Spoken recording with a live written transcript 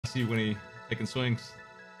see Winnie taking swings.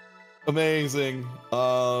 Amazing.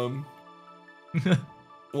 Well,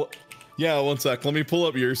 yeah, one sec. Let me pull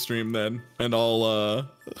up your stream then, and I'll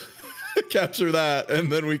capture that, and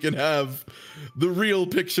then we can have the real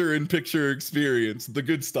picture-in-picture experience, the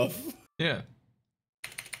good stuff. Yeah.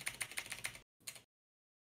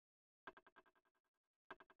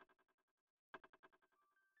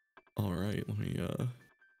 All right, let me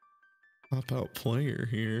pop out player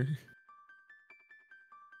here.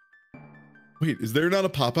 Wait, is there not a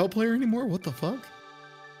pop out player anymore? What the fuck?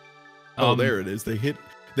 Oh, there it is. They hit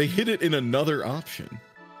it in another option.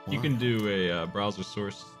 Wow. You can do a browser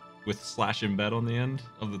source with /embed on the end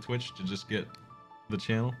of the Twitch to just get the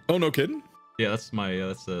channel. Oh, no kidding? Yeah, that's my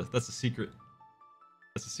that's a secret.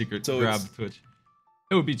 That's a secret so grab Twitch.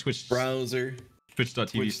 It would be Twitch browser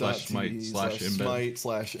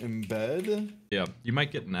twitch.tv/smite/embed. Yeah, you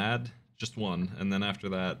might get an ad, just one, and then after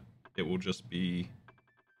that it will just be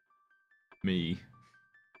me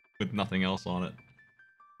with nothing else on it.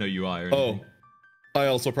 No UI or anything. Oh, I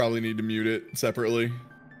also probably need to mute it separately.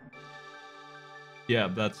 Yeah,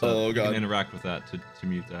 that's you can interact with that to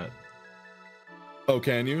mute that. Oh,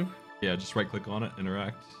 can you? Yeah, just right click on it,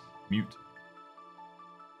 interact, mute.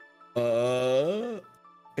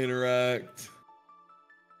 Interact.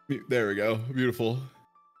 Mute. There we go. Beautiful.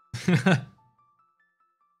 Nice.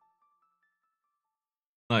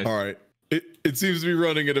 All right. It seems to be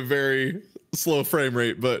running at a very slow frame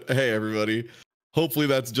rate, but hey, everybody. Hopefully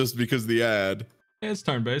that's just because of the ad. Yeah, it's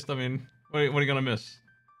turn-based. I mean, what are you gonna miss?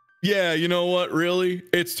 Yeah, you know what? Really?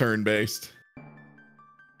 It's turn-based.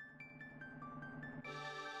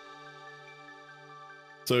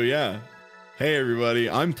 So yeah. Hey everybody,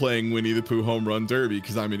 I'm playing Winnie the Pooh Home Run Derby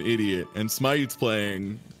because I'm an idiot, and Smite's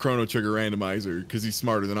playing Chrono Trigger Randomizer because he's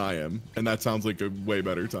smarter than I am, and that sounds like a way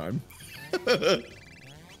better time.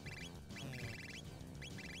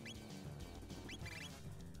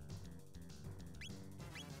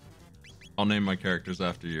 I'll name my characters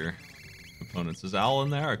after your opponents. Is Owl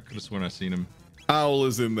in there? I could have sworn I seen him. Owl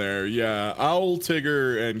is in there, yeah. Owl,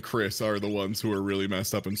 Tigger, and Chris are the ones who are really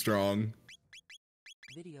messed up and strong.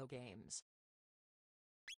 Video games.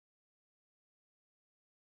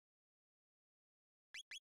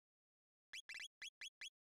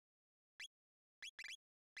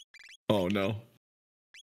 Oh no.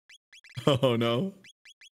 Oh no.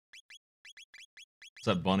 What's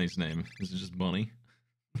that bunny's name? Is it just Bunny?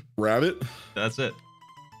 Rabbit? That's it.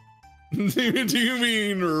 Do you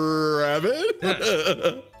mean Rabbit?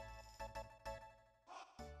 Yeah.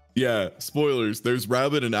 Yeah, spoilers. There's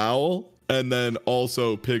Rabbit and Owl, and then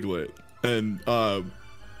also Piglet. And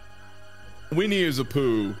Winnie is a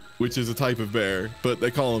Pooh, which is a type of bear, but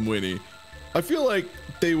they call him Winnie. I feel like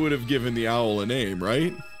they would have given the owl a name,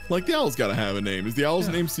 right? Like the owl's gotta have a name. Is the owl's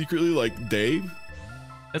name secretly like Dave?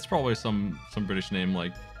 It's probably some British name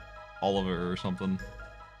like Oliver or something.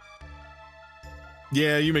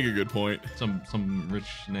 Yeah, you make a good point. Some rich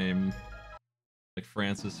name like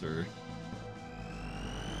Francis or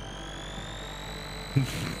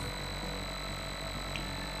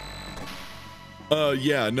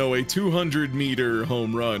yeah, no, a 200-meter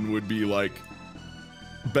home run would be like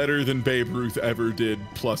better than Babe Ruth ever did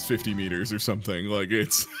plus 50 meters or something. Like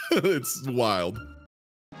it's it's wild.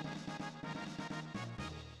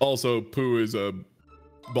 Also, Pooh is a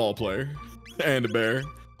ball player and a bear.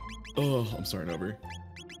 Oh, I'm starting over.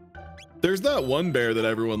 There's that one bear that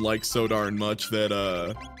everyone likes so darn much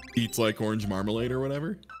that eats like orange marmalade or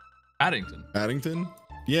whatever. Paddington. Paddington?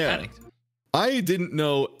 Yeah. Paddington. I didn't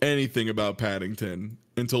know anything about Paddington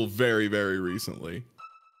until very, very recently.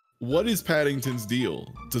 What is Paddington's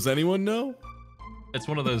deal? Does anyone know? It's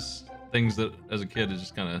one of those things that as a kid it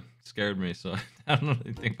just kind of scared me, so I don't know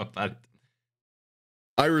anything about Paddington.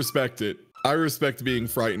 I respect it. I respect being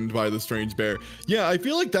frightened by the strange bear. Yeah, I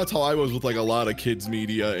feel like that's how I was with like a lot of kids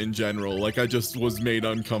media in general. Like I just was made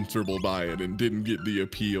uncomfortable by it and didn't get the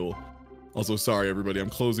appeal. Also, sorry everybody, I'm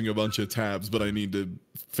closing a bunch of tabs, but I need to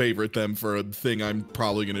favorite them for a thing I'm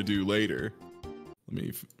probably gonna do later. Let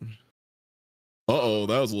me... Uh-oh,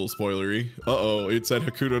 that was a little spoilery. Uh-oh, it said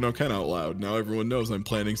Hakuto no Ken out loud. Now everyone knows I'm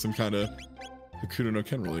planning some kind of Hakuto no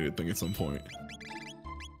Ken related thing at some point.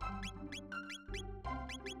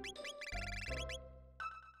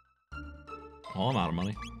 Oh, I'm out of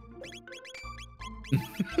money.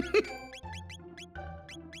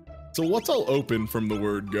 So what's all open from the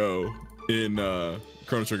word go in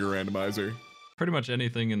Chrono Trigger Randomizer? Pretty much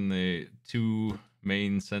anything in the two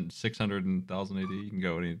main 600 and 1000 AD. You can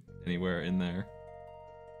go anywhere in there.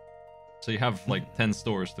 So you have like 10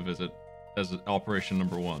 stores to visit as operation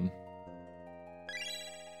number 1.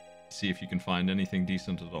 See if you can find anything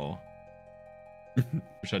decent at all.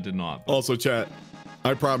 which I did not. Also, chat,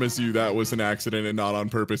 I promise you that was an accident and not on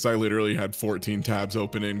purpose. I literally had 14 tabs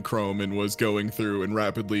open in Chrome and was going through and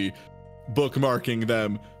rapidly bookmarking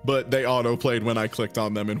them, but they auto-played when I clicked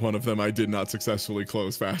on them, and one of them I did not successfully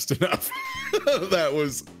close fast enough. That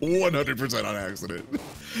was 100% on accident.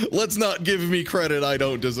 Let's not give me credit I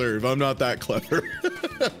don't deserve. I'm not that clever.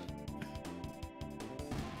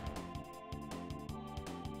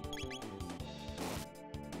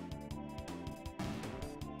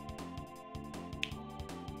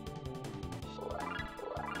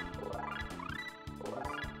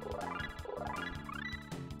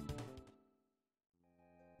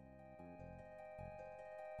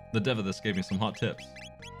 The dev of this gave me some hot tips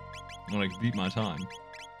when I beat my time.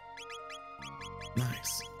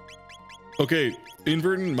 Nice. Okay,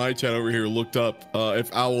 Invert in my chat over here looked up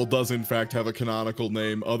if Owl does in fact have a canonical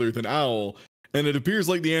name other than Owl, and it appears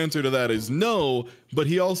like the answer to that is no, but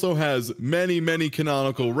he also has many, many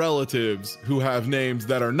canonical relatives who have names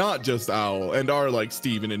that are not just Owl and are like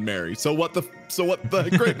Steven and Mary. So what the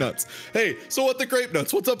grape nuts? Hey, so what the grape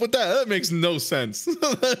nuts? What's up with that? That makes no sense.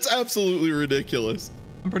 That's absolutely ridiculous.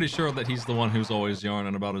 I'm pretty sure that he's the one who's always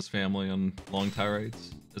yarning about his family on long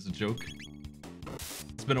tirades as a joke.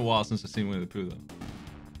 It's been a while since I've seen Winnie the Pooh, though.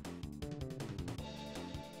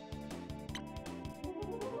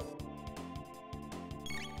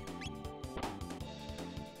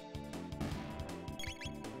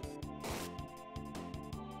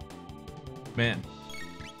 Man.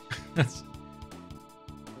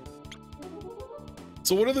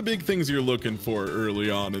 So what are the big things you're looking for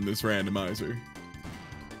early on in this randomizer?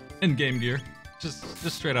 End game gear, just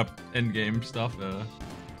straight up end game stuff.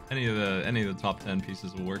 Any of the top 10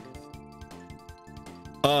 pieces will work.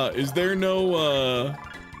 Is there no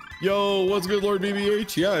yo, what's good, Lord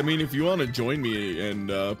BBH? Yeah, I mean, if you want to join me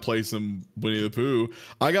and play some Winnie the Pooh,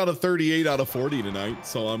 I got a 38 out of 40 tonight,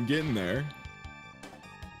 so I'm getting there.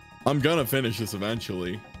 I'm gonna finish this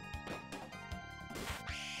eventually.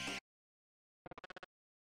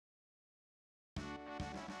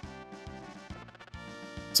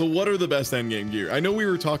 So what are the best endgame gear? I know we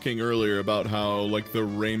were talking earlier about how like the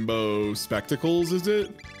rainbow spectacles, is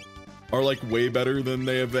it? Are like way better than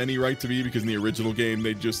they have any right to be, because in the original game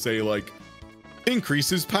they just say like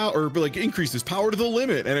increases power, or like increases power to the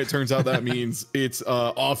limit, and it turns out that means it's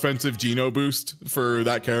offensive Geno boost for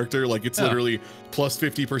that character. Like it's literally plus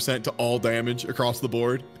 50% to all damage across the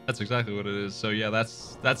board. That's exactly what it is. So yeah,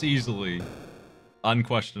 that's easily,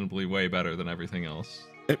 unquestionably way better than everything else.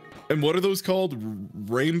 And what are those called?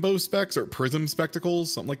 Rainbow specs or prism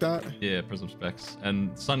spectacles, something like that? Yeah, prism specs.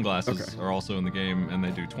 And sunglasses are also in the game, and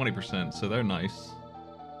they do 20%, so they're nice.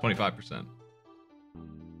 25%.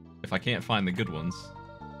 If I can't find the good ones.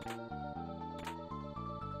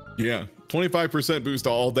 Yeah, 25% boost to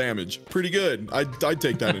all damage. Pretty good. I'd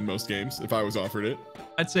take that in most games if I was offered it.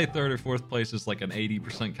 I'd say third or fourth place is like an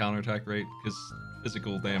 80% counterattack rate, because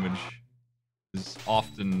physical damage is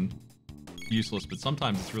often useless, but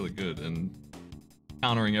sometimes it's really good, and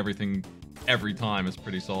countering everything every time is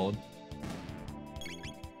pretty solid.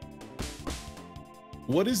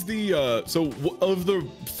 What is the so of the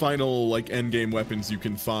final like end game weapons you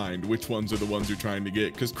can find, which ones are the ones you're trying to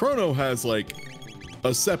get? Because Chrono has like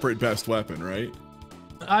a separate best weapon, right?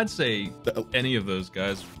 I'd say any of those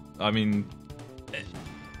guys. I mean,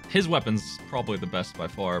 his weapon's probably the best by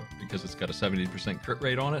far, because it's got a 70% crit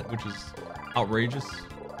rate on it, which is outrageous.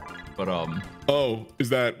 But oh, is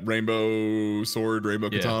that Rainbow Sword, Rainbow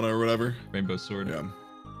Katana, or whatever? Rainbow Sword.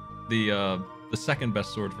 Yeah. The second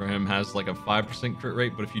best sword for him has like a 5% crit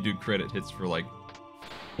rate, but if you do crit, it hits for like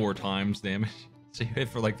 4 times damage. So you hit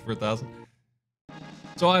for like 4,000.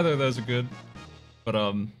 So either of those are good. But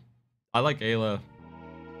I like Ayla,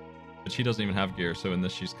 but she doesn't even have gear, so in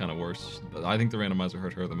this she's kind of worse. I think the randomizer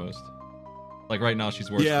hurt her the most. Like right now she's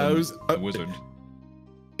worse than the wizard.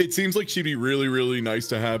 It seems like she'd be really, really nice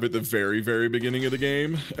to have at the very, very beginning of the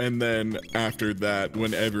game. And then after that,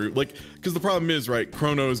 whenever, like, because the problem is, right,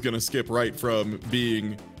 Chrono is going to skip right from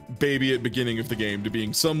being baby at beginning of the game to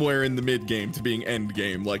being somewhere in the mid game to being end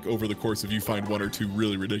game, like over the course of you find 1 or 2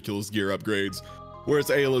 really ridiculous gear upgrades. Whereas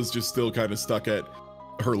Ayla's just still kind of stuck at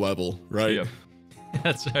her level, right? Yep.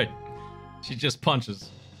 That's right. She just punches.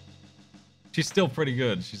 She's still pretty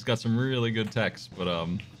good. She's got some really good techs, but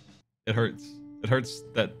it hurts. It hurts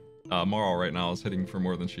that Marl right now is hitting for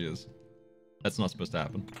more than she is. That's not supposed to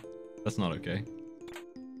happen. That's not okay.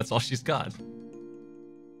 That's all she's got.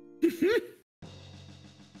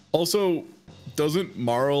 Also, isn't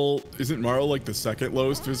Marl like the second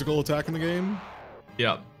lowest physical attack in the game?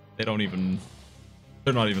 Yeah, they're not even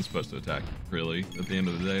supposed to attack, really. At the end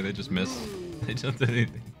of the day, they just miss. They don't do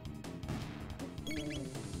anything.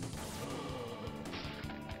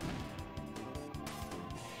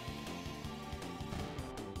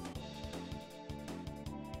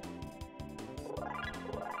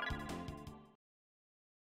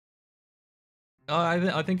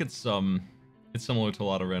 I think it's similar to a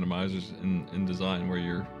lot of randomizers in design where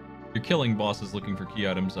you're killing bosses looking for key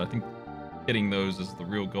items. I think hitting those is the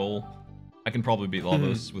real goal. I can probably beat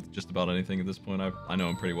Lavos with just about anything at this point. I know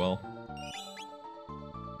him pretty well.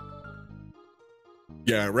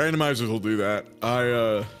 Yeah, randomizers will do that.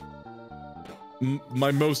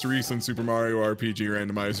 My most recent Super Mario RPG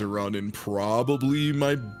randomizer run, and probably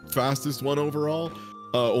my fastest one overall.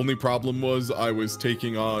 Only problem was I was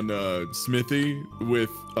taking on Smithy with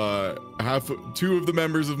two of the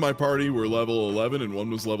members of my party were level 11 and one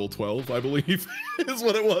was level 12, I believe, is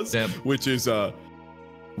what it was. Damn. Which is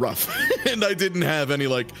rough. And I didn't have any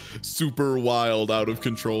like super wild, out of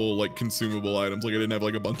control like consumable items. Like I didn't have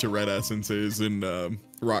like a bunch of red essences and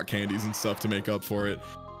rock candies and stuff to make up for it.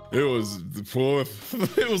 It was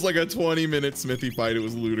like a 20-minute Smithy fight. It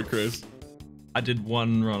was ludicrous. I did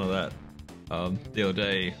one run of that the other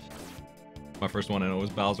day. My first one, and it was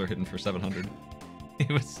Bowser hitting for 700.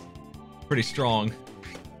 It was pretty strong.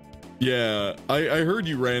 Yeah, I heard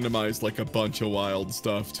you randomized like a bunch of wild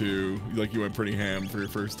stuff too. Like you went pretty ham for your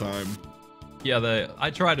first time. Yeah, I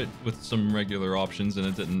tried it with some regular options and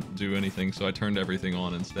it didn't do anything, so I turned everything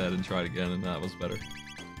on instead and tried again, and that was better.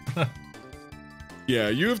 Yeah,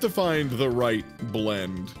 you have to find the right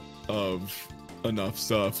blend of enough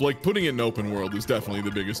stuff. Like putting it in open world is definitely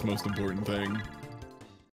the biggest, most important thing.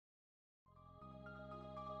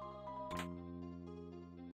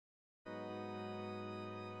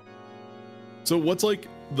 So what's like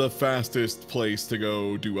the fastest place to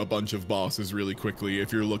go do a bunch of bosses really quickly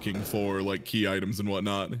if you're looking for like key items and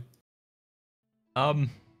whatnot? I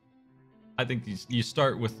think you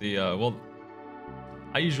start with the well,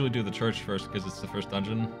 I usually do the church first because it's the first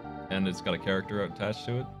dungeon and it's got a character attached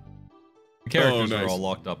to it. The characters are all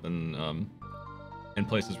locked up in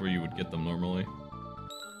places where you would get them normally.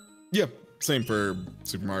 Yeah, same for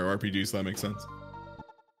Super Mario RPG, so that makes sense.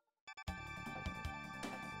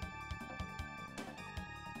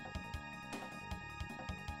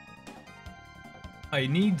 I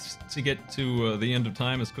need to get to the end of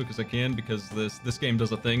time as quick as I can because this game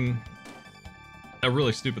does a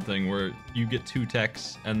really stupid thing where you get 2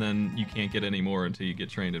 techs and then you can't get any more until you get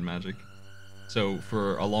trained in magic. So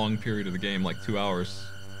for a long period of the game, like 2 hours,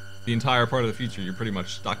 the entire part of the future, you're pretty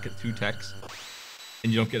much stuck at 2 techs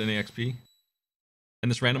and you don't get any XP. And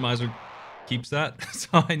this randomizer keeps that,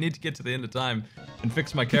 so I need to get to the end of time and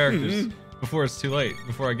fix my characters before it's too late,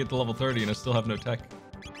 before I get to level 30 and I still have no tech.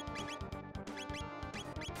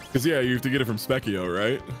 Because yeah, you have to get it from Specchio,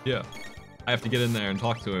 right? Yeah. I have to get in there and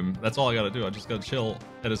talk to him. That's all I gotta do. I just gotta chill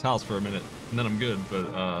at his house for a minute, and then I'm good.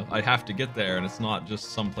 But I have to get there, and it's not just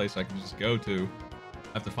some place I can just go to.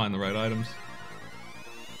 I have to find the right items.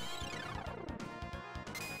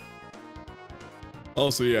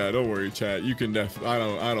 Also, yeah, don't worry, chat. You can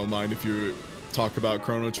I don't mind if you talk about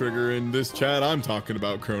Chrono Trigger in this chat. I'm talking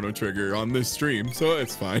about Chrono Trigger on this stream, so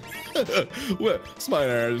it's fine. Well, Smite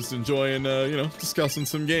and I are just enjoying, you know, discussing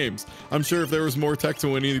some games. I'm sure if there was more tech to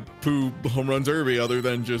Winnie the Pooh Home Run Derby other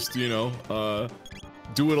than just, you know,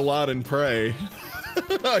 do it a lot and pray,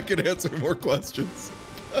 I could answer more questions.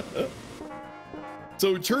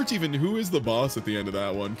 So Church, even who is the boss at the end of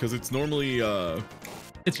that one? Because it's normally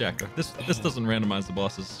it's Jacker. This doesn't randomize the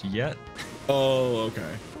bosses yet. Oh,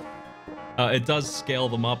 okay. It does scale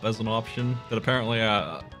them up as an option that apparently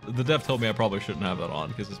the dev told me I probably shouldn't have that on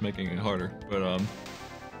because it's making it harder. But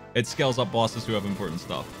it scales up bosses who have important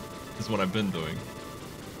stuff. Is what I've been doing.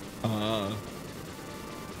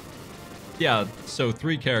 Yeah, so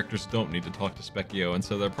 3 characters don't need to talk to Specchio, and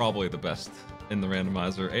so they're probably the best in the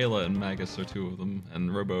randomizer. Ayla and Magus are 2 of them,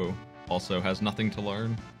 and Robo also has nothing to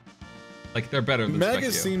learn. Like, they're better than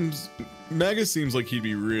Specchio. Magus seems like he'd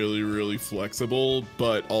be really, really flexible,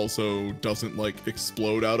 but also doesn't like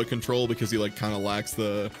explode out of control because he like kind of lacks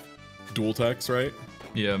the dual techs, right?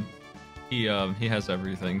 Yeah, he has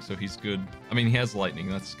everything, so he's good. I mean, he has lightning.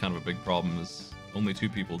 That's kind of a big problem. Is only 2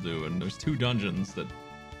 people do, and there's 2 dungeons that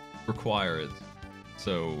require it.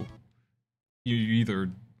 So you either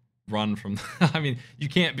run from. I mean, you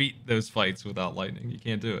can't beat those fights without lightning. You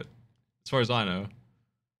can't do it, as far as I know.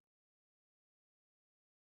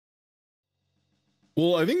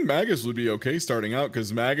 Well, I think Magus would be okay starting out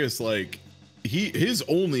because Magus, like, his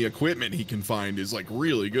only equipment he can find is like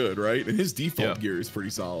really good, right? And his default gear is pretty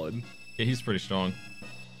solid. Yeah, he's pretty strong.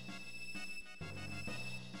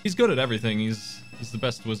 He's good at everything. He's the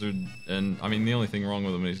best wizard, and I mean the only thing wrong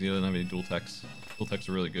with him is he doesn't have any dual techs. Dual techs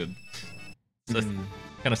are really good. So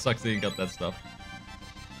kind of sucks that he got that stuff.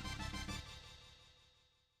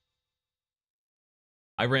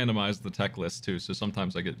 I randomized the tech list too, so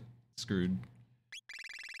sometimes I get screwed.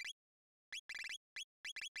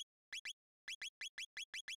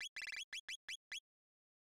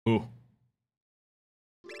 Ooh.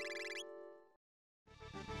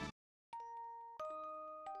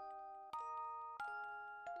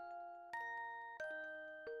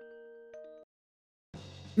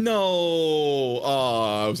 No.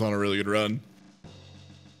 Oh, I was on a really good run.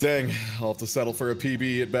 Dang, I'll have to settle for a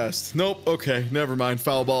PB at best. Nope. Okay, never mind.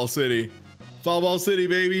 Foul Ball City. Foul Ball City,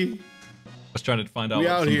 baby. I was trying to find out We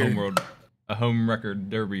what out some here. home record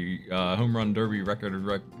derby, home run derby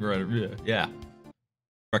record, yeah,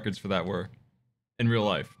 records for that were in real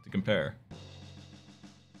life to compare.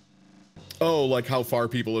 Oh, like how far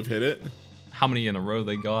people have hit it? How many in a row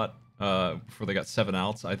they got before they got 7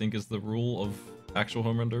 outs, I think is the rule of actual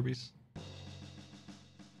home run derbies.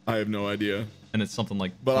 I have no idea. And it's something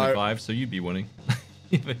like But 25, so you'd be winning.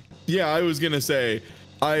 Yeah, I was gonna say,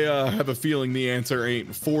 I have a feeling the answer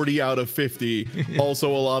ain't 40 out of 50. Also,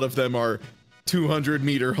 a lot of them are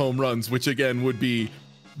 200-meter home runs, which again would be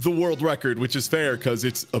the world record, which is fair because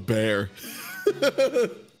it's a bear.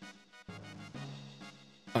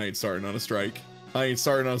 I ain't starting on a strike. I ain't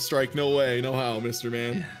starting on a strike. No way, no how, Mr.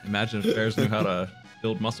 Man. Imagine if bears knew how to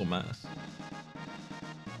build muscle mass.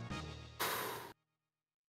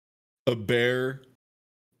 A bear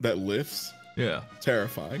that lifts? Yeah.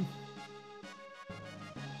 Terrifying.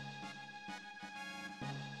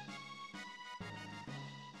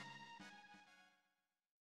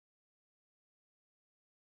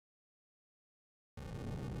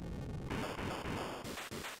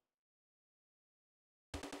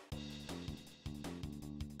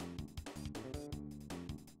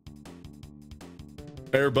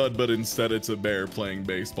 Airbud, but instead it's a bear playing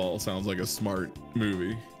baseball. Sounds like a smart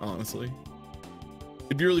movie, honestly.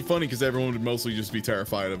 It'd be really funny because everyone would mostly just be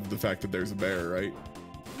terrified of the fact that there's a bear, right?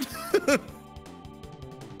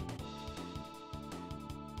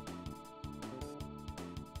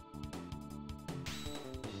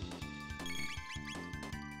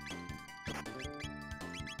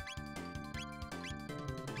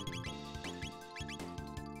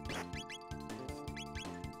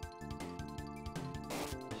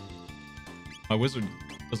 My wizard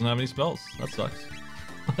doesn't have any spells. That sucks.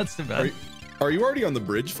 That's too bad. Are you already on the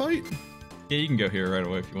bridge fight? Yeah, you can go here right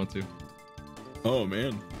away if you want to. Oh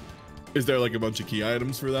man. Is there like a bunch of key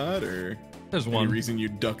items for that, or There's any one. reason you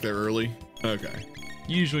duck there early? Okay.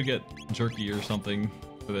 You usually get jerky or something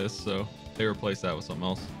for this, so they replace that with something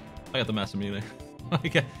else. I got the Masamune.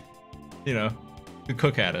 Like, you know, the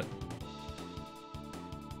cook had it.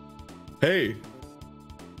 Hey,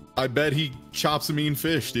 I bet he chops a mean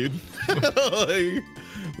fish, dude. Like,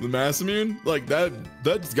 the Masamune, like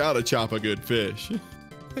that's gotta chop a good fish.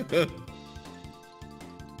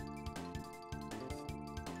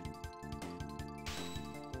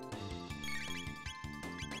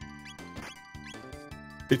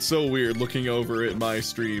 It's so weird looking over at my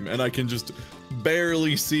stream and I can just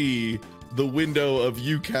barely see the window of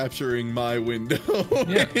you capturing my window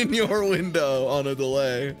in your window on a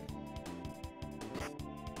delay.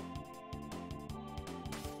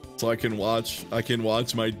 So I can watch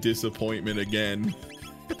my disappointment again.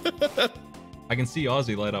 I can see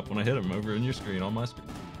Ozzy light up when I hit him over in your screen on my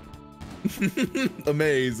screen.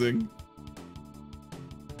 Amazing.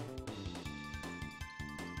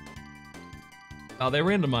 They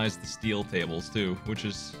randomized the steel tables too, which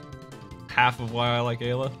is half of why I like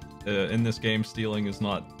Ayla. In this game, stealing is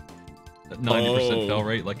not 90% fail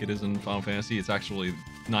rate like it is in Final Fantasy. It's actually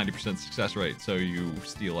 90% success rate, so you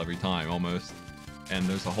steal every time almost. And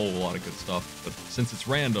there's a whole lot of good stuff. But since it's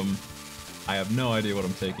random, I have no idea what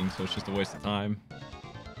I'm taking, so it's just a waste of time.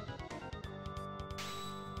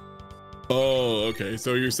 Oh, okay.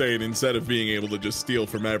 So you're saying instead of being able to just steal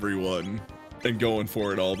from everyone and going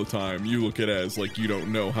for it all the time, you look at it as like you don't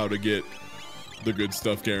know how to get the good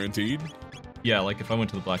stuff guaranteed? Yeah, like if I went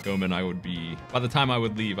to the Black Omen, I would be... By the time I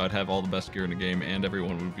would leave, I'd have all the best gear in the game and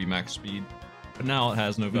everyone would be max speed. But now it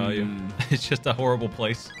has no value. It's just a horrible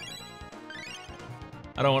place.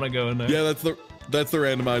 I don't want to go in there. Yeah, that's the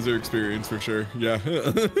randomizer experience for sure. Yeah.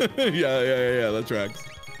 yeah, that tracks.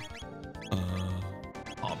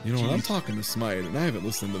 You know what? I'm talking to Smite, and I haven't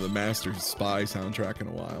listened to the Master Spy soundtrack in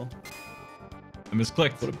a while. I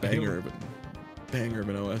misclicked. What a banger of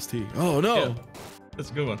an OST. Oh no! Yeah,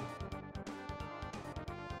 that's a good one.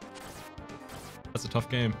 That's a tough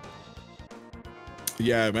game.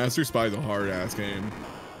 Yeah, Master Spy is a hard ass game.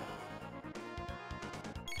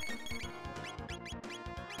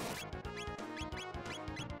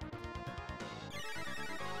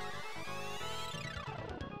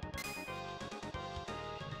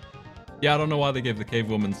 Yeah, I don't know why they gave the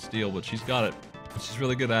cave woman steel, but she's got it. She's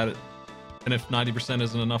really good at it. And if 90%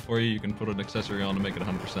 isn't enough for you, you can put an accessory on to make it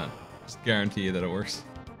 100%. Just guarantee you that it works.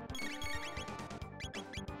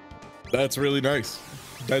 That's really nice.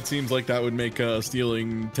 That seems like that would make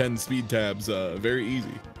stealing 10 speed tabs very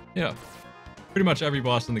easy. Yeah. Pretty much every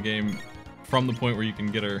boss in the game, from the point where you can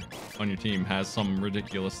get her on your team, has some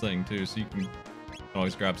ridiculous thing too, so you can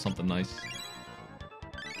always grab something nice.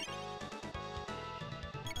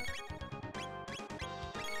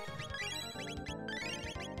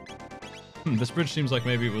 This bridge seems like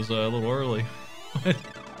maybe it was a little early.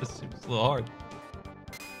 This seems a little hard.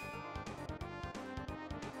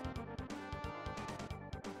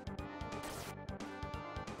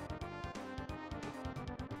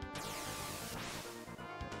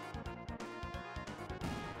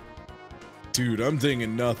 Dude, I'm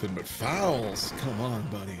dinging nothing but fouls. Come on,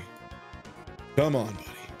 buddy. Come on, buddy.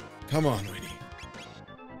 Come on, Winnie.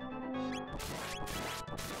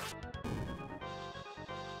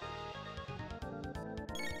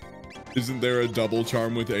 Isn't there a double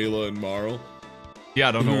charm with Ayla and Marl? Yeah,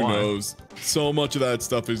 I don't know why. Who knows? So much of that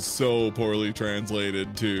stuff is so poorly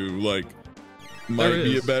translated to, like, might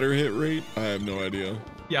be a better hit rate. I have no idea.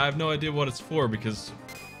 Yeah, I have no idea what it's for because,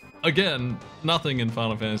 again, nothing in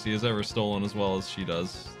Final Fantasy is ever stolen as well as she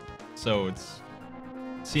does. So it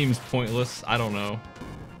seems pointless. I don't know.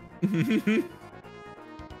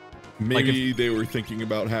 Maybe like they were thinking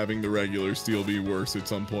about having the regular steal be worse at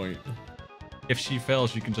some point. If she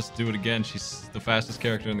fails, you can just do it again. She's the fastest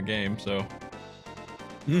character in the game, so.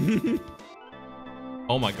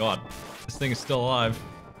 Oh my god. This thing is still alive.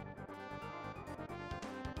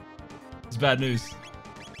 It's bad news.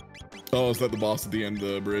 Oh, is that the boss at the end of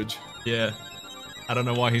the bridge? Yeah. I don't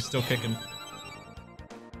know why he's still kicking.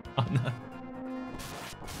 Oh no.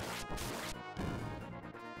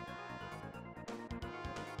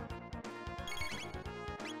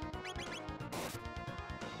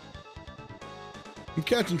 I'm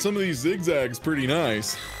catching some of these zigzags pretty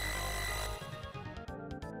nice.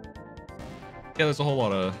 Yeah, there's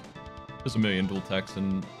a million dual techs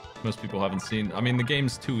and most people haven't seen. I mean, the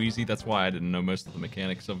game's too easy. That's why I didn't know most of the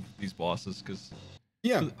mechanics of these bosses, because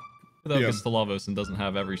yeah, gets to Lavos and doesn't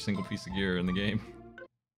have every single piece of gear in the game.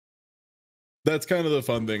 That's kind of the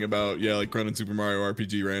fun thing about, yeah, like running Super Mario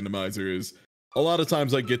RPG Randomizer is a lot of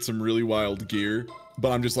times I get some really wild gear,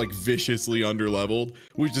 but I'm just like viciously underleveled,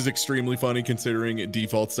 which is extremely funny considering it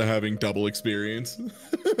defaults to having double experience.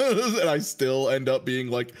 And I still end up being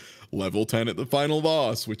like level 10 at the final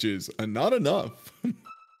boss, which is not enough.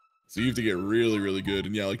 So you have to get really, really good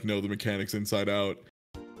and, yeah, like know the mechanics inside out.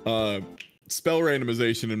 Spell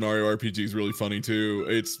randomization in Mario RPG is really funny too.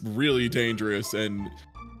 It's really dangerous and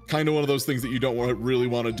kind of one of those things that you don't really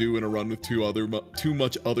want to do in a run with too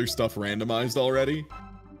much other stuff randomized already.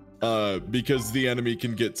 Because the enemy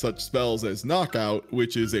can get such spells as Knockout,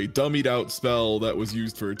 which is a dummied out spell that was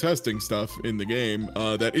used for testing stuff in the game,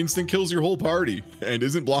 that instant kills your whole party and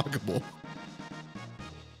isn't blockable.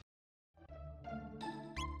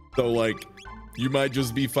 So, like, you might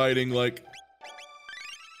just be fighting, like,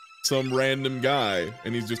 some random guy,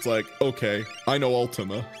 and he's just like, okay, I know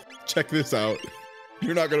Ultima. Check this out.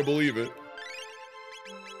 You're not gonna believe it.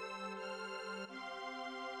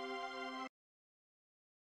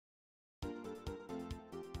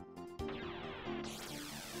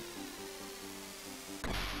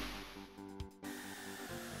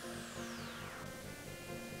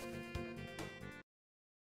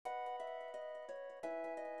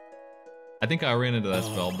 I think I ran into that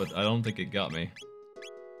spell, but I don't think it got me.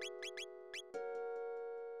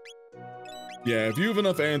 Yeah, if you have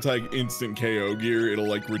enough anti-instant KO gear, it'll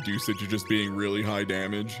like reduce it to just being really high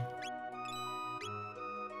damage.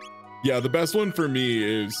 Yeah, the best one for me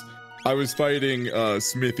is I was fighting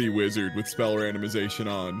Smithy Wizard with spell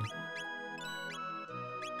randomization on.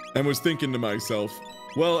 And was thinking to myself,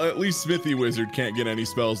 well, at least Smithy Wizard can't get any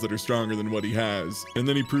spells that are stronger than what he has. And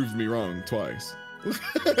then he proved me wrong twice.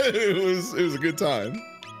 It was a good time.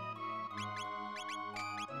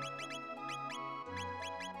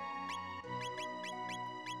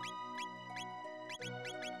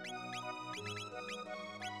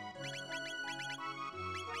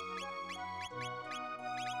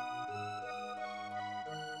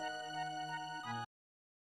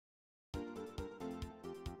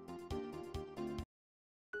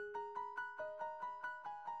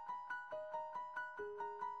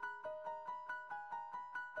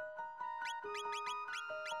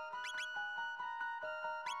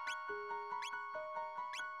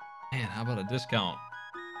 Man, how about a discount?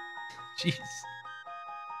 Jeez.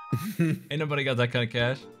 Ain't nobody got that kind of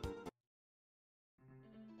cash.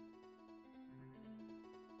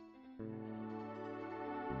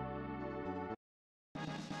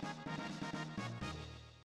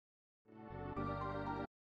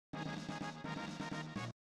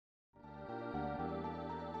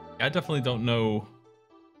 I definitely don't know.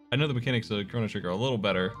 I know the mechanics of Chrono Trigger a little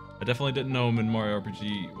better. I definitely didn't know them in Mario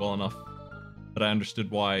RPG well enough, but I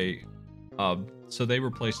understood why. So they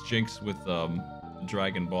replaced Jinx with the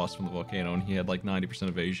dragon boss from the volcano, and he had like 90%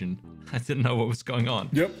 evasion. I didn't know what was going on.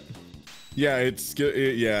 Yep. Yeah, so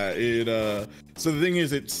the thing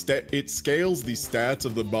is, it scales the stats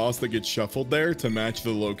of the boss that gets shuffled there to match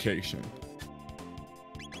the location.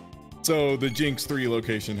 So the Jinx 3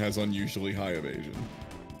 location has unusually high evasion.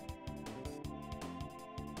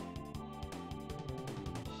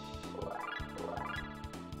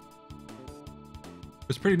 It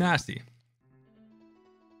was pretty nasty.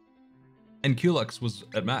 And Culex was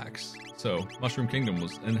at max, so Mushroom Kingdom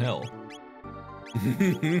was in hell.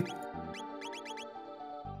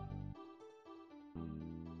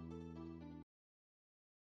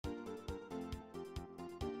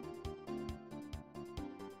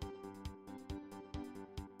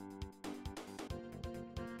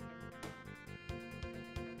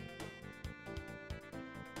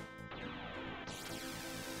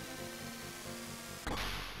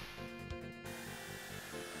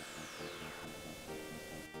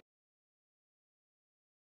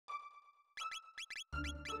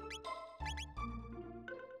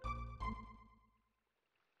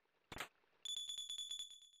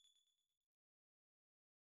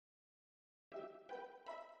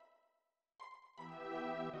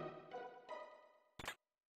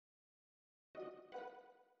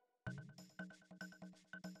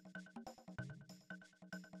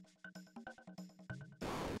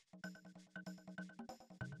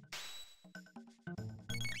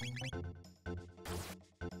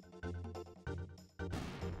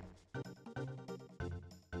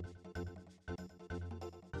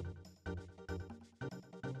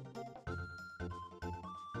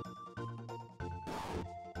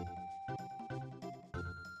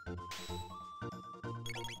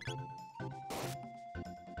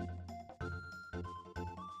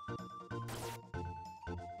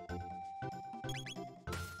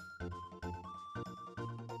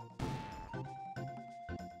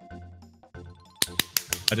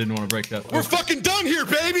 I didn't want to break that. We're fucking done here,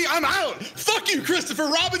 baby. I'm out. Fuck you, Christopher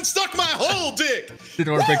Robin. Suck my whole dick.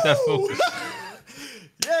 Didn't want to break that focus.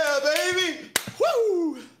 Yeah, baby.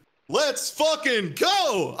 Woo. Let's fucking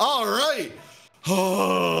go. All right.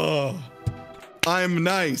 Oh, I'm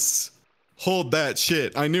nice. Hold that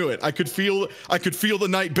shit. I knew it. I could feel the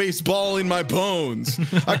night baseball in my bones.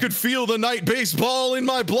 I could feel the night baseball in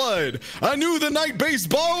my blood. I knew the night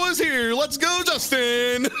baseball was here. Let's go,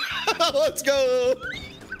 Justin. Let's go.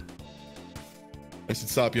 I should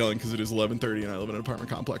stop yelling because it is 11:30 and I live in an apartment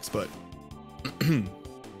complex, but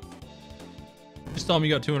Just tell me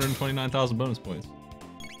you got 229,000 bonus points.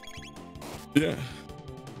 yeah.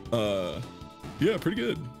 Yeah, pretty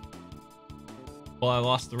good. Well, I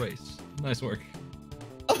lost the race. Nice work.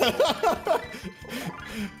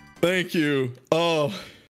 Thank you. Oh.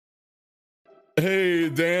 Hey,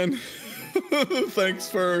 Dan. Thanks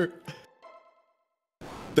for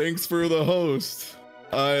the host.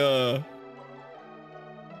 I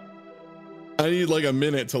need like a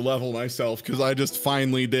minute to level myself because I just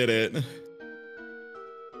finally did it.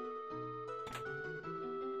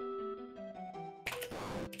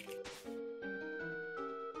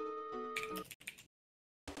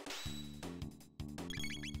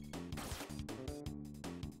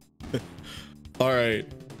 All right.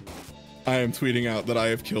 I am tweeting out that I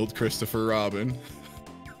have killed Christopher Robin.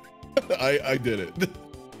 I did it.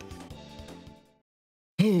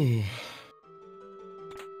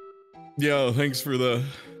 Yo, thanks for the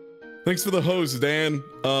host, Dan.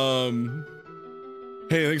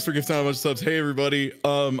 Hey, thanks for gifting out a bunch of subs. Hey everybody.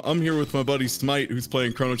 I'm here with my buddy Smite, who's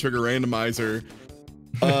playing Chrono Trigger Randomizer.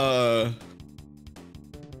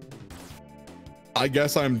 I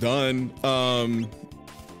guess I'm done.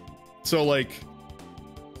 So like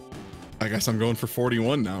I guess I'm going for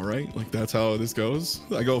 41 now, right? Like that's how this goes.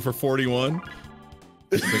 I go for 41.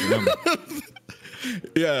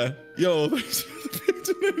 Yeah. Yo, thanks for the big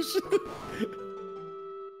donation.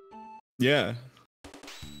 Yeah.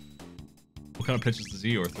 What kind of pitches does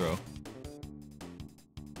Eeyore throw?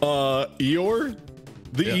 Eeyore?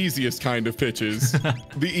 The easiest kind of pitches.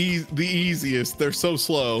 the easiest. They're so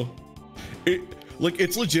slow.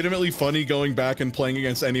 It's legitimately funny going back and playing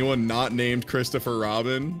against anyone not named Christopher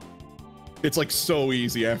Robin. It's like so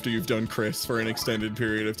easy after you've done Chris for an extended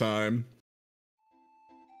period of time.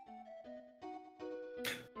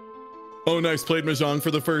 Oh, nice. Played Mahjong for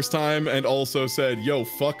the first time and also said, yo,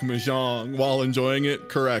 fuck Mahjong while enjoying it.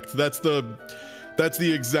 Correct. That's the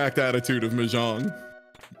exact attitude of Mahjong.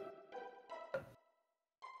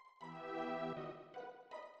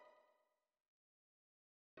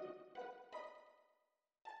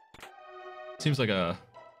 Seems like a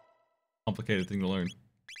complicated thing to learn.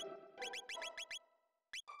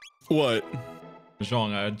 What?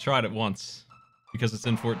 Mahjong, I tried it once because it's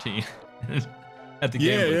in 14 at the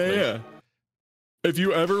Yeah, gambling place. yeah. If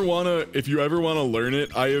you ever wanna learn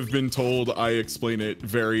it, I have been told I explain it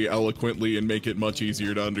very eloquently and make it much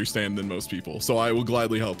easier to understand than most people. So I will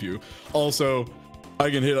gladly help you. Also,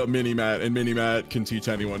 I can hit up Minimat, and Minimat can teach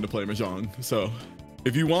anyone to play Mahjong. So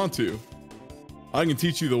if you want to, I can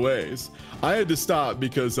teach you the ways. I had to stop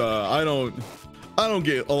because I don't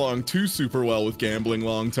get along too super well with gambling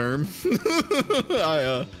long term.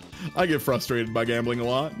 I get frustrated by gambling a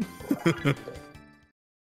lot.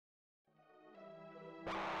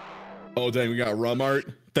 Oh dang, we got rum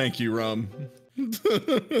art. Thank you, rum.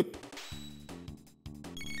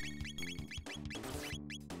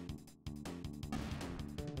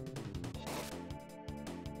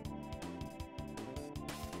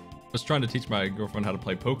 I was trying to teach my girlfriend how to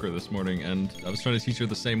play poker this morning, and I was trying to teach her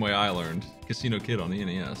the same way I learned, Casino Kid on the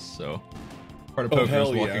NES. So part of poker is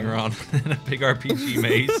walking around in a big RPG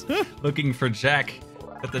maze, looking for Jack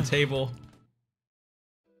at the table.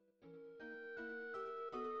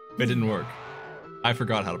 It didn't work. I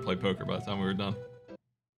forgot how to play poker by the time we were done.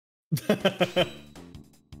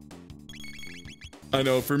 I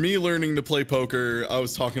know, for me learning to play poker, I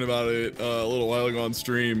was talking about it a little while ago on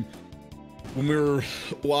stream. When we were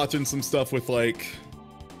watching some stuff with like,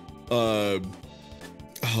 what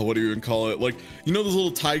do you even call it? Like, you know those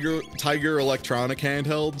little Tiger electronic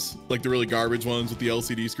handhelds? Like the really garbage ones with the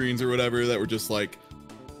LCD screens or whatever that were just like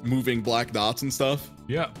moving black dots and stuff?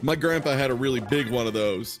 Yeah. My grandpa had a really big one of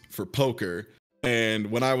those for poker.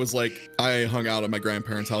 And when I was like, I hung out at my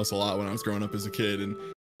grandparents' house a lot when I was growing up as a kid. And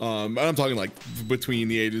I'm talking like between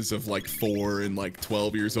the ages of like 4 and like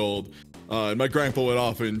 12 years old. And my grandpa would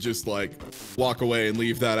often just like walk away and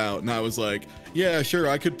leave that out. And I was like, yeah, sure,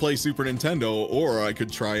 I could play Super Nintendo, or I could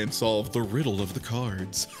try and solve the riddle of the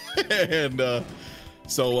cards. And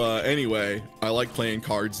so anyway, I like playing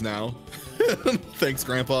cards now. Thanks,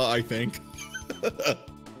 Grandpa, I think.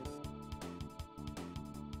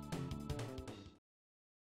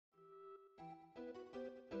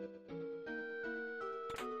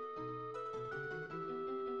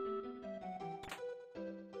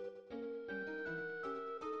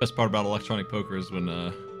 Best part about electronic poker is when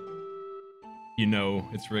you know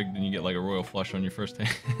it's rigged and you get like a royal flush on your first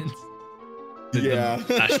hand. Yeah.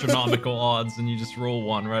 Astronomical odds, and you just roll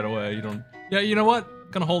one right away. You don't. Yeah, you know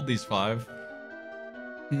what? Gonna hold these 5.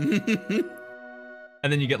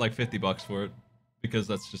 And then you get like $50 for it because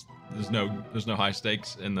that's just there's no high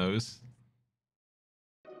stakes in those.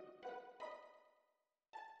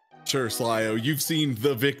 Sure, Slyo, you've seen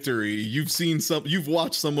The Victory. You've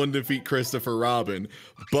watched someone defeat Christopher Robin,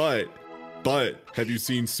 but have you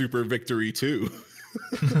seen Super Victory 2?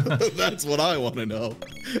 That's what I want to know.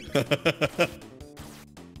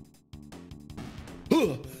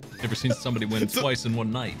 Never seen somebody win twice in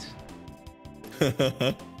one night.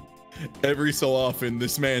 Every so often,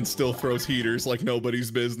 this man still throws heaters like nobody's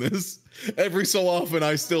business. Every so often,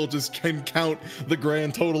 I still just can count the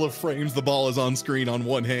grand total of frames the ball is on screen on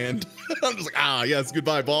one hand. I'm just like, yes,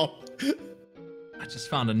 goodbye, ball. I just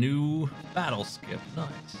found a new battle skip. Nice.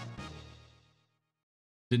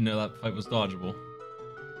 Didn't know that fight was dodgeable.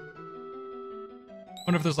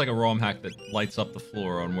 Wonder if there's like a ROM hack that lights up the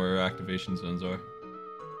floor on where activation zones are.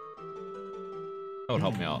 That would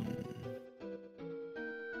help me out.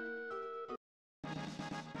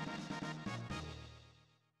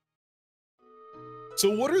 So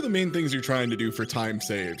what are the main things you're trying to do for time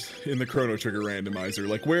saved in the Chrono Trigger randomizer?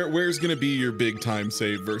 Like where's going to be your big time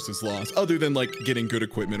save versus loss, other than like getting good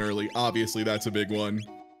equipment early? Obviously that's a big one.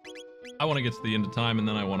 I want to get to the end of time, and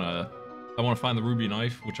then I want to find the ruby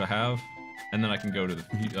knife, which I have, and then I can go to the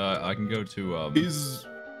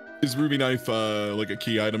Is ruby knife like a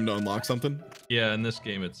key item to unlock something? Yeah, in this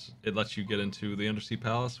game it lets you get into the undersea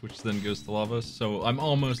palace, which then goes to lava. So I'm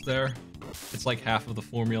almost there. It's like half of the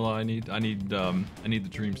formula I need. I need the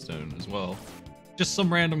dreamstone as well. Just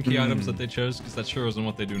some random key items that they chose, because that sure isn't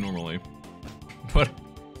what they do normally. But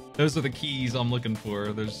those are the keys I'm looking for.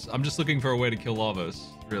 I'm just looking for a way to kill lavas,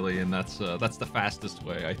 really, and that's the fastest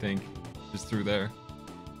way, I think, is through there.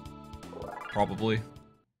 Probably.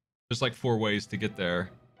 There's like 4 ways to get there.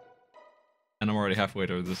 And I'm already halfway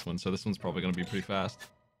to this one, so this one's probably going to be pretty fast.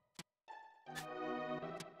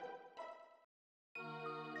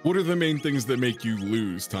 What are the main things that make you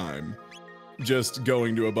lose time? Just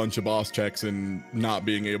going to a bunch of boss checks and not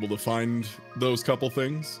being able to find those couple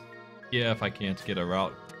things? Yeah, if I can't get a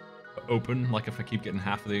route open, like if I keep getting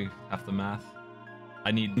half the math.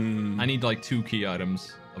 I need like 2 key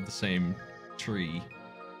items of the same tree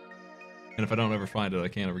And if I don't ever find it, I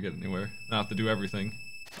can't ever get anywhere. I have to do everything.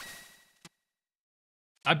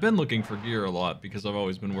 I've been looking for gear a lot because I've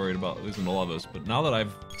always been worried about losing to Lavos, but now that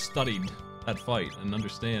I've studied that fight and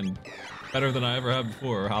understand better than I ever have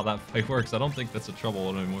before how that fight works, I don't think that's a trouble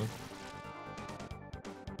anymore.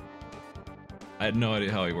 I had no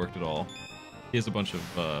idea how he worked at all. He has a bunch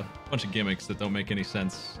of gimmicks that don't make any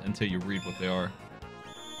sense until you read what they are.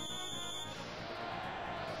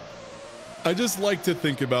 I just like to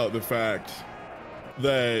think about the fact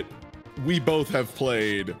that we both have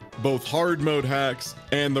played both hard mode hacks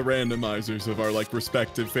and the randomizers of our like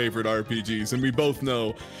respective favorite RPGs, and we both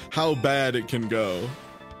know how bad it can go.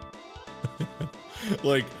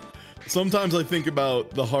 Like, sometimes I think about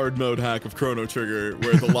the hard mode hack of Chrono Trigger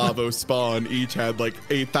where the Lavos spawn each had like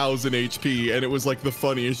 8,000 HP, and it was like the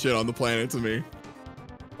funniest shit on the planet to me.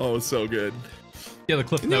 Oh, it's so good. Yeah, the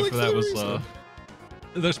cliff note for that was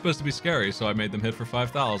they're supposed to be scary, so I made them hit for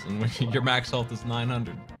 5,000 when your max health is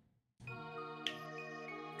 900.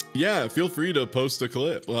 Yeah, feel free to post a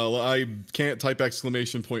clip. Well, I can't type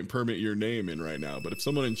 !permit your name in right now, but if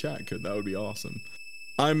someone in chat could, that would be awesome.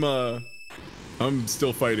 I'm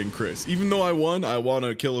still fighting Chris. Even though I won, I want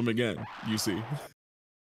to kill him again, you see.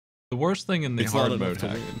 The worst thing in the It's hard not mode enough to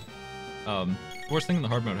hack. win. The worst thing in the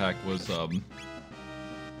hard mode hack was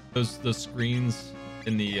those screens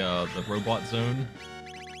in the robot zone.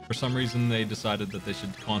 For some reason, they decided that they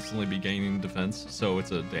should constantly be gaining defense, so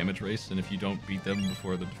it's a damage race, and if you don't beat them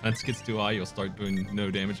before the defense gets too high, you'll start doing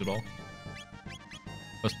no damage at all.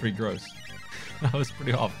 That's pretty gross. That was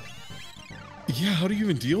pretty awful. Yeah, how do you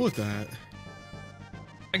even deal with that?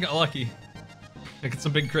 I got lucky. I got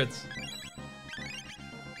some big crits.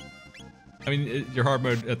 I mean, your hard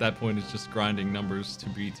mode at that point is just grinding numbers to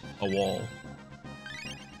beat a wall.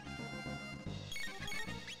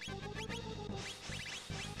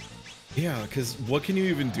 Yeah, because what can you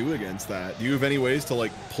even do against that? Do you have any ways to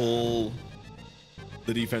like pull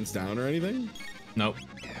the defense down or anything? Nope,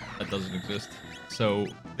 that doesn't exist. So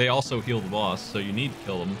they also heal the boss, so you need to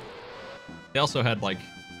kill them. They also had like,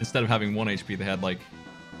 instead of having 1 HP, they had like,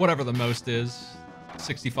 whatever the most is,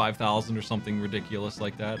 65,000 or something ridiculous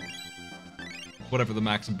like that. Whatever the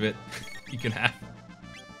max bit you can have.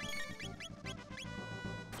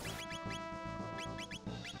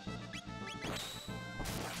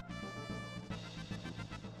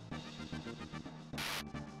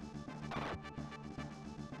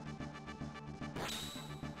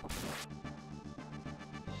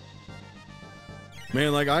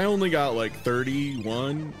 Man, like I only got like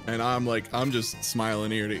 31 and I'm just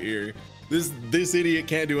smiling ear to ear. This idiot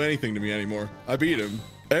can't do anything to me anymore. I beat him.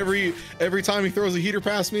 Every time he throws a heater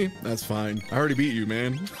past me, that's fine. I already beat you,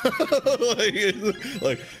 man.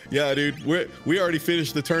 like, yeah, dude, we already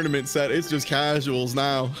finished the tournament set. It's just casuals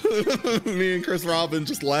now. Me and Chris Robin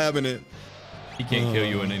just labbing it. He can't kill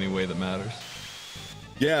you in any way that matters.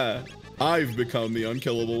 Yeah, I've become the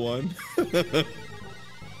unkillable one.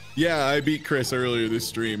 Yeah, I beat Chris earlier this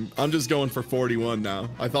stream. I'm just going for 41 now.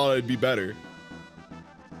 I thought I'd be better.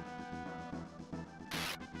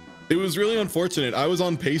 It was really unfortunate. I was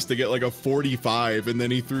on pace to get like a 45, and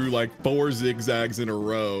then he threw like 4 zigzags in a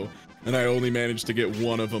row, and I only managed to get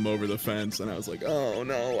one of them over the fence, and I was like, oh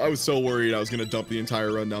no. I was so worried I was gonna dump the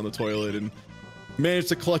entire run down the toilet, and managed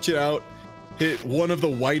to clutch it out, hit one of the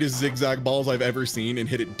whitest zigzag balls I've ever seen, and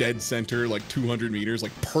hit it dead center, like 200 meters,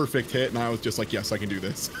 like perfect hit, and I was just like, yes, I can do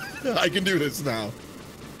this. I can do this now.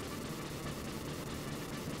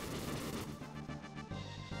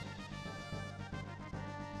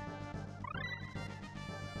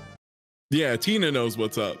 Yeah, Tina knows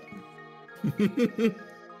what's up. To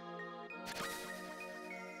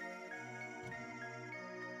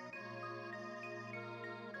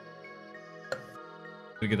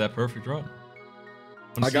get that perfect run.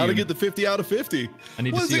 I gotta get the 50 out of 50. I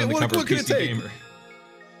need to see you on the cover of PC Gamer.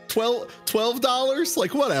 $12?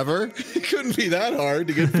 Like, whatever. It couldn't be that hard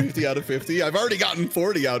to get 50 out of 50. I've already gotten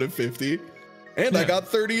 40 out of 50. And I got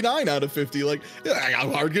 39 out of 50. Like,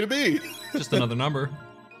 how hard could it be? Just another number.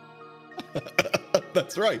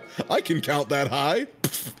 That's right. I can count that high.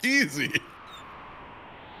 Easy.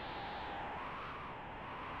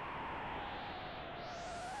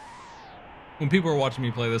 When people are watching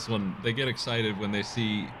me play this one, they get excited when they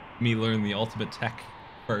see me learn the ultimate tech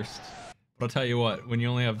first. But I'll tell you what, when you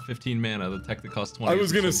only have 15 mana, the tech that costs 20. I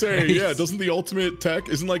was gonna say, yeah, doesn't the ultimate tech,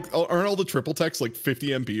 aren't all the triple techs like 50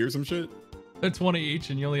 MP or some shit? They're 20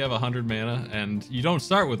 each, and you only have 100 mana, and you don't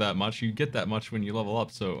start with that much. You get that much when you level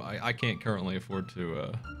up, so I can't currently afford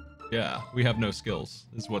to, yeah, we have no skills,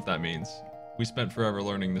 is what that means. We spent forever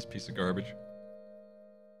learning this piece of garbage.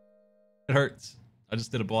 It hurts. I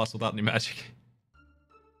just did a boss without any magic.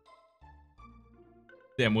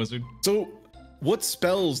 Damn wizard. So, what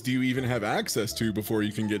spells do you even have access to before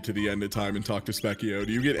you can get to the end of time and talk to Specchio?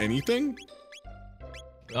 Do you get anything?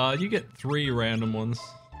 You get 3 random ones.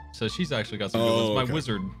 So she's actually got some good ones. My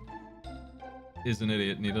wizard is an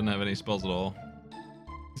idiot and he doesn't have any spells at all.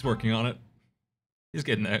 He's working on it. He's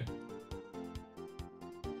getting there.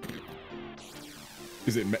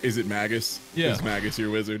 Is it Magus? Yeah. Is Magus your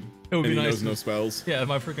wizard? It would be nice. He knows no spells? Yeah,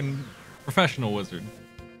 my freaking professional wizard.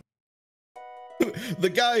 The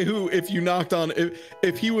guy who, if you knocked on,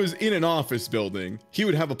 if he was in an office building, he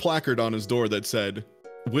would have a placard on his door that said,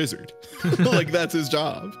 wizard. Like, that's his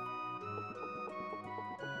job.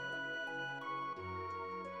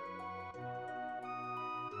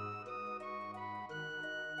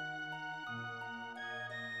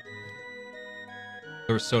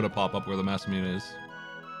 There's soda pop up where the Massamune is.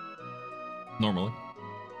 Normally.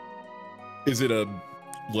 Is it a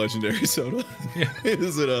legendary soda? Yeah.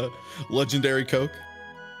 Is it a legendary Coke?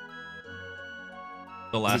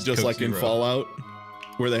 The last is it just Coke like Zero. in Fallout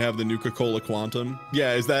where they have the Nuka-Cola Quantum?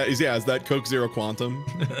 Yeah, is that Coke Zero Quantum?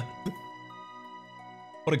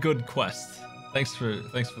 What a good quest. Thanks for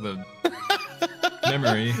the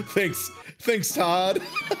memory. Thanks, Todd.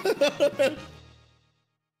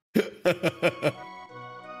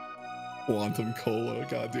 Quantum Cola,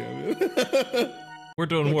 goddamn it. We're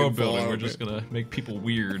doing world building. We're just gonna make people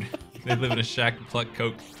weird. They live in a shack and collect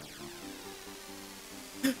Coke.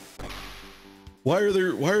 Why are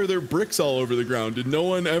there bricks all over the ground? Did no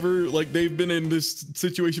one ever, like, they've been in this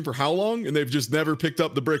situation for how long and they've just never picked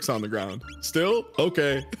up the bricks on the ground? Still?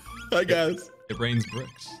 Okay. I guess. It rains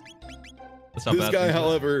bricks. That's how this bad guy,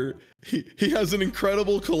 however, he has an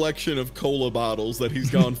incredible collection of cola bottles that he's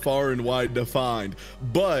gone far and wide to find.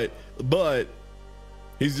 But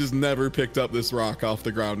he's just never picked up this rock off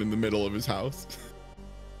the ground in the middle of his house.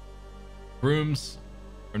 Rooms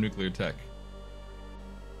or nuclear tech?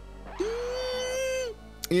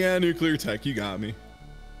 Yeah, nuclear tech, you got me.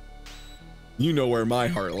 You know where my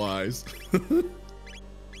heart lies.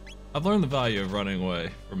 I've learned the value of running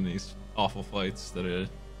away from these awful fights that you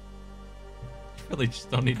really just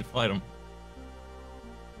don't need to fight them.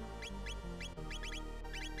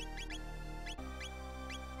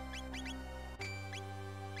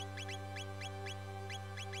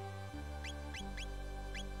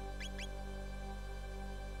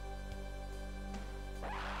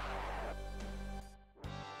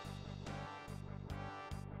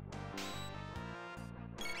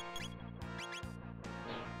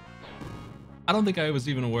 I don't think I was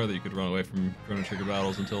even aware that you could run away from Chrono Trigger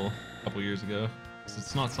battles until a couple years ago.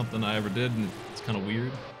 It's not something I ever did, and it's kind of weird.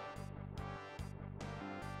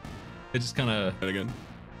 It just kind of... And again,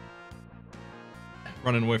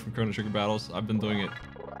 running away from Chrono Trigger battles, I've been doing it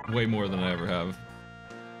way more than I ever have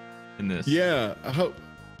in this. Yeah,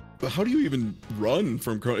 how do you even run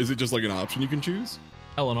from Chrono? Is it just like an option you can choose?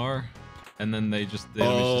 L and R, and then the enemies just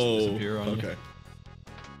disappear on you. Okay.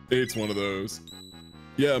 It's one of those.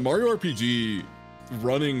 Yeah, Mario RPG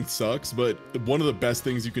running sucks, but one of the best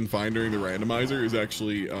things you can find during the randomizer is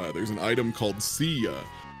actually there's an item called Sia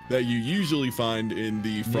that you usually find in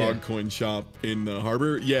the frog coin shop in the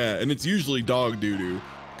harbor. Yeah, and it's usually dog doo-doo,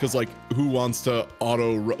 because like who wants a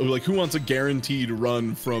guaranteed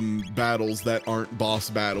run from battles that aren't boss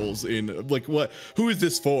battles in like who is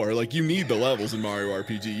this for? Like, you need the levels in Mario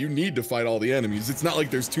RPG. You need to fight all the enemies. It's not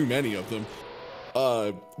like there's too many of them.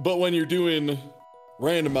 But when you're doing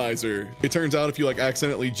randomizer, it turns out if you like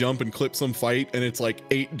accidentally jump and clip some fight and it's like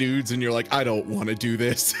 8 dudes and you're like, I don't want to do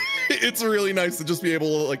this. It's really nice to just be able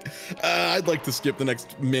to like, I'd like to skip the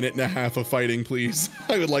next minute and a half of fighting, please.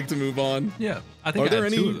 I would like to move on. Yeah, I think. Are there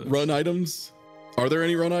any run items? Are there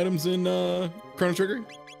any run items in Chrono Trigger?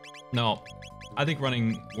 No, I think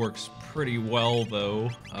running works pretty well though,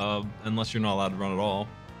 unless you're not allowed to run at all.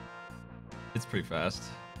 It's pretty fast.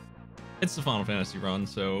 It's the Final Fantasy run,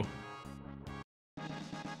 so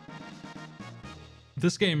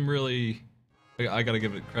this game really, I gotta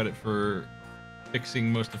give it credit for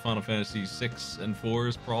fixing most of Final Fantasy 6 and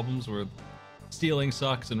 4's problems where stealing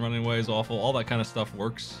sucks and running away is awful. All that kind of stuff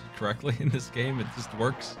works correctly in this game. It just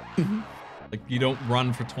works. Like, you don't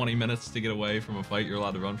run for 20 minutes to get away from a fight you're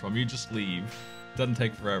allowed to run from. You just leave. It doesn't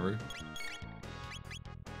take forever.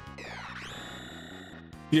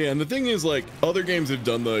 Yeah, and the thing is, like, other games have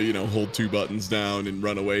done the, you know, hold 2 buttons down and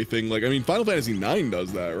run away thing. Like, I mean, Final Fantasy 9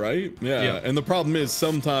 does that, right? Yeah. And the problem is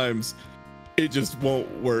sometimes it just won't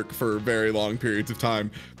work for very long periods of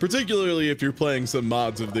time, particularly if you're playing some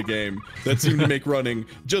mods of the game that seem to make running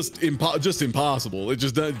just impossible. It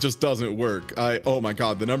just doesn't work. Oh my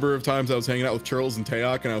god, the number of times I was hanging out with Churls and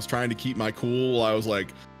Teok and I was trying to keep my cool, I was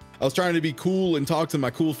like, I was trying to be cool and talk to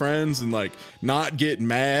my cool friends and like not get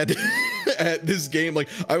mad at this game. Like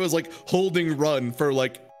I was like holding run for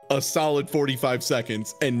like a solid 45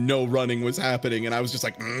 seconds and no running was happening. And I was just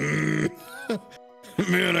like, man,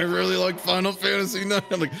 I really like Final Fantasy 9.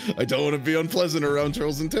 I'm like, I don't want to be unpleasant around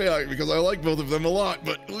Charles and Taeyok because I like both of them a lot,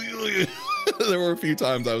 but there were a few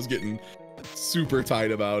times I was getting super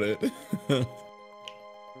tight about it.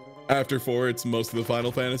 After 4, it's most of the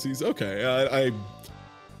Final Fantasies. Okay,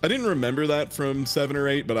 I didn't remember that from 7 or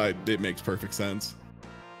 8, but it makes perfect sense.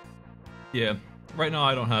 Yeah, right now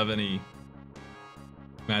I don't have any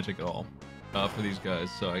magic at all for these guys,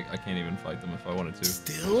 so I can't even fight them if I wanted to.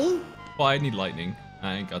 Still? Well, I need lightning.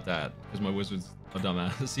 I ain't got that because my wizard's a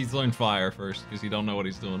dumbass. He's learned fire first because he don't know what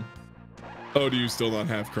he's doing. Oh, do you still not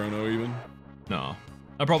have Chrono even? No,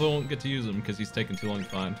 I probably won't get to use him because he's taking too long to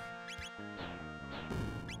find.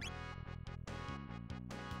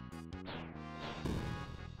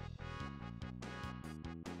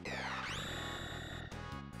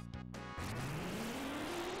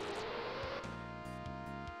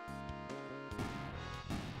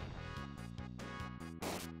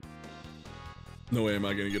 No way am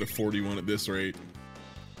I gonna get a 41 at this rate.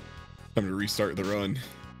 Time to restart the run.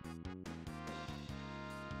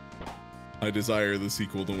 I desire the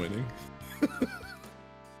sequel to winning. Let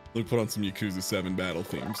me put on some Yakuza 7 battle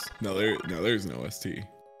themes. No, there's no ST.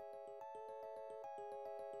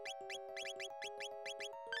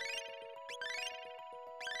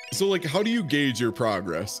 So like, how do you gauge your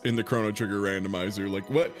progress in the Chrono Trigger randomizer? Like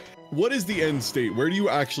what is the end state? Where do you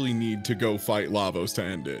actually need to go fight Lavos to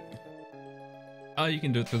end it? You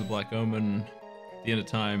can do it through the Black Omen. At the end of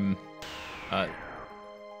time,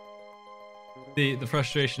 the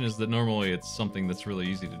frustration is that normally it's something that's really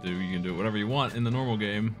easy to do. You can do whatever you want in the normal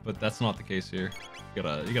game, but that's not the case here. You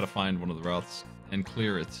gotta find one of the routes and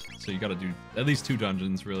clear it. So you gotta do at least 2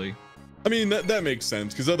 dungeons, really. I mean, that makes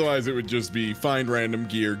sense, because otherwise it would just be find random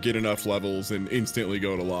gear, get enough levels, and instantly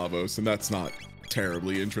go to Lavos, and that's not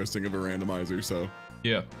terribly interesting of a randomizer. So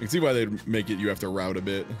yeah, I can see why they'd make it you have to route a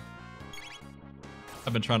bit.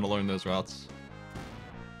 I've been trying to learn those routes.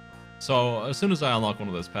 So as soon as I unlock one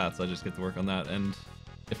of those paths, I just get to work on that. And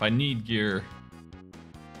if I need gear,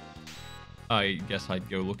 I guess I'd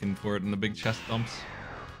go looking for it in the big chest dumps.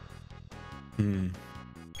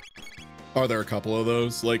 Are there a couple of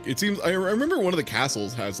those? Like, it seems, I remember one of the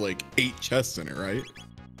castles has like 8 chests in it, right?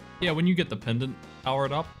 Yeah, when you get the pendant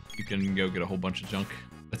powered up, you can go get a whole bunch of junk.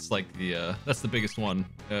 That's like that's the biggest one.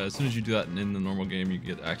 As soon as you do that in the normal game, you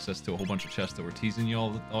get access to a whole bunch of chests that were teasing you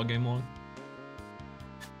all game long.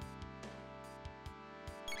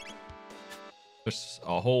 There's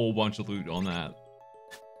a whole bunch of loot on that.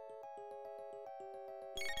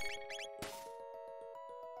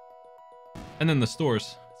 And then the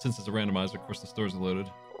stores, since it's a randomizer, of course the stores are loaded.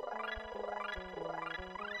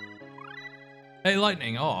 Hey,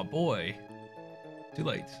 lightning! Oh boy, too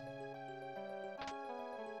late.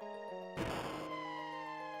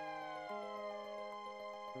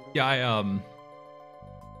 Yeah,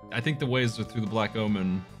 I think the ways are through the Black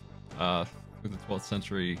Omen, through the 12th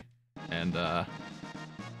century, and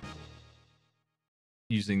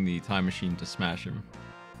using the time machine to smash him.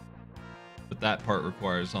 But that part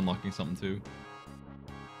requires unlocking something too.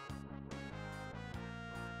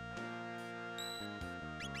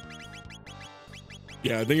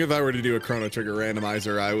 Yeah, I think if I were to do a Chrono Trigger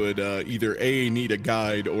randomizer, I would either A, need a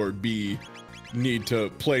guide, or B, need to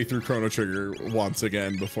play through Chrono Trigger once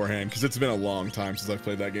again beforehand, because it's been a long time since I've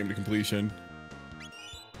played that game to completion.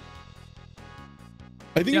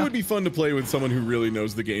 I think it would be fun to play with someone who really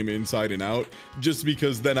knows the game inside and out, just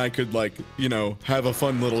because then I could, like, you know, have a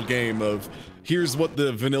fun little game of, here's what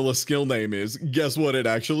the vanilla skill name is, guess what it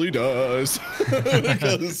actually does.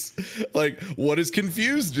 Because, like, what does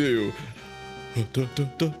confused do?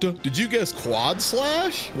 Did you guess quad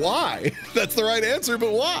slash? Why? That's the right answer,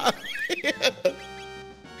 but why?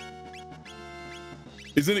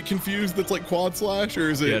 Isn't it confused that's like quad slash, or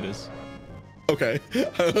is it? Yeah, it is. Okay.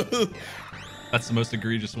 That's the most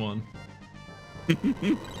egregious one.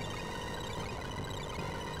 And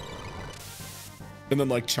then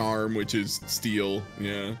like charm, which is steal.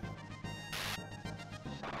 Yeah.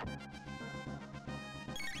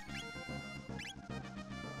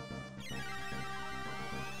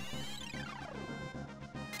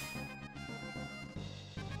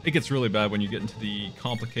 It gets really bad when you get into the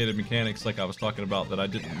complicated mechanics like I was talking about that I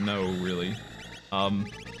didn't know really.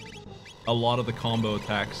 A lot of the combo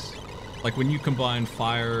attacks, like when you combine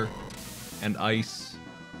fire and ice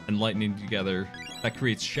and lightning together, that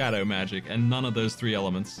creates shadow magic, and none of those 3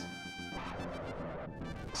 elements.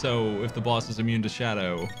 So if the boss is immune to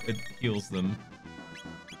shadow, it heals them.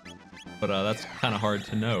 but that's kind of hard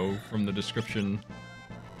to know from the description.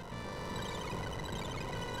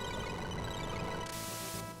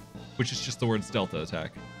 Which is just the words Delta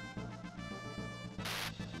attack.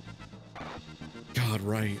 God,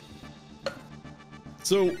 right.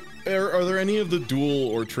 So, are there any of the dual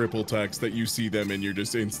or triple text that you see them and you're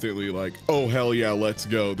just instantly like, oh, hell yeah, let's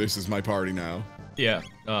go. This is my party now. Yeah,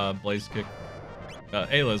 Blaze Kick.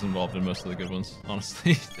 Ayla's involved in most of the good ones,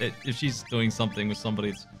 honestly. If she's doing something with somebody,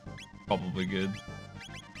 it's probably good.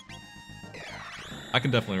 I can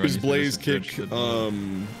definitely run. Is Blaze Kick Luca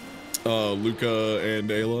and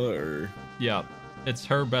Ayla, or? Yeah, it's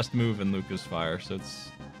her best move in Luca's fire, so it's...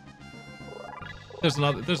 There's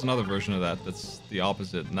another version of that that's the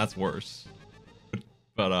opposite, and that's worse.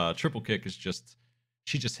 But triple kick is just...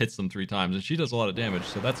 She just hits them 3 times, and she does a lot of damage,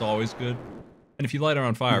 so that's always good. And if you light her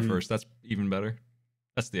on fire first, that's even better.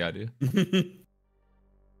 That's the idea.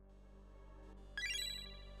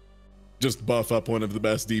 Just buff up one of the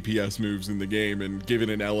best DPS moves in the game and give it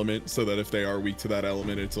an element so that if they are weak to that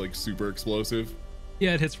element, it's like super explosive.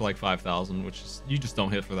 Yeah, it hits for like 5,000, which is, you just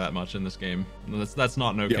don't hit for that much in this game. That's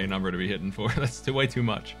not an okay number to be hitting for. That's way too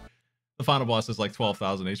much. The final boss is like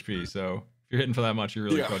 12,000 HP, so if you're hitting for that much, you're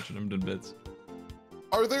really crunching them to bits.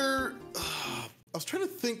 Are there... I was trying to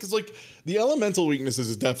think, because like the elemental weaknesses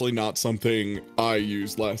is definitely not something I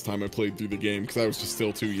used last time I played through the game because I was just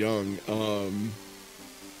still too young.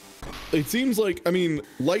 It seems like, I mean,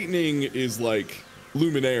 lightning is like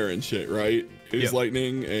Luminaire and shit, right? Is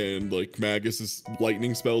lightning, and like Magus is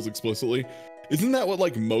lightning spells explicitly. Isn't that what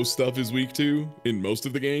like most stuff is weak to in most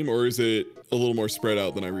of the game, or is it a little more spread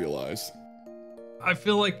out than I realized? I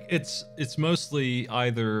feel like it's mostly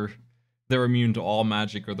either they're immune to all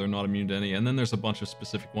magic or they're not immune to any, and then there's a bunch of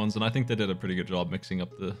specific ones, and I think they did a pretty good job mixing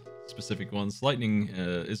up the specific ones. Lightning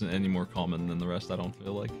isn't any more common than the rest, I don't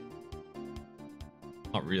feel like.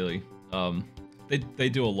 Not really. They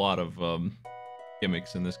do a lot of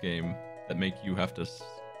gimmicks in this game that make you have to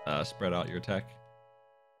spread out your attack.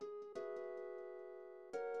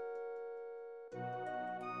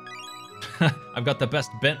 I've got the best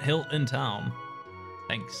bent hilt in town.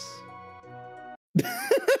 Thanks.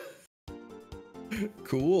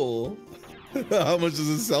 Cool. How much does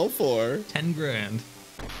it sell for? 10 grand.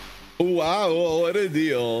 Wow, what a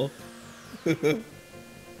deal. I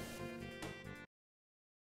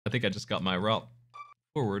think I just got my route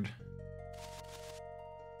forward.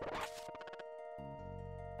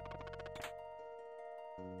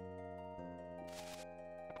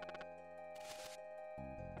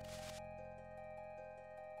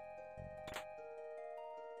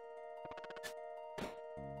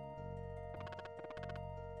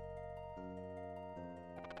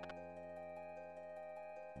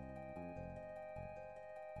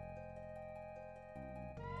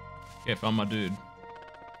 Okay, found my dude.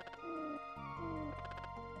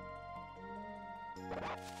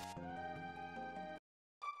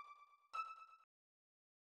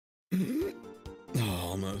 Oh,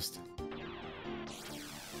 almost.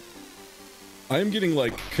 I am getting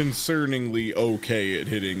like concerningly okay at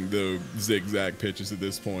hitting the zigzag pitches at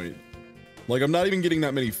this point. Like I'm not even getting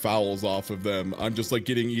that many fouls off of them. I'm just like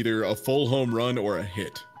getting either a full home run or a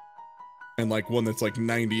hit. And like one that's like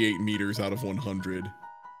 98 meters out of 100.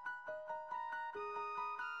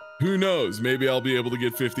 Who knows? Maybe I'll be able to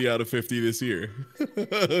get 50 out of 50 this year.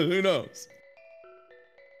 Who knows?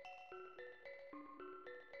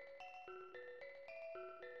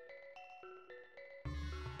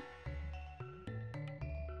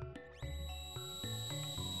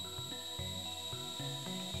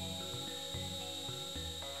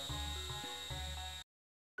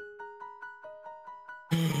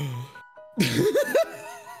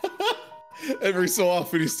 Every so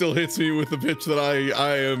often he still hits me with a pitch that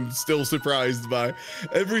I am still surprised by.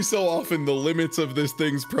 Every so often the limits of this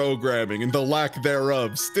thing's programming and the lack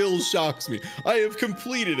thereof still shocks me. I have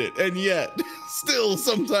completed it, and yet still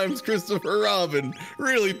sometimes Christopher Robin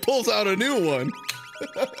really pulls out a new one.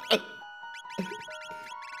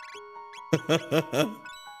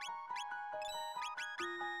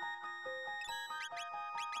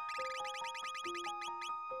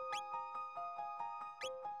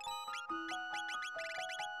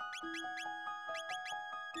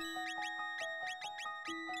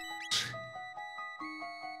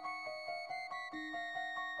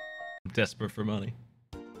 Desperate for money.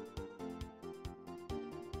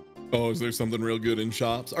 Oh, is there something real good in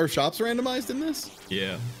shops? Are shops randomized in this?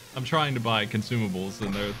 Yeah, I'm trying to buy consumables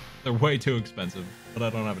and they're way too expensive, but I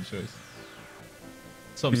don't have a choice.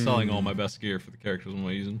 So I'm selling all my best gear for the characters I'm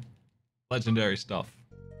using. Legendary stuff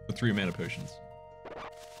with 3 mana potions.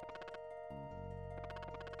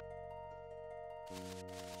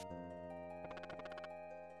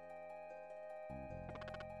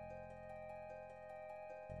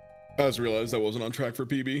 I just realized I wasn't on track for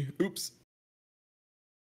PB. Oops.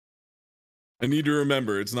 I need to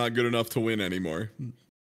remember it's not good enough to win anymore.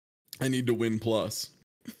 I need to win plus.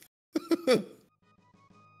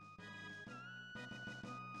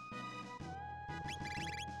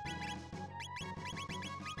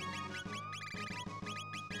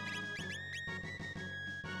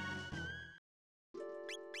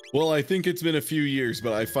 Well, I think it's been a few years,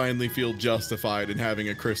 but I finally feel justified in having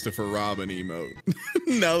a Christopher Robin emote.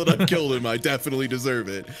 Now that I've killed him, I definitely deserve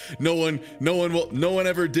it. No one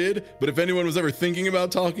ever did, but if anyone was ever thinking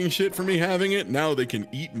about talking shit for me having it, now they can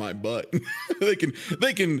eat my butt. they can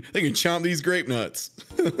chomp these grape nuts.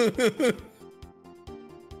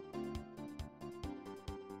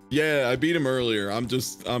 Yeah, I beat him earlier. I'm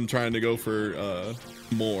trying to go for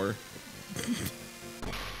more.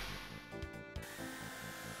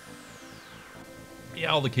 Yeah,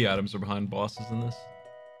 all the key items are behind bosses in this.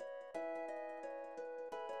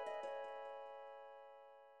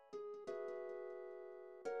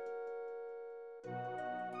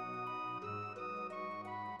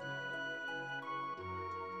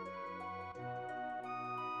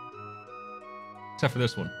 Except for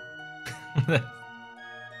this one.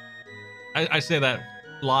 I say that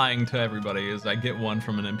lying to everybody is I get one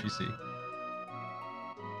from an NPC.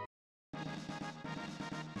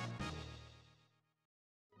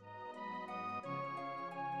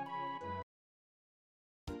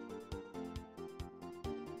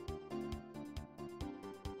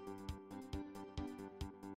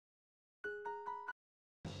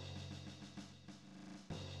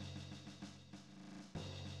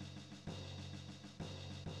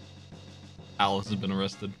 Alice has been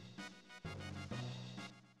arrested.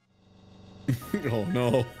 Oh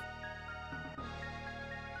no.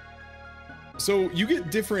 So you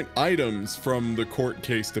get different items from the court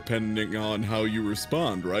case depending on how you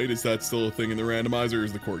respond, right? Is that still a thing in the randomizer, or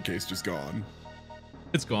is the court case just gone?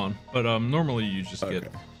 It's gone, but normally you just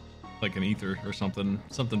get like an ether or something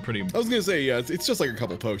pretty. I was gonna say, yeah, it's just like a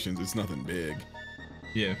couple potions. It's nothing big.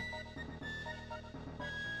 Yeah.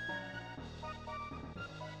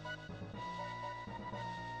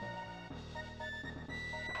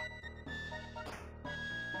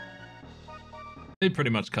 They pretty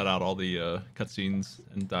much cut out all the cutscenes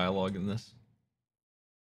and dialogue in this.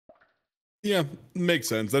 Yeah, makes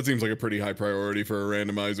sense. That seems like a pretty high priority for a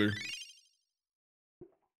randomizer.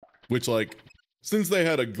 Which, like, since they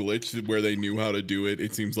had a glitch where they knew how to do it,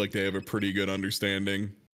 it seems like they have a pretty good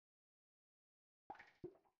understanding.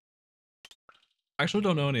 I actually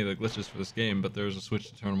don't know any of the glitches for this game, but there's a switch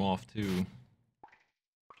to turn them off too.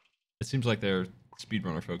 It seems like they're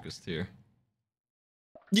speedrunner focused here.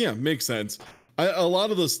 Yeah, makes sense. A lot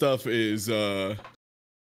of the stuff is I'm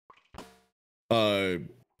trying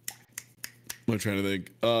to think.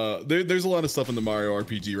 There's a lot of stuff in the Mario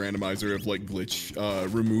RPG randomizer of like glitch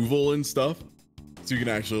removal and stuff, so you can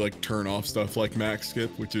actually like turn off stuff like max skip,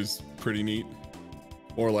 which is pretty neat.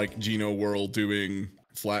 Or like Geno World doing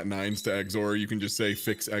flat nines to Exor, you can just say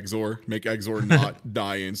fix Exor, make Exor not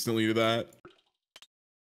die instantly to that.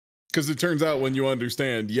 Because it turns out when you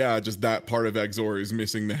understand, yeah, just that part of Exor is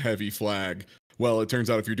missing the heavy flag. Well, it turns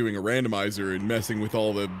out if you're doing a randomizer and messing with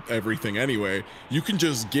all the everything anyway, you can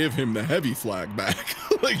just give him the heavy flag back.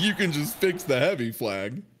 Like, you can just fix the heavy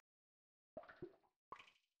flag.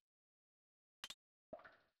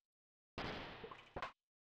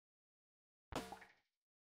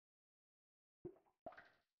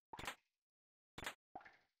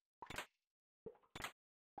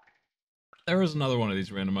 There is another one of these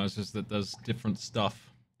randomizers that does different stuff,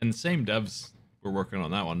 and the same devs were working on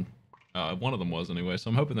that one. One of them was anyway, so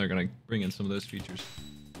I'm hoping they're gonna bring in some of those features,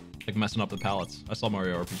 like messing up the palettes. I saw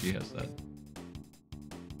Mario RPG has that.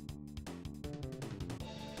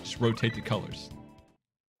 Just rotate the colors.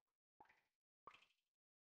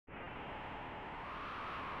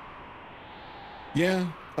 Yeah,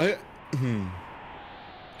 how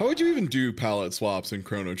would you even do palette swaps in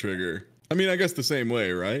Chrono Trigger? I mean, I guess the same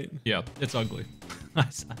way, right? Yeah, it's ugly.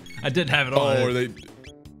 I did have it on. Oh, or they...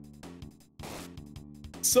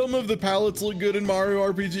 Some of the palettes look good in Mario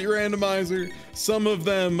RPG Randomizer. Some of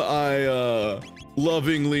them I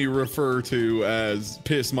lovingly refer to as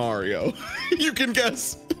Piss Mario. You can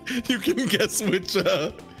guess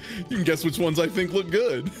which ones I think look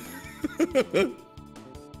good.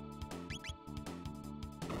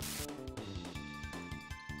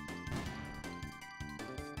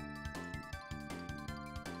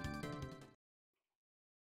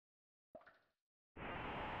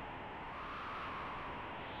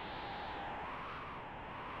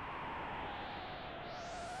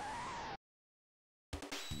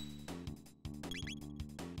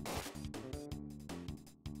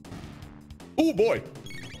 Oh boy.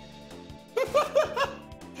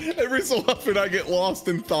 Every so often I get lost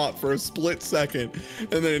in thought for a split second,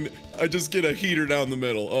 and then I just get a heater down the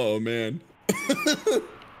middle. Oh man.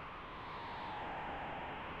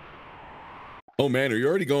 Oh man, are you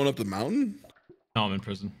already going up the mountain? No, I'm in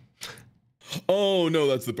prison. Oh no,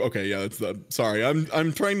 that's the okay. Yeah, that's the. Sorry,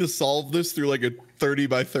 I'm trying to solve this through like a 30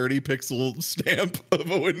 by 30 pixel stamp of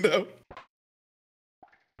a window.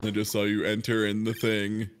 I just saw you enter in the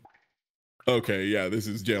thing. Okay, yeah, this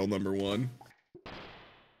is jail number 1.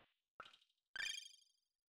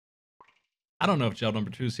 I don't know if jail number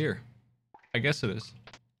 2 is here. I guess it is.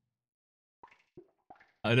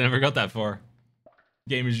 I never got that far.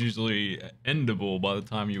 Game is usually endable by the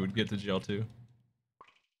time you would get to jail 2.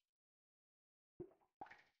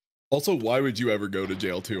 Also, why would you ever go to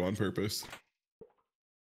jail 2 on purpose?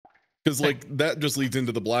 Because like that just leads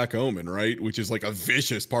into the Black Omen, right? Which is like a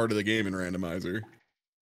vicious part of the game in Randomizer.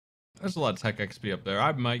 There's a lot of tech XP up there.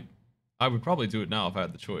 I would probably do it now if I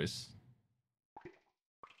had the choice.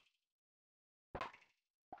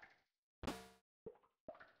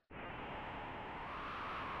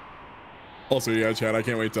 Also, yeah, Chad, I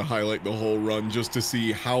can't wait to highlight the whole run just to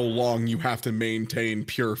see how long you have to maintain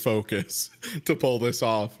pure focus to pull this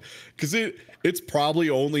off. Because it's probably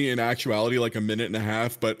only in actuality like a minute and a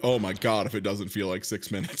half, but oh my god, if it doesn't feel like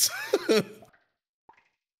 6 minutes.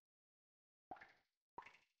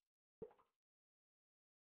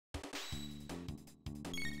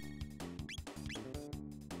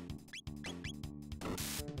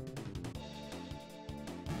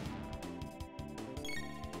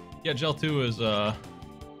 Yeah, jail 2 is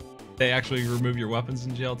they actually remove your weapons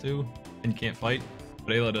in jail 2 and you can't fight.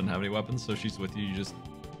 But Ayla doesn't have any weapons, so she's with you.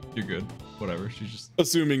 You're good. Whatever. She's just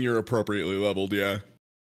assuming you're appropriately leveled, yeah.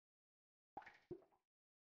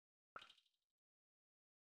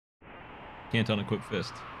 can't unequip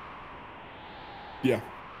fist. Yeah.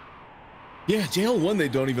 Yeah, jail 1 they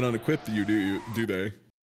don't even unequip you, do they?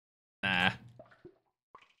 Nah.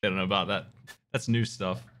 They don't know about that. That's new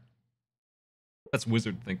stuff. That's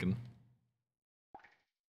wizard thinking.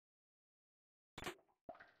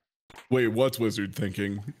 Wait, what's wizard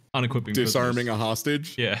thinking? Unequipping disarming prisoners. A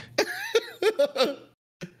hostage? Yeah.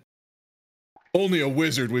 Only a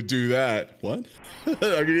wizard would do that. What?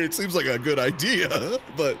 I mean, it seems like a good idea,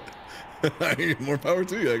 but more power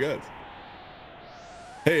to you, I guess.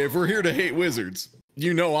 Hey, if we're here to hate wizards,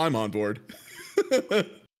 you know I'm on board.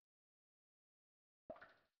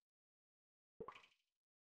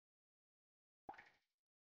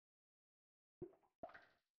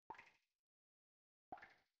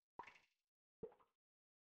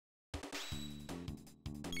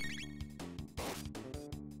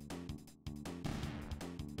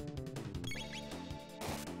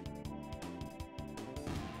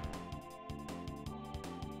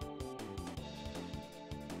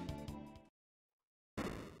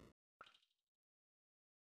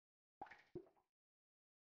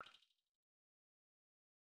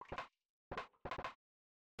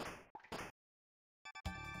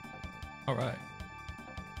 All right.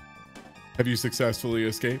 Have you successfully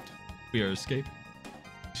escaped? We are escaped.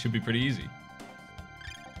 Should be pretty easy.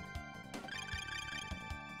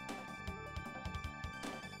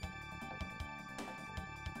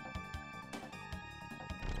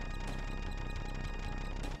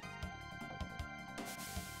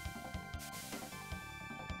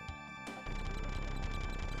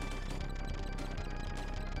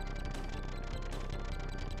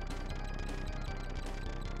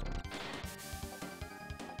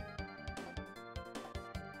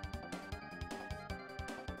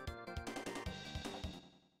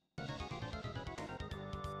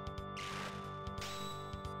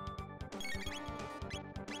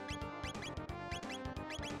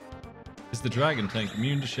 Is the dragon tank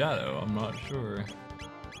immune to shadow? I'm not sure.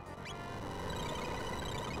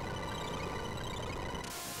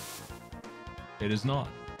 It is not.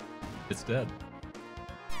 It's dead.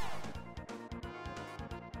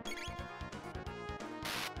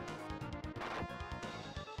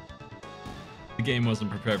 The game wasn't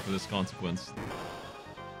prepared for this consequence.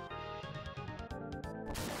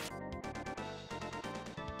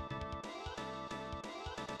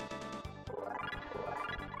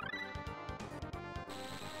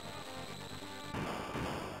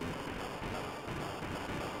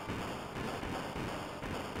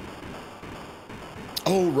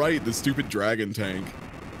 Oh, right, the stupid dragon tank.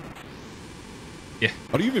 Yeah.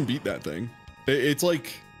 How do you even beat that thing? It's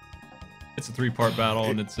like... It's a 3-part battle,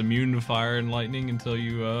 and it's immune to fire and lightning until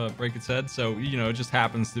you break its head. So, you know, it just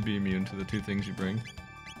happens to be immune to the 2 things you bring.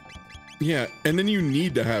 Yeah, and then you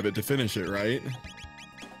need to have it to finish it, right?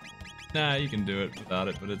 Nah, you can do it without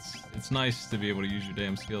it, but it's nice to be able to use your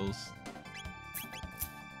damn skills.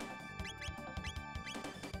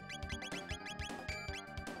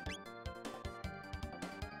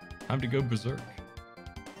 Time to go berserk.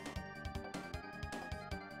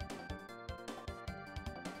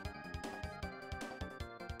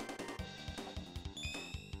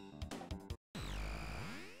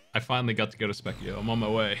 I finally got to go to Specchio. I'm on my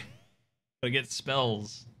way. Gotta get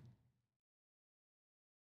spells.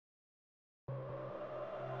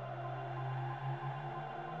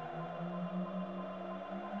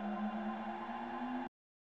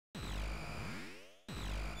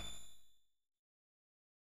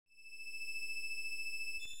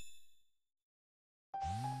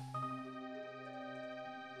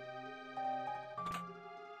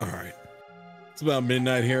 All right. It's about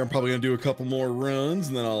midnight here. I'm probably gonna do a couple more runs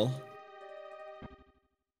and then I'll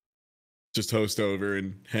just host over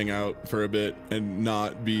and hang out for a bit and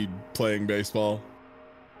not be playing baseball.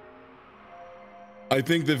 I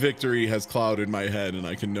think the victory has clouded my head and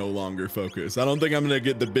I can no longer focus. I don't think I'm gonna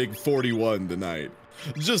get the big 41 tonight.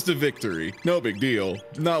 Just a victory. No big deal.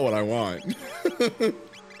 Not what I want.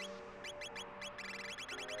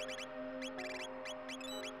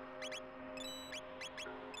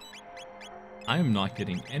 I am not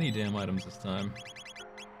getting any damn items this time.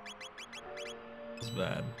 It's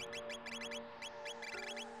bad.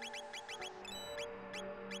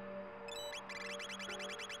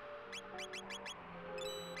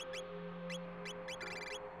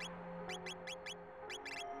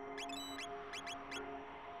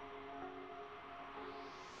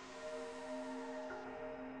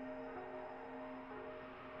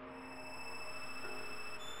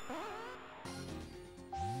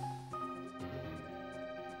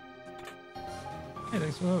 Hey,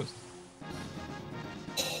 thanks for the host.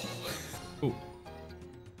 Ooh.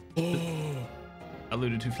 I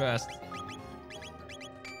looted too fast.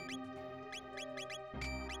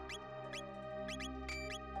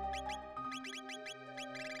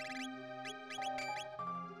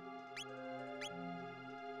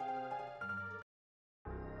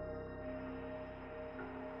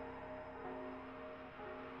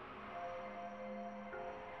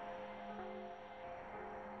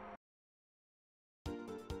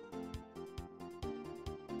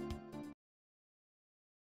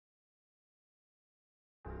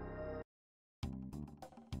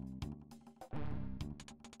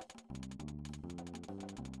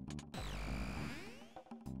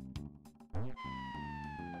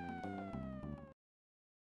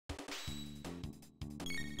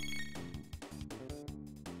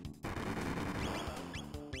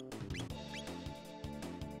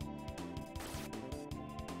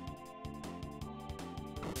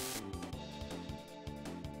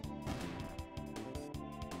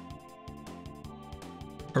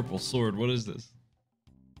 Purple sword, what is this?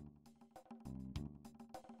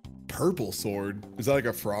 Purple sword? Is that like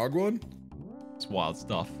a frog one? It's wild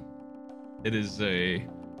stuff. It is a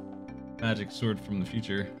magic sword from the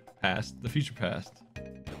future past. The future past.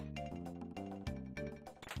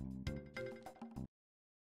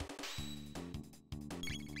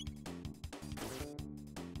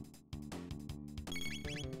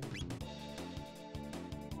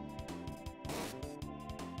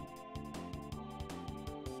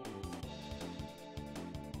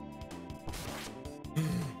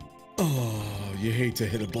 Oh, you hate to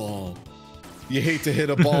hit a ball. You hate to hit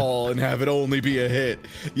a ball and have it only be a hit.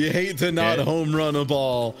 You hate to not home run a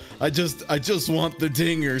ball. I just want the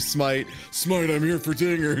dingers, Smite. Smite, I'm here for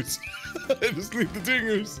dingers. I just need the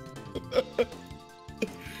dingers.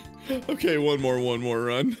 Okay, one more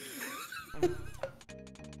run.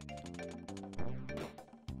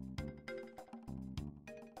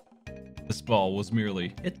 This ball was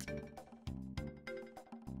merely hit.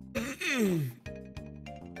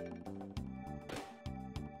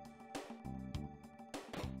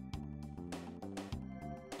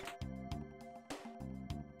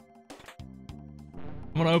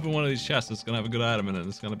 I'm gonna open one of these chests. It's gonna have a good item in it.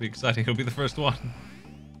 It's gonna be exciting. It'll be the first one.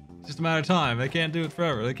 It's just a matter of time. They can't do it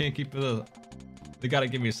forever. They can't keep it up. They gotta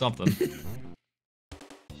give me something.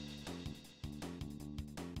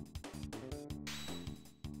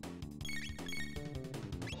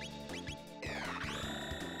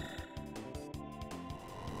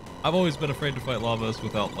 I've always been afraid to fight Lavos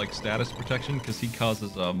without like status protection because he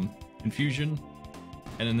causes confusion,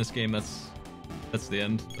 and in this game that's the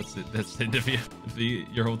end. That's the end if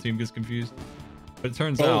your whole team gets confused. But it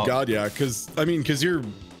turns out. Oh god, yeah, because you're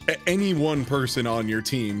any one person on your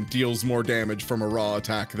team deals more damage from a raw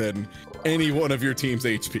attack than any one of your team's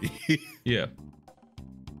HP. Yeah.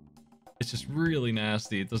 It's just really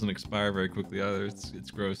nasty. It doesn't expire very quickly either.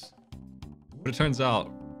 It's gross. But it turns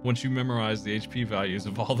out, once you memorize the HP values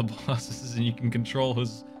of all the bosses and you can control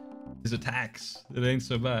his attacks, it ain't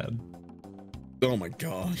so bad. Oh my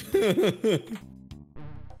god.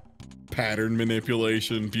 Pattern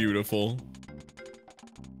manipulation, beautiful.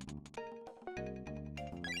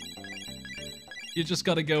 You just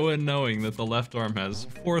gotta go in knowing that the left arm has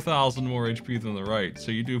 4,000 more HP than the right,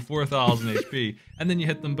 so you do 4,000 HP, and then you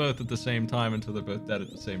hit them both at the same time until they're both dead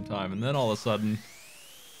at the same time, and then all of a sudden,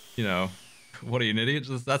 you know, what are you, an idiot?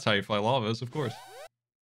 That's how you fly lavas, of course.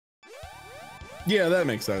 Yeah, that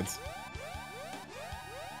makes sense.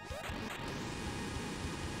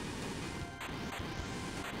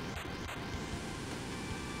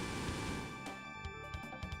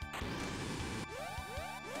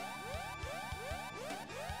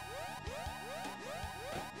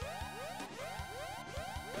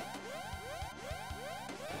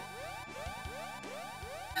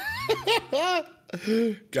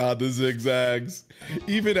 God, the zigzags.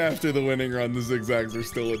 Even after the winning run, the zigzags are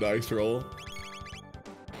still a dice roll.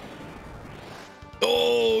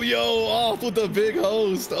 Oh, yo, off with the big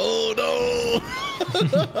host. Oh,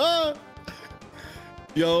 no.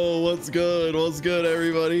 Yo, what's good? What's good,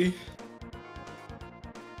 everybody?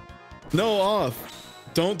 No, off.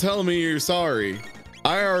 Don't tell me you're sorry.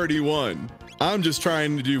 I already won. I'm just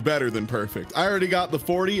trying to do better than perfect. I already got the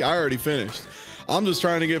 40. I already finished. I'm just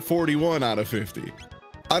trying to get 41 out of 50.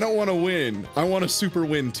 I don't want to win. I want to super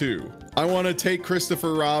win too. I want to take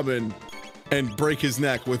Christopher Robin and break his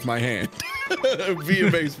neck with my hand via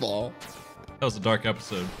baseball. That was a dark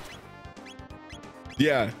episode.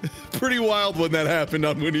 Yeah, pretty wild when that happened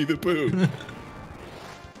on Winnie the Pooh.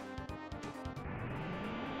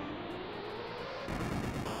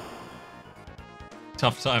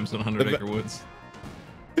 Tough times in 100 Acre Woods.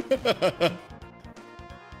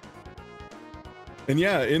 And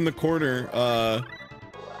yeah, in the corner,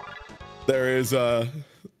 there is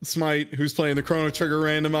Smite, who's playing the Chrono Trigger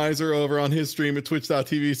randomizer over on his stream at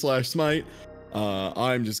twitch.tv/Smite.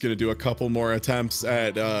 I'm just going to do a couple more attempts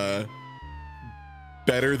at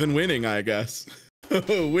better than winning, I guess.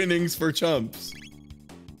 Winnings for chumps.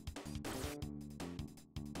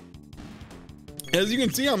 As you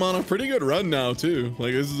can see, I'm on a pretty good run now too.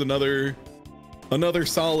 Like, this is another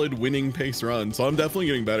solid winning pace run. So I'm definitely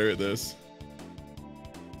getting better at this.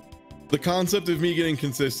 The concept of me getting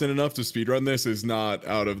consistent enough to speedrun this is not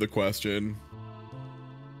out of the question.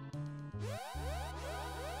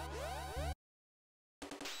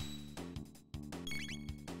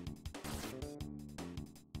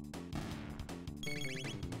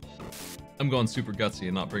 I'm going super gutsy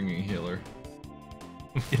and not bringing a healer.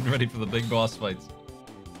 I'm getting ready for the big boss fights.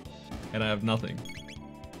 And I have nothing.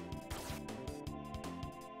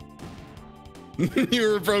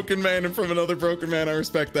 You're a broken man and from another broken man. I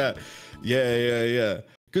respect that. Yeah.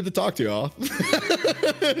 Good to talk to you, off.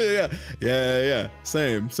 Yeah.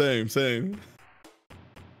 Same.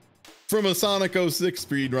 From a Sonic 06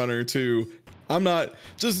 speedrunner to, I'm not,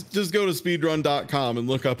 just go to speedrun.com and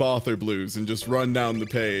look up author blues and just run down the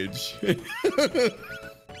page.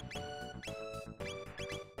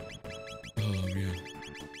 Oh man.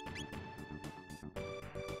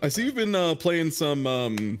 I see you've been playing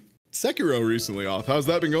some Sekiro recently, off. How's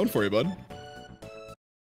that been going for you, bud?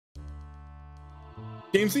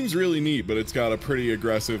 Game seems really neat, but it's got a pretty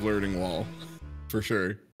aggressive learning wall, for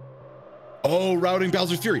sure. Oh, routing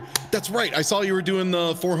Bowser's Fury. That's right. I saw you were doing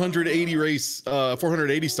the 480 race,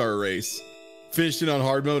 480 star race. Finished it on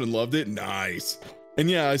hard mode and loved it. Nice. And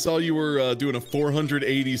yeah, I saw you were doing a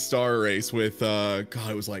 480 star race with, God,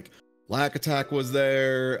 it was like Lack Attack was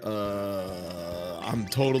there. I'm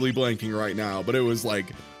totally blanking right now, but it was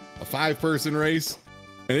like a 5-person race,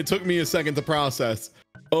 and it took me a second to process.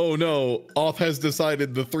 Oh no, Off has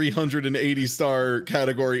decided the 380 star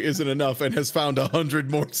category isn't enough and has found 100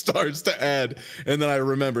 more stars to add. And then I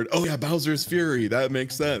remembered, oh yeah, Bowser's Fury, that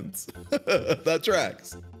makes sense. That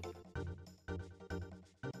tracks.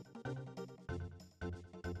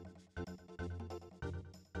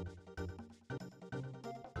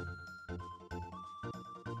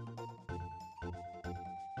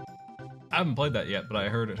 I haven't played that yet, but I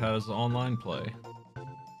heard it has online play.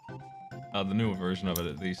 The newer version of it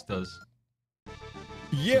at least does.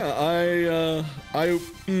 Yeah,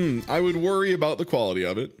 I would worry about the quality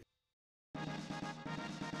of it.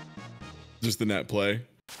 Just the net play.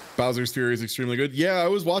 Bowser's Fury is extremely good. Yeah, I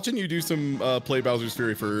was watching you do some play Bowser's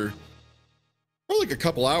Fury for like a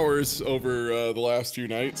couple hours over the last few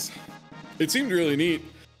nights. It seemed really neat.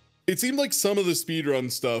 It seemed like some of the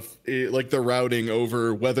speedrun stuff, like the routing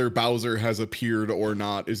over whether Bowser has appeared or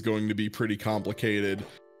not, is going to be pretty complicated.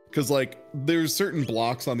 because like there's certain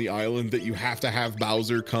blocks on the island that you have to have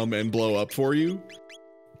Bowser come and blow up for you,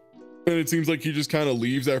 and it seems like he just kind of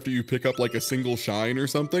leaves after you pick up like a single shine or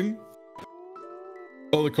something.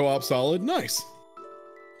 Oh, the co-op solid. Nice.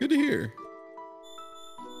 Good to hear.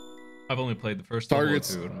 I've only played the first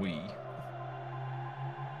Targets. Level 2 in Wii.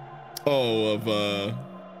 Oh,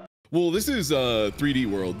 well, this is 3D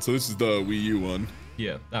World, so this is the Wii U one.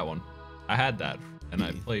 Yeah, that one. I had that, and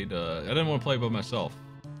I played. I didn't want to play by myself,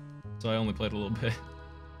 so I only played a little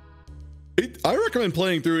bit. I recommend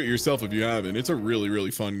playing through it yourself if you haven't. It's a really,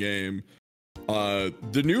 really fun game.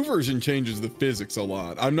 The new version changes the physics a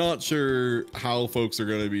lot. I'm not sure how folks are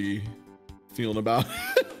going to be feeling about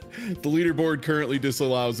it. The leaderboard currently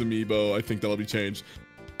disallows amiibo. I think that'll be changed.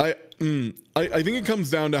 I think it comes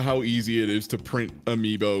down to how easy it is to print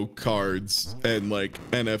amiibo cards and like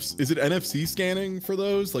NFC. Is it NFC scanning for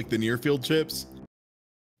those, like the near field chips?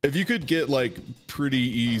 If you could get like pretty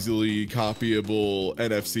easily copyable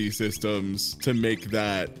NFC systems to make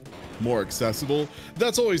that more accessible,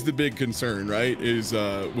 that's always the big concern, right? Is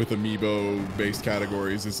with amiibo based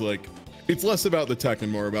categories, is like it's less about the tech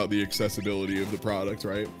and more about the accessibility of the product,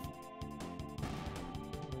 right?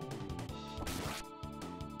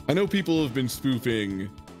 I know people have been spoofing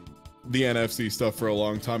the NFC stuff for a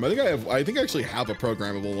long time. I think I actually have a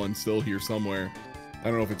programmable one still here somewhere. I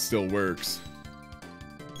don't know if it still works.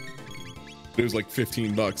 It was like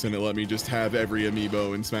 15 bucks and it let me just have every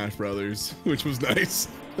amiibo in Smash Brothers, which was nice.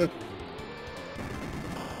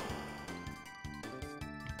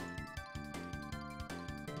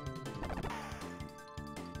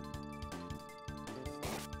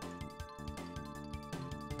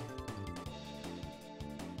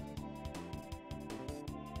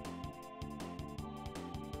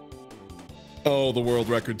 Oh, the world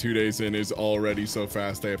record 2 days in is already so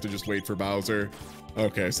fast they have to just wait for Bowser.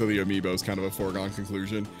 Okay, so the amiibo is kind of a foregone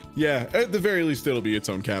conclusion. Yeah, at the very least it'll be its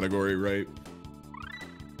own category, right?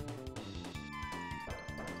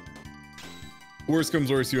 Worst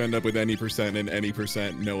comes worst, you end up with any percent and any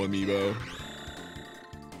percent no amiibo.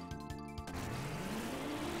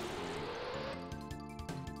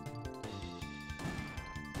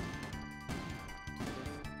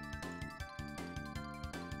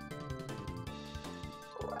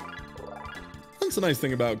 That's the nice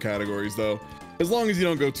thing about categories, though. As long as you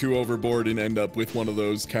don't go too overboard and end up with one of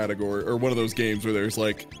those category or one of those games where there's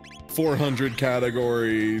like 400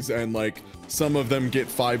 categories and like some of them get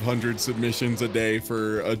 500 submissions a day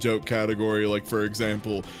for a joke category. Like for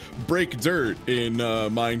example, break dirt in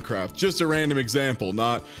Minecraft. Just a random example,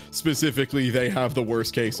 not specifically they have the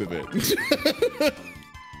worst case of it.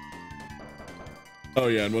 Oh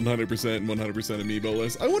yeah, and 100% and 100% amiibo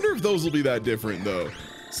list. I wonder if those will be that different though.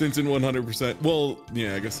 Since in 100%, well,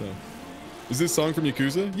 yeah, I guess so. Is this song from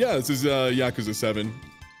Yakuza? Yeah, this is Yakuza 7.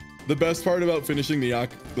 The best part about finishing the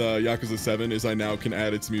Yakuza 7 is I now can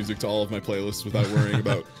add its music to all of my playlists without worrying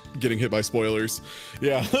about getting hit by spoilers.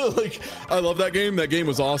 Yeah, like, I love that game. That game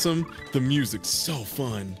was awesome. The music's so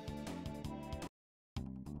fun.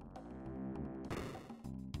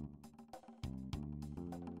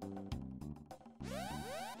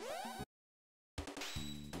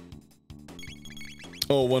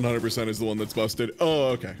 Oh, 100% is the one that's busted. Oh,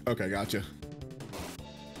 okay. Okay, gotcha.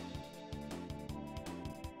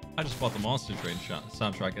 I just bought the Monster Train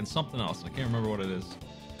soundtrack and something else. I can't remember what it is.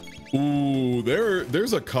 Ooh,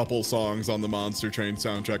 there's a couple songs on the Monster Train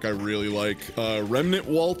soundtrack I really like. Remnant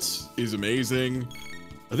Waltz is amazing.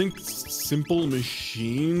 I think Simple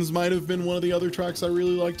Machines might have been one of the other tracks I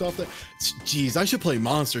really liked off that. Jeez, I should play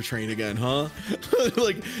Monster Train again, huh?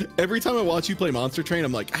 Like every time I watch you play Monster Train,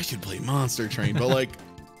 I'm like, I should play Monster Train, but like,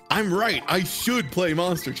 I'm right. I should play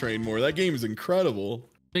Monster Train more. That game is incredible.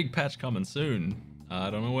 Big patch coming soon. I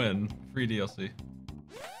don't know when. Free DLC.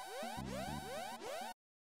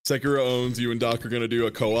 Sekiro owns. You and Doc are gonna do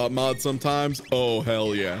a co-op mod sometimes. Oh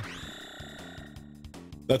hell yeah.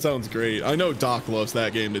 That sounds great. I know Doc loves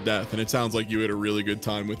that game to death, and it sounds like you had a really good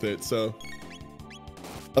time with it, so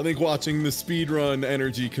I think watching the speedrun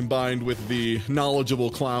energy combined with the knowledgeable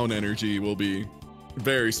clown energy will be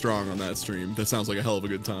very strong on that stream. That sounds like a hell of a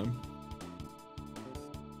good time.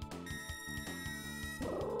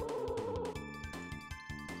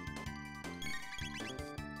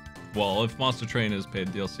 Well, if Monster Train is paid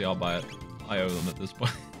DLC, I'll buy it. I owe them at this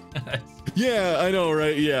point. Yeah, I know,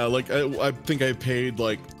 right? Yeah, like I think I paid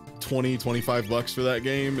like 25 bucks for that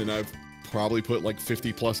game, and I've probably put like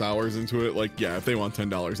 50 plus hours into it. Like, yeah, if they want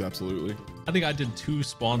 $10, absolutely. I think I did 2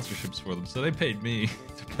 sponsorships for them, so they paid me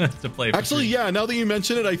to play. Actually, yeah, now that you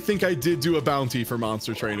mention it, I think I did do a bounty for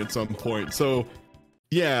Monster Train at some point. So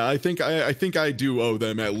Yeah, I think I do owe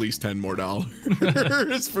them at least $10 more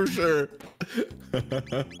for sure.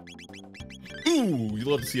 Ooh, you'd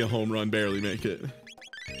love to see a home run barely make it.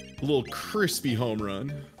 A little crispy home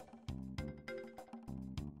run.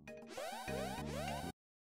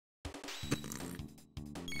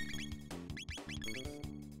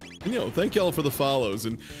 And, thank y'all for the follows.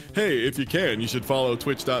 And hey, if you can, you should follow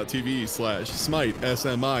twitch.tv/smite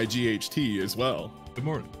SMIGHT as well. Good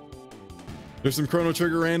morning. There's some Chrono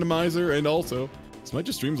Trigger Randomizer, and also Smite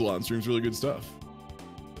just streams a lot and streams really good stuff.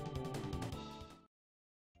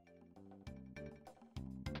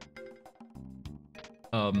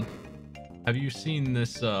 Have you seen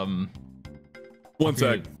this? One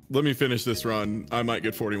sec. Let me finish this run. I might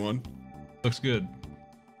get 41. Looks good.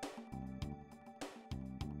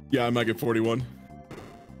 Yeah, I might get 41.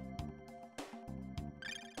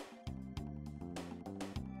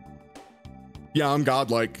 Yeah, I'm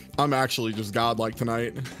godlike. I'm actually just godlike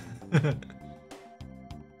tonight.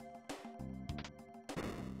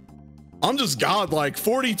 I'm just godlike.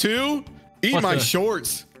 42? Eat my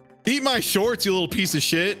shorts. Eat my shorts, you little piece of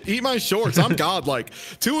shit. Eat my shorts. I'm godlike.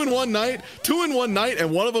 2 in one night,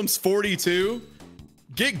 and one of them's 42.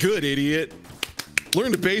 Get good, idiot.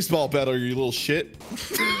 Learn to baseball better, you little shit.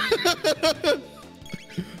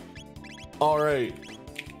 All right.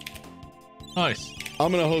 Nice.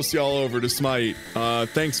 I'm gonna host y'all over to Smite.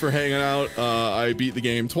 Thanks for hanging out. I beat the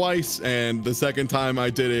game twice, and the second time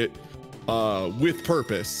I did it with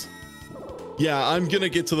purpose. Yeah, I'm gonna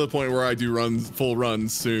get to the point where I do full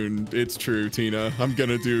runs soon. It's true, Tina. I'm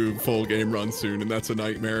gonna do full game runs soon, and that's a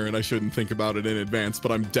nightmare, and I shouldn't think about it in advance,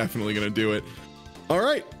 but I'm definitely gonna do it. All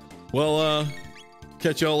right. Well,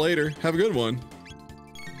 catch y'all later. Have a good one.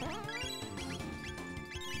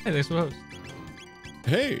 Hey, thanks for the host.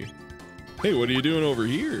 Hey. Hey, what are you doing over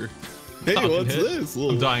here? Hey, what's this?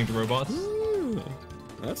 I'm dying to robots. Ooh,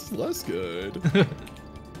 that's less good.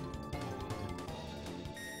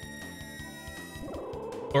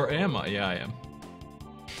 Or am I? Yeah, I am.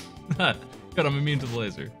 God, I'm immune to the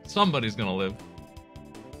laser. Somebody's gonna live.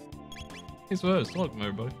 Thanks for the host. Welcome,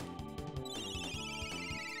 everybody.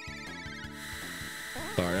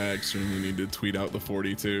 Sorry, I extremely need to tweet out the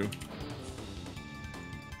 42.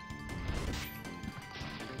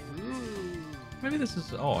 Maybe this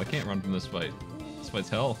is... Oh, I can't run from this fight. This fight's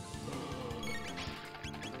hell.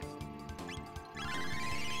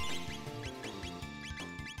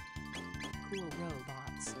 Cool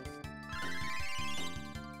robots.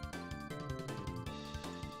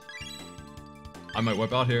 I might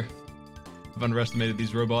wipe out here. I've underestimated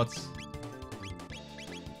these robots.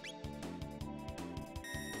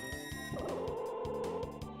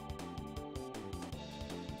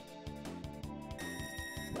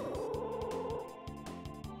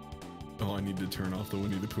 Oh, I need to turn off the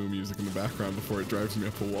Winnie the Pooh music in the background before it drives me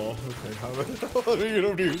up a wall. Okay, how about you get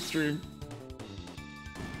over to your stream?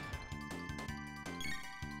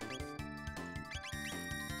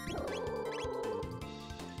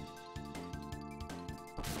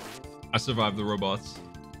 I survived the robots.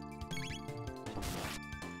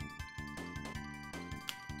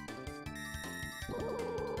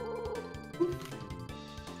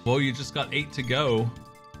 Well, you just got 8 to go.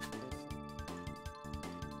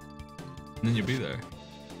 And then you'll be there.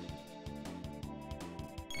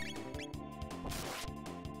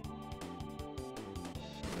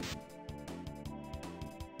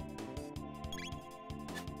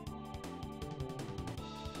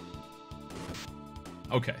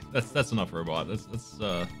 Okay, that's enough robot. Let's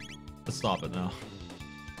stop it now.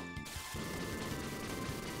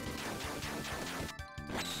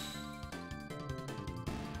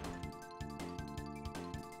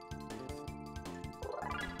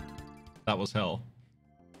 That was hell.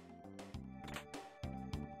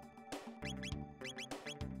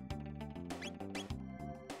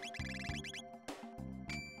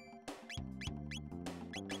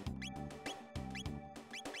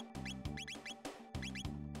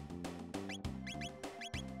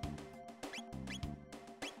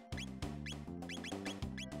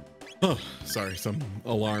 Oh, sorry, some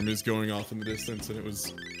alarm is going off in the distance and it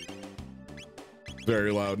was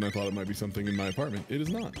very loud and I thought it might be something in my apartment. It is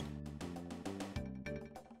not.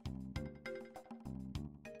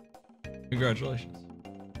 Congratulations.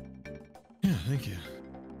 Yeah, thank you.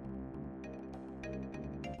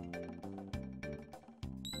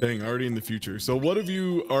 Dang, already in the future. So what have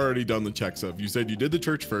you already done the checks of? You said you did the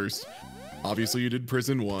church first. Obviously you did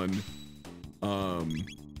prison 1.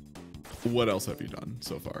 What else have you done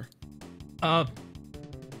so far?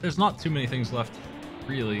 There's not too many things left,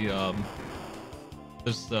 really.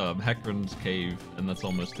 There's Hecarim's cave, and that's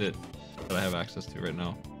almost it that I have access to right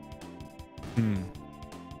now.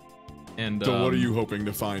 And So what are you hoping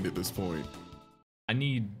to find at this point? I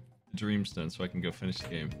need the Dreamstone so I can go finish the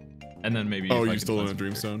game. And then maybe... Oh, if I you can still find in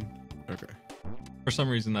a some Dreamstone? Okay. For some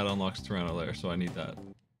reason that unlocks Tyranno Lair, so I need that.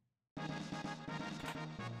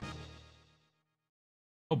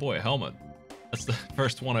 Oh boy, a helmet. That's the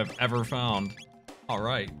first one I've ever found.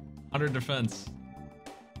 Alright, 100 defense.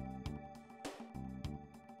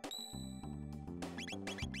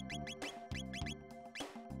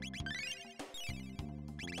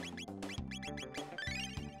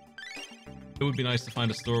 It would be nice to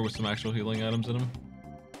find a store with some actual healing items in them.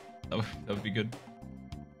 That would be good.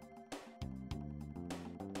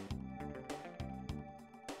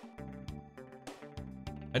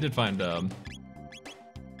 I did find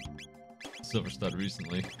Silver Stud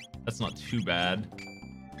recently. That's not too bad.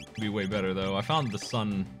 It'd be way better though. I found the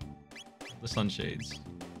sunshades,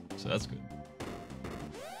 so that's good.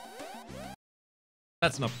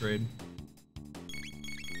 That's an upgrade.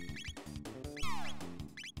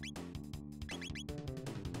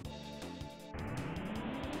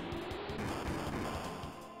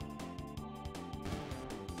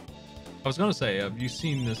 I was gonna say, have you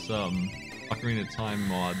seen this Ocarina of Time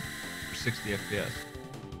mod for 60 FPS?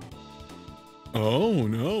 Oh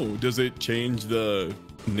no, does it change the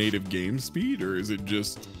native game speed, or is it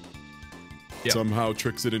just somehow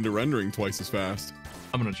tricks it into rendering twice as fast?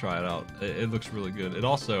 I'm gonna try it out. It looks really good. It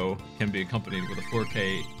also can be accompanied with a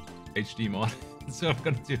 4K HD mod. So I'm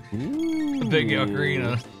gonna do the big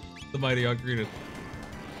Ocarina, the mighty Ocarina.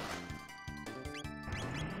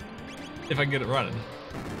 If I can get it running.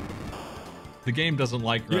 The game doesn't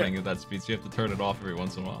like running at that speed, so you have to turn it off every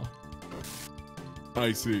once in a while.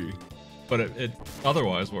 I see. But it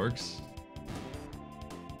otherwise works.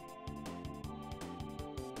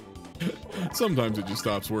 Sometimes it just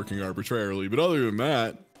stops working arbitrarily, but other than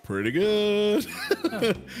that, pretty good.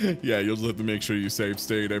 Yeah, you'll just have to make sure you save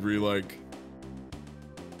state every like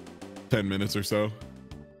 10 minutes or so.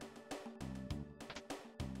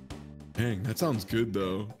 Dang, that sounds good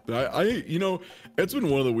though. You know, it's been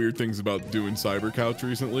one of the weird things about doing Cyber Couch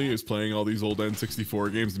recently is playing all these old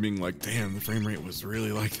N64 games and being like, damn, the frame rate was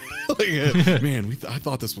really like, man, I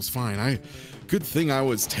thought this was fine. Good thing I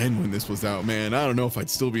was 10 when this was out, man. I don't know if I'd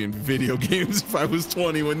still be in video games if I was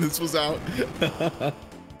 20 when this was out.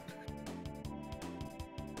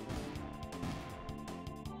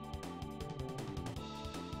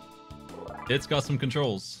 It's got some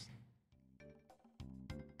controls.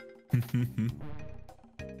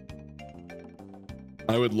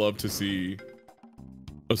 I would love to see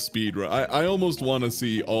a speed run. I almost want to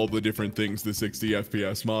see all the different things the 60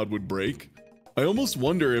 FPS mod would break. I almost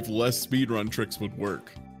wonder if less speedrun tricks would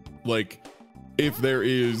work. Like, if there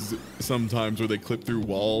is sometimes where they clip through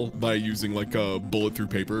wall by using like a bullet through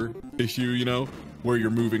paper issue, you know, where you're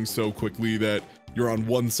moving so quickly that you're on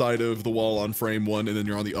one side of the wall on frame 1 and then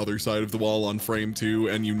you're on the other side of the wall on frame 2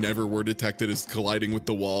 and you never were detected as colliding with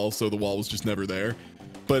the wall, so the wall was just never there.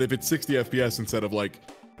 But if it's 60 FPS instead of like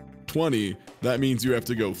 20, that means you have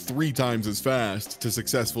to go 3 times as fast to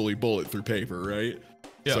successfully bullet through paper, right?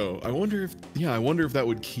 Yeah. So I wonder if that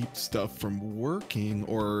would keep stuff from working,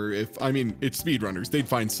 or if, I mean, it's speedrunners. They'd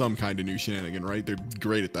find some kind of new shenanigan, right? They're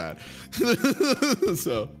great at that.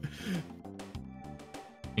 So.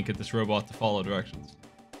 Can't get this robot to follow directions.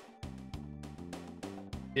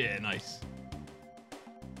 Yeah, nice.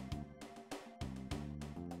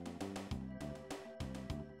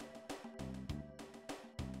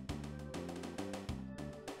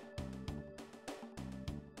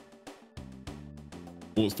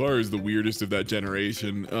 Well, as far as the weirdest of that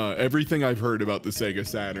generation, everything I've heard about the Sega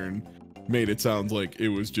Saturn made it sound like it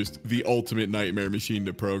was just the ultimate nightmare machine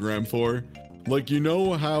to program for. Like, you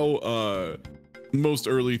know how most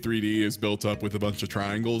early 3D is built up with a bunch of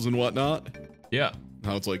triangles and whatnot? Yeah.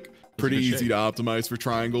 How it's like pretty easy to optimize for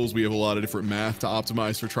triangles. We have a lot of different math to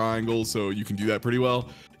optimize for triangles, so you can do that pretty well.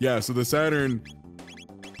 Yeah, so the Saturn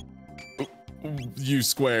use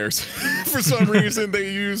squares. For some reason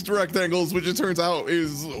they used rectangles, which it turns out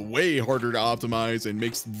is way harder to optimize and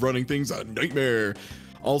makes running things a nightmare.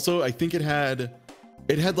 Also, I think it had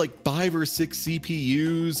like 5 or 6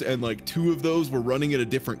 CPUs and like 2 of those were running at a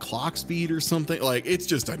different clock speed or something. Like, it's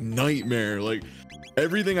just a nightmare. Like,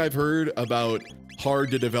 everything I've heard about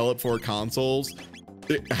hard to develop for consoles,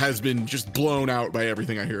 it has been just blown out by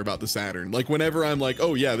everything I hear about the Saturn. Like, whenever I'm like,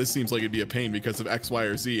 oh yeah, this seems like it'd be a pain because of X, Y,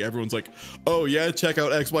 or Z, everyone's like, oh yeah, check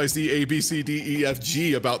out X, Y, Z, A, B, C, D, E, F,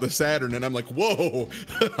 G about the Saturn. And I'm like, whoa,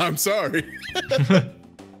 I'm sorry.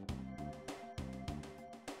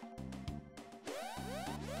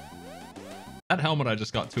 That helmet I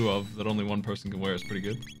just got 2 of that only 1 person can wear is pretty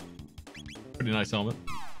good. Pretty nice helmet.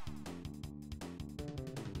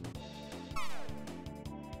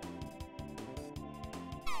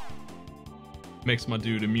 makes my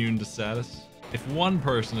dude immune to status. If one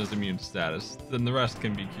person is immune to status, then the rest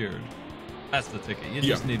can be cured. That's the ticket. You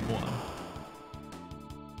just need one.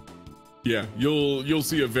 Yeah, you'll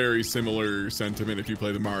see a very similar sentiment if you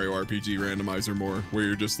play the Mario RPG randomizer more, where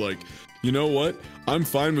you're just like, you know what? I'm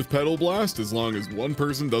fine with Petal Blast as long as one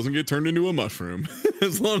person doesn't get turned into a mushroom.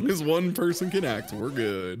 As long as one person can act, we're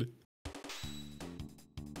good.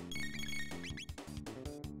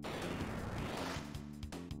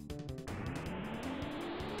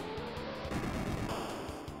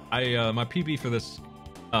 My PB for this,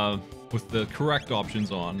 with the correct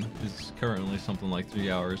options on, is currently something like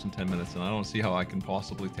 3 hours and 10 minutes, and I don't see how I can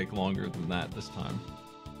possibly take longer than that this time.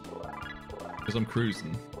 Because I'm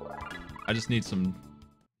cruising. I just need some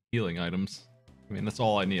healing items. I mean, that's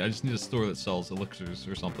all I need. I just need a store that sells elixirs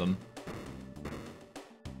or something.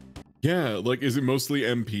 Yeah, like, is it mostly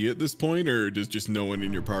MP at this point, or does just no one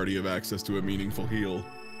in your party have access to a meaningful heal?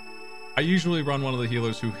 I usually run one of the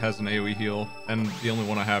healers who has an AoE heal, and the only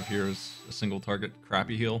one I have here is a single target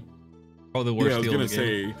crappy heal. Probably the worst heal in the game.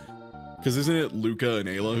 Yeah, I was gonna say, because isn't it Luca and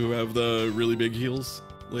Ayla who have the really big heals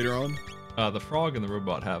later on? The frog and the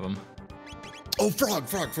robot have them. Oh, frog,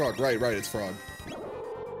 right, it's frog.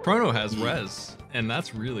 Chrono has res, and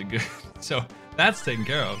that's really good. So that's taken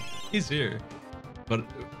care of. He's here. But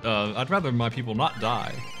I'd rather my people not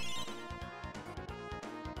die.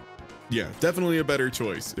 Yeah, definitely a better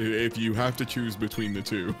choice if you have to choose between the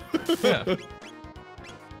two. Yeah.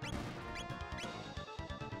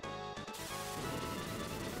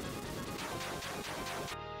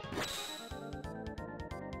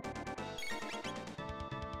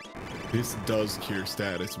 This does cure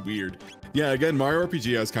status. Weird. Yeah, again, Mario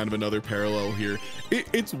RPG has kind of another parallel here.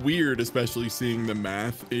 It's weird, especially seeing the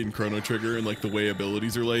math in Chrono Trigger and like the way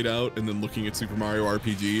abilities are laid out, and then looking at Super Mario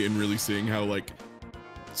RPG and really seeing how like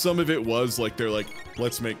some of it was like they're like,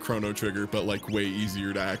 let's make Chrono Trigger but like way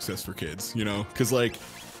easier to access for kids, you know? Because like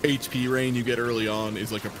HP Rain you get early on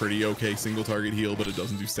is like a pretty okay single target heal, but it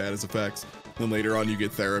doesn't do status effects. Then later on you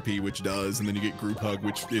get Therapy, which does, and then you get Group Hug,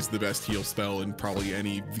 which is the best heal spell in probably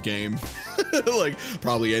any game. Like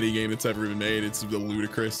probably any game that's ever been made. It's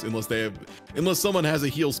ludicrous unless someone has a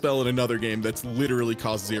heal spell in another game that's literally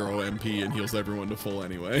costs 0 MP and heals everyone to full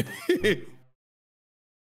anyway.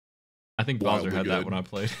 I think Bowser had that when I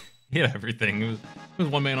played. He had everything. It was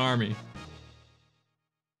one-man army.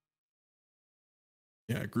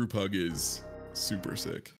 Yeah, Group Hug is super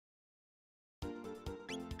sick.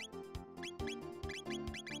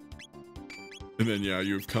 And then yeah,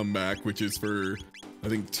 you have Come Back, which is for I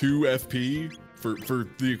think 2 FP. For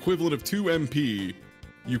the equivalent of 2 MP,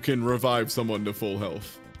 you can revive someone to full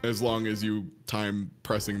health as long as you time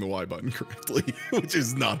pressing the Y button correctly, which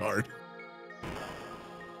is not hard.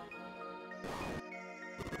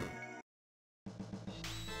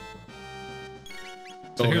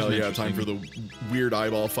 So oh hell yeah, time for the weird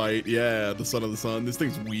eyeball fight. Yeah, the Son of the Sun. This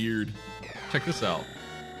thing's weird. Check this out.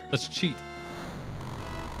 Let's cheat.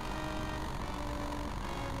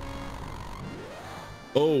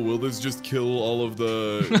 Oh, will this just kill all of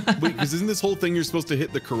the... Wait, because isn't this whole thing you're supposed to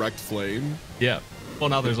hit the correct flame? Yeah. Well,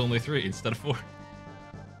 now there's only 3 instead of 4.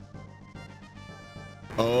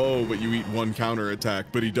 Oh, but you eat 1 counter attack,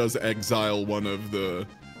 but he does exile one of the...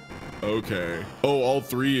 Okay. Oh, all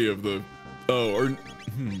 3 of the... Oh, or...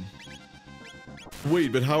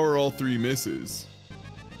 Wait, but how are all 3 misses?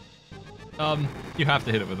 You have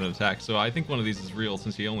to hit it with an attack, so I think one of these is real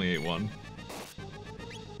since he only ate 1.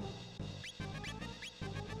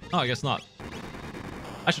 Oh, I guess not.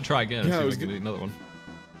 I should try again and see if I can eat another one.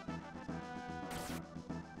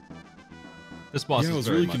 This boss is I was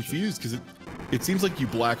really confused because it seems like you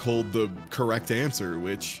black hold the correct answer,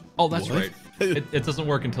 which... Oh, that's right. It doesn't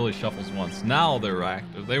work until he shuffles once. Now they're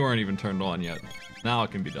active. They weren't even turned on yet. Now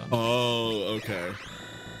it can be done. Oh, okay.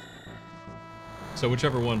 So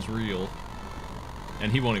whichever one's real,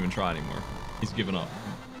 and he won't even try anymore. He's given up.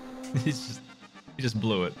 He just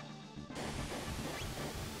blew it.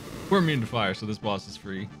 We're immune to fire, so this boss is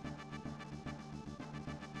free.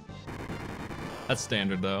 That's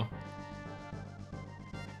standard, though.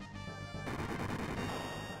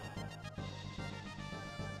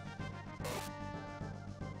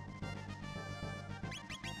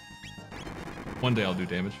 One day I'll do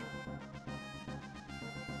damage.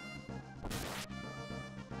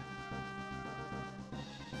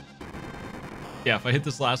 Yeah, if I hit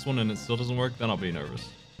this last one and it still doesn't work, then I'll be nervous.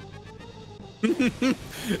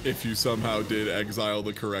 If you somehow did exile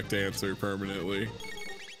the correct answer permanently,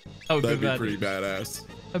 that'd be pretty badass.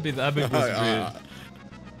 That'd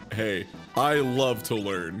be Hey, I love to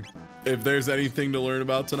learn. If there's anything to learn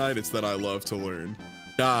about tonight, it's that I love to learn.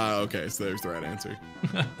 Ah, okay, so there's the right answer.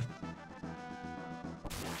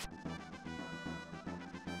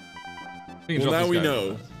 can Well, drop now this we guy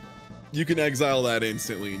real know. fast. You can exile that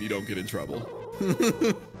instantly and you don't get in trouble.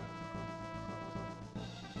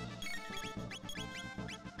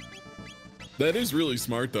 That is really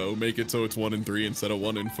smart though. Make it so it's 1 and 3 instead of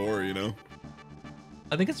 1 and 4, you know?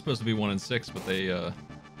 I think it's supposed to be 1 and 6, but it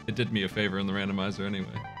did me a favor in the randomizer anyway.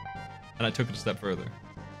 And I took it a step further.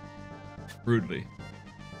 Rudely.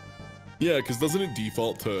 Yeah, because doesn't it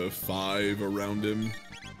default to 5 around him?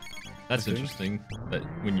 That's interesting, that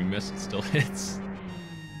when you miss, it still hits.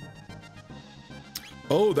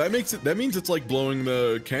 Oh, that makes it. That means it's like blowing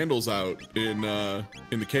the candles out in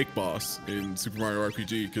the cake boss in Super Mario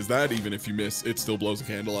RPG. Because that, even if you miss, it still blows a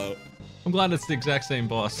candle out. I'm glad it's the exact same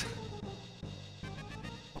boss.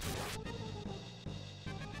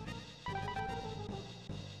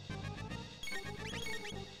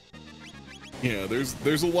 Yeah,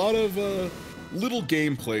 there's a lot of little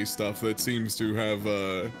gameplay stuff that seems to have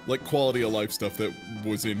like quality of life stuff that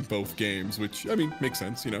was in both games, which I mean makes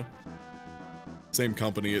sense, you know. Same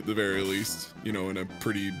company at the very least, you know, in a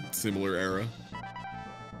pretty similar era.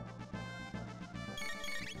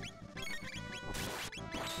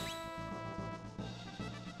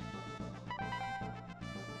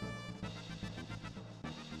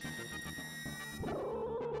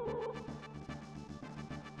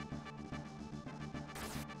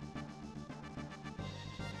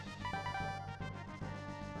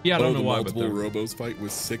 Yeah, I don't know the why, multiple but Robos fight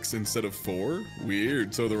was 6 instead of 4?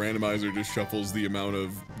 Weird. So the randomizer just shuffles the amount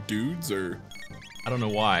of dudes, or? I don't know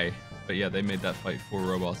why, but yeah, they made that fight 4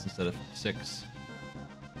 robots instead of 6.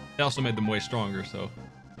 They also made them way stronger, so,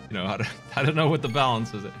 you know, I don't know what the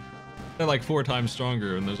balance is. They're like 4 times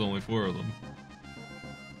stronger, and there's only 4 of them.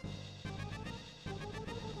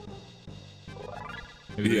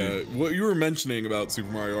 Yeah, what you were mentioning about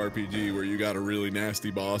Super Mario RPG, where you got a really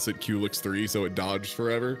nasty boss at Culex 3, so it dodged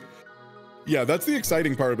forever. Yeah, that's the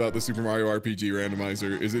exciting part about the Super Mario RPG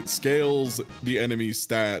randomizer, is it scales the enemy's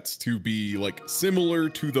stats to be like similar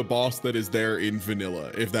to the boss that is there in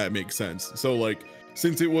vanilla, if that makes sense. So like,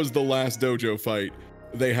 since it was the last dojo fight,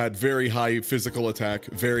 they had very high physical attack,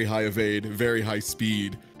 very high evade, very high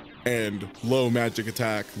speed, and low magic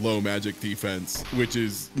attack, low magic defense, which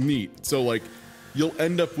is neat. So like, you'll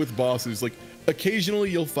end up with bosses, like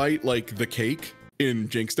occasionally you'll fight like the cake in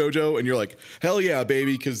Jinx Dojo and you're like, hell yeah,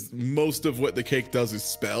 baby, because most of what the cake does is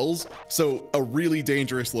spells. So a really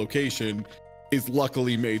dangerous location is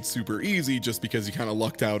luckily made super easy just because you kind of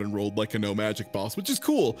lucked out and rolled like a no magic boss, which is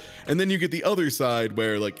cool. And then you get the other side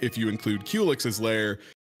where like if you include Culex's lair,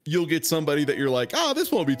 you'll get somebody that you're like, oh,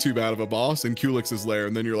 this won't be too bad of a boss in Culex's lair.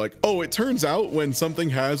 And then you're like, oh, it turns out when something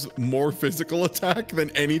has more physical attack than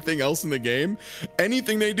anything else in the game,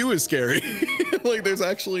 anything they do is scary. Like there's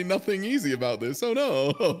actually nothing easy about this. Oh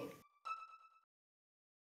no.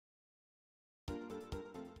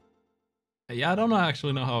 Yeah, I don't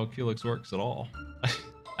actually know how Culex works at all.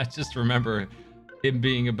 I just remember it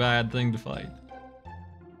being a bad thing to fight.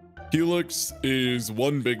 Culex is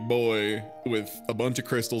one big boy with a bunch of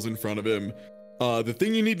crystals in front of him. The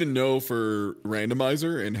thing you need to know for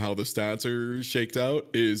Randomizer and how the stats are shaked out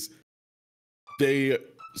is they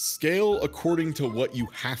scale according to what you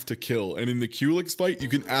have to kill. And in the Culex fight, you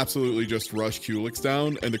can absolutely just rush Culex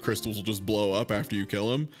down and the crystals will just blow up after you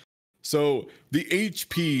kill him. So the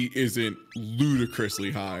HP isn't ludicrously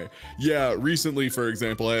high. Yeah, recently, for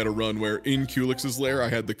example, I had a run where in Culex's lair, I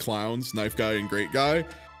had the clowns, Knife Guy and Great Guy.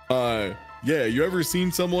 Yeah, you ever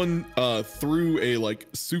seen someone through a like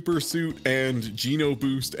super suit and Geno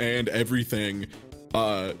boost and everything,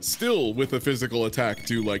 still with a physical attack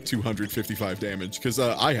do like 255 damage? Because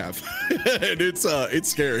I have, and it's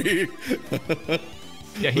scary.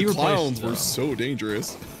 Yeah, the clowns were so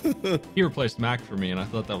dangerous. He replaced Mac for me, and I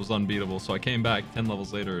thought that was unbeatable. So I came back 10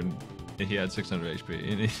 levels later, and he had 600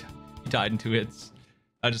 HP, and he died in 2 hits.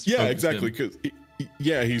 I just exactly, because.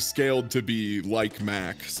 Yeah, he's scaled to be like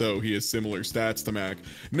Mac, so he has similar stats to Mac.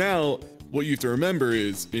 Now, what you have to remember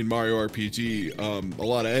is, in Mario RPG, a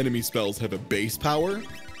lot of enemy spells have a base power,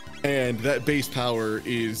 and that base power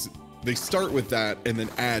is, they start with that and then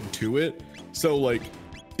add to it. So, like,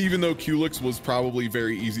 even though Culex was probably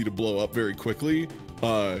very easy to blow up very quickly,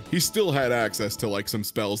 he still had access to, like, some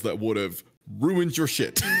spells that would have ruined your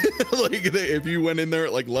shit. Like, if you went in there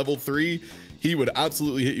at, like, level 3, he would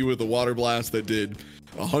absolutely hit you with a water blast that did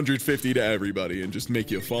 150 to everybody and just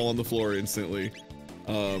make you fall on the floor instantly.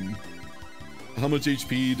 How much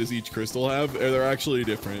HP does each crystal have? They're actually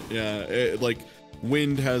different. Yeah, like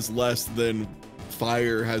wind has less than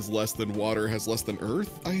fire, has less than water, has less than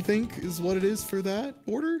earth, I think is what it is for that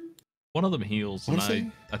order. One of them heals, and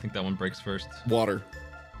I think that one breaks first. Water.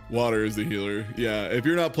 Water is the healer. Yeah, if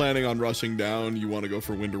you're not planning on rushing down, you want to go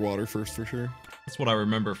for wind or water first for sure. That's what I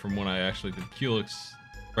remember from when I actually did Culex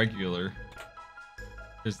regular.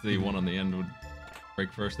 Is the one on the end would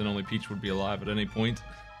break first, then only Peach would be alive at any point.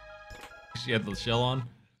 She had the shell on.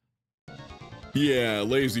 Yeah,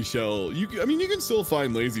 lazy shell. I mean, you can still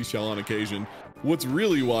find lazy shell on occasion. What's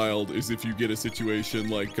really wild is if you get a situation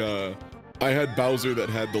like I had Bowser that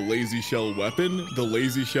had the lazy shell weapon, the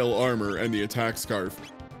lazy shell armor, and the attack scarf.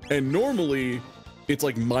 And normally it's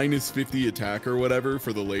like -50 attack or whatever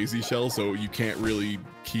for the lazy shell, so you can't really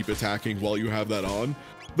keep attacking while you have that on.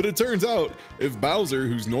 But it turns out if Bowser,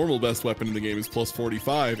 whose normal best weapon in the game is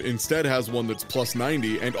 +45, instead has one that's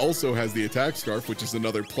 +90 and also has the attack scarf, which is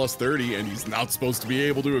another +30, and he's not supposed to be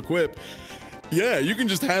able to equip, yeah, you can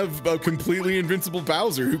just have a completely invincible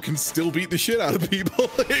Bowser who can still beat the shit out of people.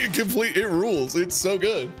 It rules. It's so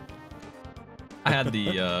good. I had the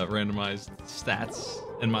randomized stats,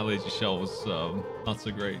 and my lazy shell was not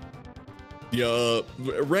so great. Yeah,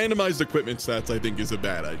 randomized equipment stats I think is a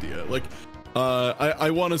bad idea. Like, I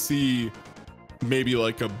want to see maybe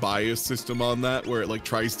like a bias system on that where it like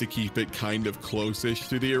tries to keep it kind of close-ish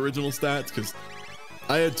to the original stats, because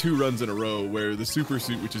I had 2 runs in a row where the super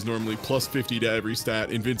suit, which is normally +50 to every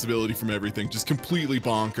stat, invincibility from everything, just completely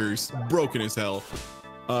bonkers, broken as hell,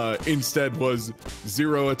 instead was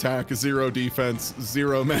 0 attack, 0 defense,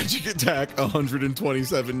 0 magic attack,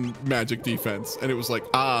 127 magic defense. And it was like,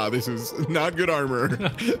 ah, this is not good armor.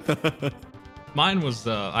 Mine was,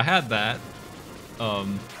 I had that. I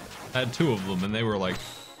had 2 of them, and they were like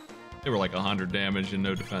 100 damage and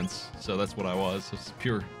no defense. So that's what I was. It's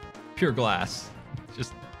pure glass.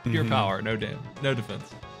 Just pure power, no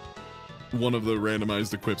defense. One of the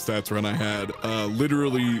randomized equip stats run I had,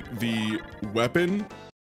 literally the weapon,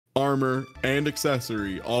 armor, and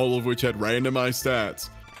accessory, all of which had randomized stats,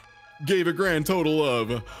 gave a grand total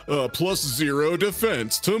of +0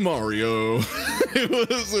 defense to Mario. It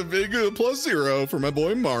was a big +0 for my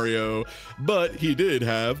boy Mario, but he did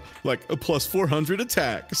have like a +400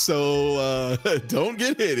 attack. So don't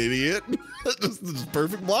get hit, idiot. just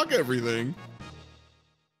perfect block everything.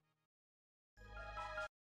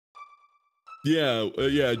 Yeah,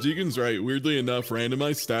 Jigen's right. Weirdly enough,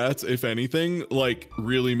 randomized stats, if anything, like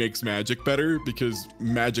really makes magic better, because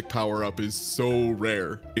magic power up is so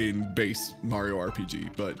rare in base Mario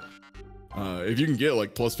RPG. But if you can get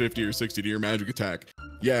like +50 or 60 to your magic attack,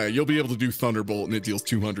 yeah, you'll be able to do Thunderbolt and it deals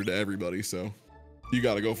 200 to everybody. So you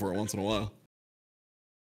got to go for it once in a while.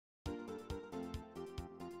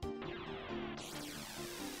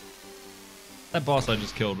 That boss I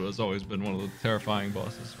just killed has always been one of the terrifying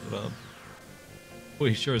bosses. But boy,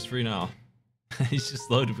 he sure is free now. He's just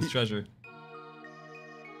loaded with treasure.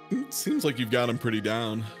 It seems like you've got him pretty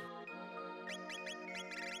down.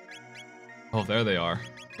 Oh, there they are.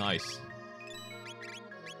 Nice.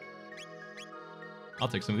 I'll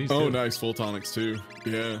take some of these too. Oh, nice. Full tonics too.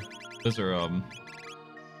 Yeah. Those are,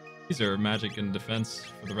 these are magic and defense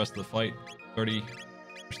for the rest of the fight.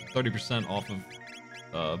 30% off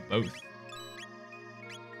of both.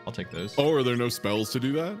 I'll take those. Oh, are there no spells to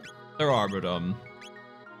do that? There are, but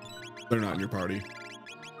they're not in your party.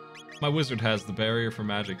 My wizard has the barrier for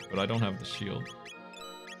magic, but I don't have the shield.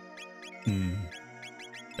 Hmm.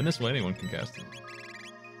 And this way anyone can cast it.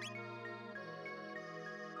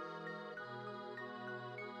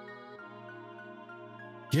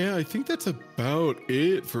 Yeah, I think that's about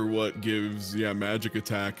it for what gives, magic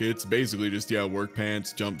attack. It's basically just, work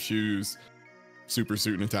pants, jump shoes, super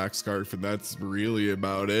suit, and attack scarf, and that's really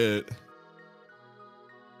about it.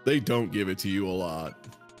 They don't give it to you a lot.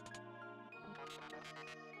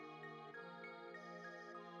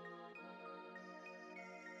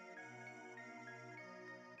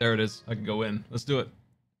 There it is. I can go in. Let's do it.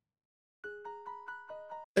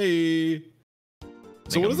 Hey.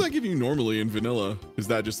 So what does that give you normally in vanilla? Is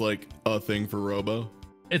that just like a thing for Robo?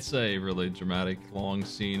 It's a really dramatic, long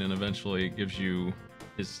scene, and eventually it gives you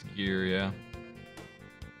his gear, yeah.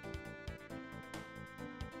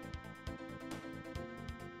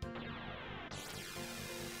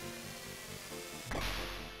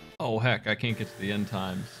 Oh heck, I can't get to the end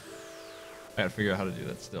times. I gotta figure out how to do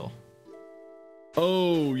that still.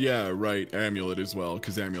 Oh yeah, right. Amulet as well,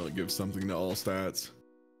 because Amulet gives something to all stats.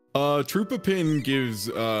 Troopa Pin gives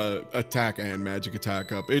attack and magic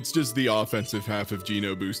attack up. It's just the offensive half of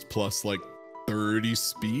Geno boost plus like 30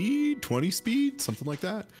 speed, 20 speed, something like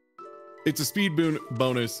that. It's a speed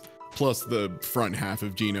bonus plus the front half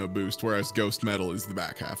of Geno boost, whereas Ghost Metal is the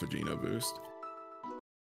back half of Geno boost.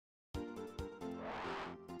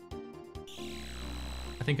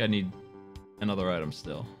 I think I need another item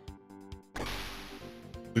still.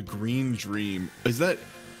 The Green Dream. Is that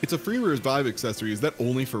It's a free revive accessory. Is that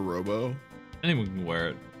only for Robo? Anyone can wear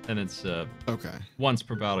it, and it's Okay. once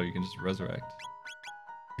per battle you can just resurrect.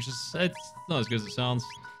 Which is it's not as good as it sounds.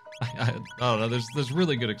 I don't know. There's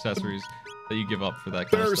really good accessories that you give up for that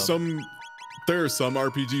kind of stuff. There are some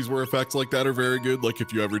RPGs where effects like that are very good. Like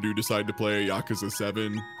if you ever do decide to play Yakuza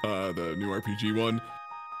 7, the new RPG one,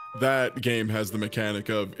 that game has the mechanic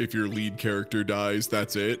of if your lead character dies,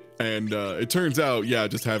 that's it. And it turns out, yeah,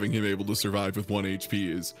 just having him able to survive with 1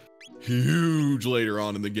 HP is huge later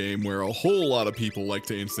on in the game, where a whole lot of people like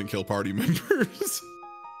to instant kill party members.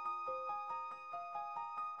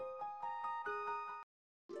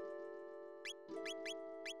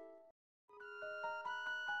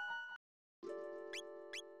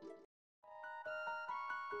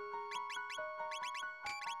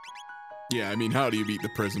 Yeah, I mean, how do you beat the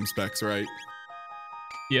Prism specs, right?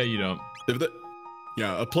 Yeah, you don't.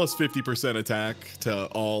 Yeah, a plus 50% attack to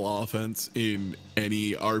all offense in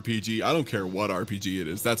any RPG. I don't care what RPG it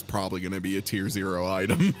is. That's probably going to be a tier 0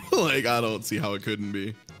 item. Like, I don't see how it couldn't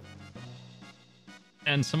be.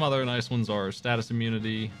 And some other nice ones are status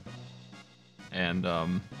immunity. And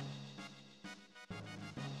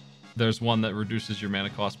there's one that reduces your mana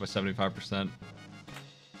cost by 75%.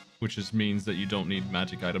 Which just means that you don't need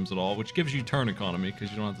magic items at all, which gives you turn economy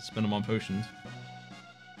because you don't have to spend them on potions.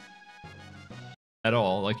 At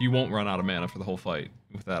all. Like, you won't run out of mana for the whole fight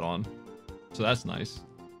with that on. So that's nice.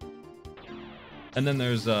 And then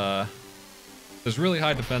there's really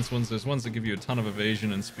high defense ones. There's ones that give you a ton of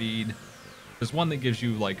evasion and speed. There's one that gives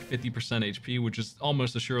you like 50% HP, which is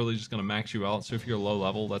almost assuredly just going to max you out. So if you're low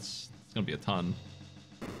level, it's going to be a ton.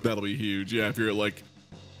 That'll be huge. Yeah, if you're at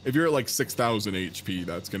like 6,000 HP,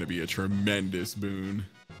 that's going to be a tremendous boon.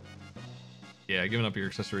 Yeah, giving up your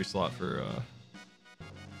accessory slot for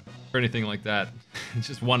anything like that.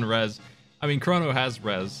 Just 1 res. I mean, Chrono has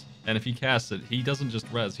res, and if he casts it, he doesn't just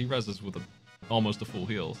res. He reses with almost a full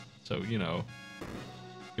heal. So, you know,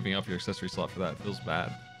 giving up your accessory slot for that feels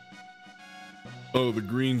bad. Oh, the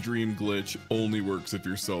Green Dream glitch only works if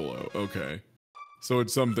you're solo. Okay. So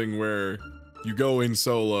it's something where you go in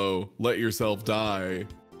solo, let yourself die,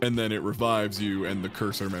 and then it revives you and the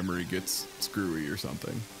cursor memory gets screwy or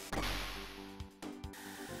something.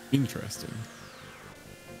 Interesting.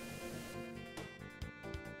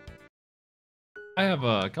 I have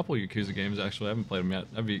a couple of Yakuza games, actually. I haven't played them yet.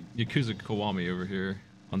 I have Yakuza Kiwami over here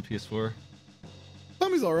on PS4.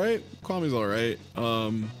 Kiwami's alright. Kiwami's alright.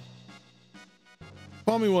 Kiwami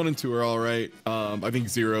 1 and 2 are alright. I think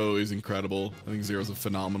 0 is incredible. I think 0 is a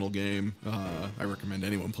phenomenal game. I recommend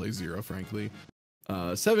anyone play 0, frankly.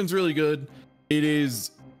 7's really good. It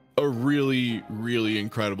is a really, really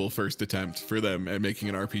incredible first attempt for them at making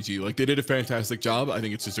an RPG. Like, they did a fantastic job. I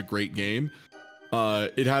think it's just a great game.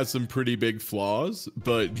 It has some pretty big flaws,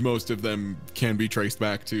 but most of them can be traced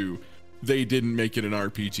back to they didn't make it an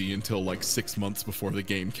RPG until like 6 months before the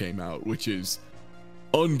game came out, which is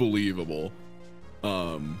unbelievable.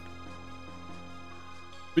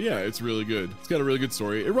 But yeah, it's really good. It's got a really good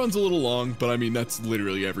story. It runs a little long, but I mean, that's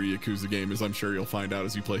literally every Yakuza game, as I'm sure you'll find out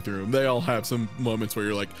as you play through them. They all have some moments where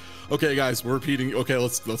you're like, okay, guys, we're repeating. Okay,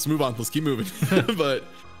 let's move on. Let's keep moving. But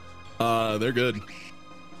they're good.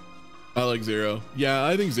 I like 0. Yeah,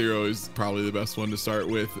 I think 0 is probably the best one to start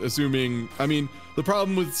with, assuming, I mean, the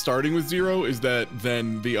problem with starting with 0 is that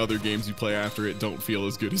then the other games you play after it don't feel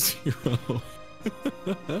as good as 0.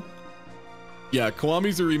 Yeah,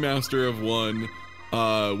 Kiwami's a remaster of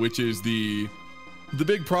 1, which is the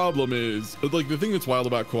big problem is, like, the thing that's wild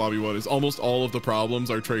about Kiwami 1 is almost all of the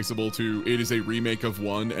problems are traceable to it is a remake of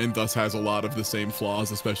 1 and thus has a lot of the same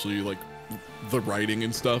flaws, especially like the writing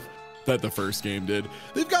and stuff that the first game did.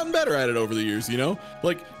 They've gotten better at it over the years, you know?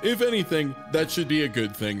 Like, if anything, that should be a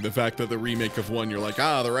good thing. The fact that the remake of 1, you're like,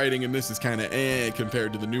 the writing in this is kind of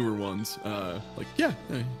compared to the newer ones. Like, yeah,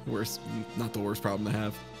 not the worst problem to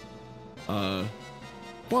have.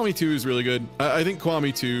 Kiwami 2 is really good. I think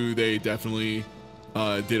Kiwami 2, they definitely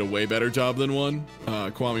did a way better job than 1.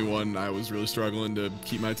 Kiwami 1, I was really struggling to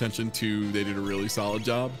keep my attention. 2, they did a really solid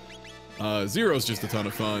job. 0 is just a ton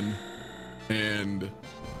of fun. And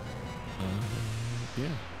yeah,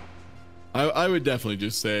 I would definitely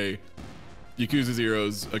just say Yakuza 0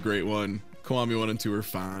 is a great one. Kiwami 1 and 2 are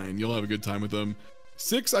fine. You'll have a good time with them.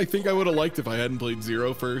 6, I think I would have liked if I hadn't played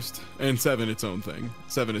 0 first. And 7, its own thing.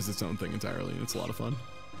 7 is its own thing entirely. It's a lot of fun.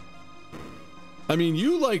 I mean,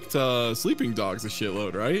 you liked Sleeping Dogs a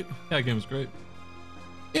shitload, right? Yeah, that game was great.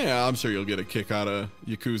 Yeah, I'm sure you'll get a kick out of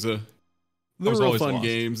Yakuza. They're real fun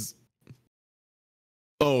games.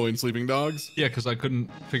 Oh, in Sleeping Dogs? Yeah, because I couldn't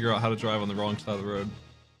figure out how to drive on the wrong side of the road.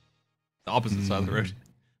 The opposite side of the road.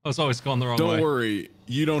 I was always going the wrong way. Don't worry,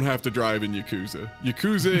 you don't have to drive in Yakuza.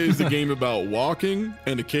 Yakuza is a game about walking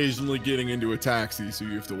and occasionally getting into a taxi, so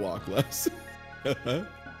you have to walk less.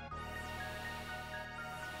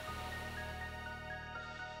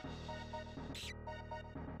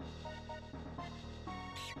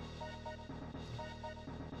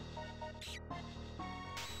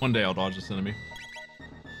 One day I'll dodge this enemy.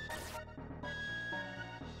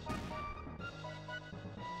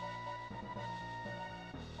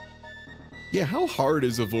 Yeah, how hard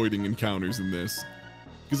is avoiding encounters in this?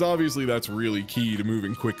 Because obviously that's really key to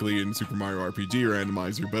moving quickly in Super Mario RPG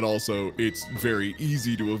Randomizer, but also it's very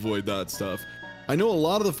easy to avoid that stuff. I know a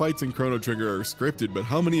lot of the fights in Chrono Trigger are scripted, but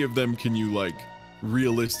how many of them can you, like,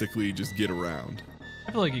 realistically just get around?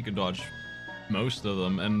 I feel like you could dodge most of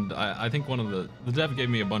them, and I think one of the dev gave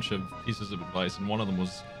me a bunch of pieces of advice, and one of them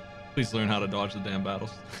was, please learn how to dodge the damn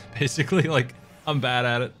battles. Basically, like, I'm bad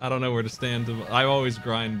at it. I don't know where to stand. I always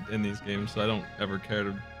grind in these games, so I don't ever care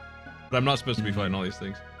to. But I'm not supposed to be fighting all these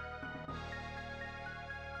things.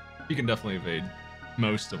 You can definitely evade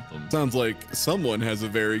most of them. Sounds like someone has a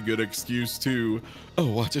very good excuse to, oh,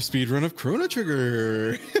 watch a speedrun of Chrono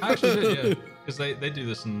Trigger. I actually did, yeah. Because they do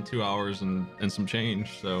this in 2 hours and some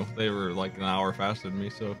change, so they were like an hour faster than me,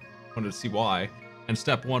 so I wanted to see why. And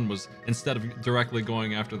step one was, instead of directly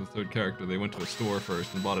going after the third character, they went to a store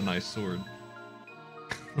first and bought a nice sword.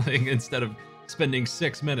 Like, instead of spending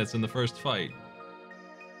 6 minutes in the first fight,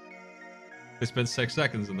 they spent 6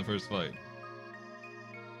 seconds in the first fight.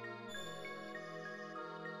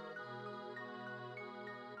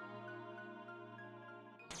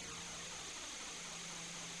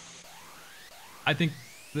 I think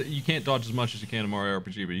that you can't dodge as much as you can in Mario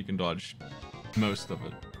RPG, but you can dodge most of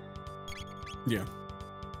it. Yeah.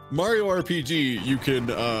 Mario RPG, you can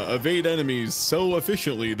evade enemies so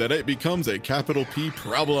efficiently that it becomes a capital P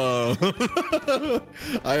problem.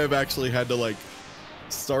 I have actually had to, like,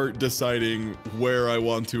 start deciding where I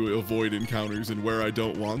want to avoid encounters and where I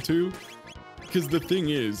don't want to. Because the thing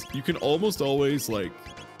is, you can almost always, like,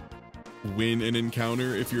 win an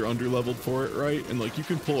encounter if you're underleveled for it, right? And, like, you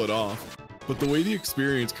can pull it off. But the way the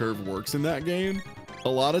experience curve works in that game, a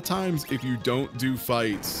lot of times if you don't do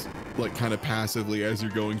fights like kind of passively as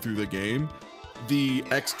you're going through the game, the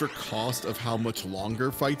extra cost of how much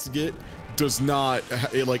longer fights get does not,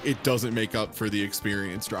 it doesn't make up for the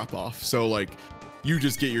experience drop off. So like you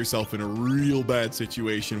just get yourself in a real bad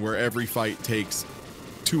situation where every fight takes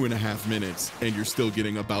 2.5 minutes and you're still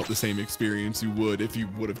getting about the same experience you would if you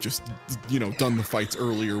would have just, you know, done the fights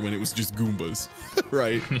earlier when it was just Goombas,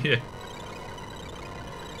 right? Yeah.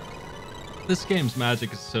 This game's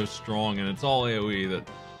magic is so strong and it's all AoE that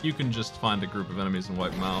you can just find a group of enemies and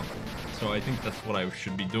wipe them out. So I think that's what I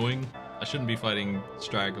should be doing. I shouldn't be fighting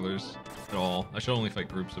stragglers at all. I should only fight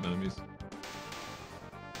groups of enemies.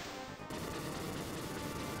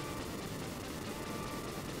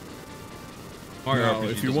 Mario Now,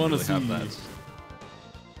 RPG if you doesn't want to really see, have that.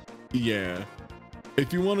 yeah,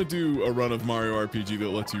 if you want to do a run of Mario RPG that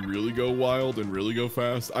lets you really go wild and really go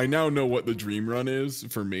fast, I now know what the dream run is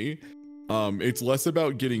for me. It's less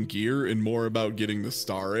about getting gear and more about getting the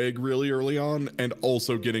star egg really early on, and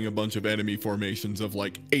also getting a bunch of enemy formations of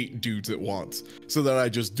like 8 dudes at once, so that I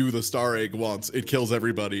just do the star egg once, it kills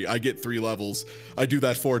everybody, I get 3 levels, I do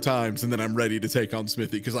that 4 times, and then I'm ready to take on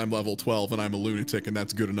Smithy because I'm level 12 and I'm a lunatic and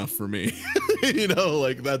that's good enough for me. You know,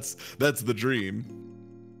 like that's the dream.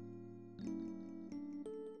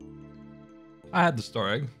 I had the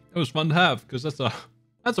star egg. It was fun to have because that's a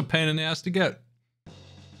pain in the ass to get.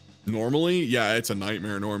 Normally, yeah, it's a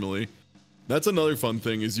nightmare normally. That's another fun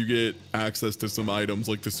thing is you get access to some items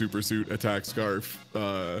like the super suit, attack scarf,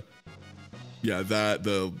 yeah,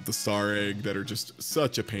 the star egg that are just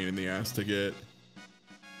such a pain in the ass to get.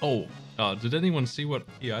 Oh, did anyone see what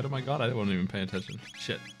key item I got? I wasn't even paying attention.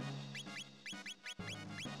 Shit.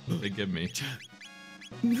 What did they give me? Chad,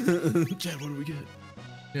 what do we get?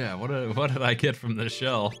 Yeah, what did I get from this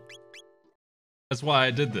shell? That's why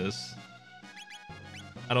I did this.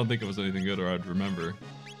 I don't think it was anything good or I'd remember.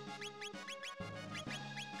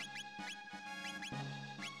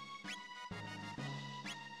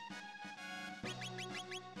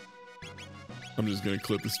 I'm just gonna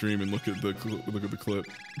clip the stream and look at the clip.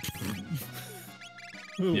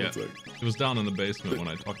 Oh, yeah, it was down in the basement when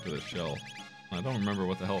I talked to the shell. I don't remember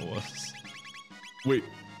what the hell it was. Wait,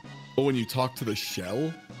 oh, when you talk to the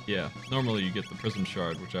shell? Yeah, normally you get the prism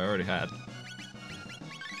shard, which I already had.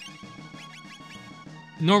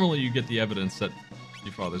 Normally you get the evidence that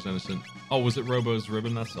your father's innocent. Oh, was it Robo's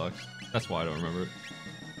ribbon? That sucks. That's why I don't remember it.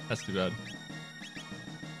 That's too bad.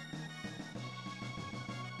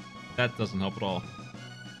 That doesn't help at all.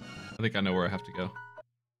 I think I know where I have to go.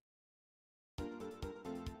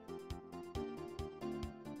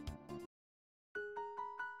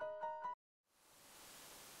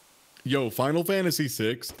 Yo, Final Fantasy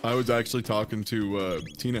VI. I was actually talking to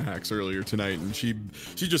Tina Hacks earlier tonight, and she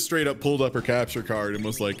just straight up pulled up her capture card and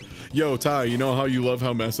was like, "Yo, Ty, you know how you love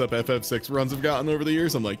how mess up FF6 runs have gotten over the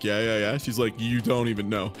years?" I'm like, yeah. She's like, "You don't even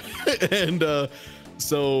know." And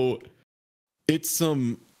so it's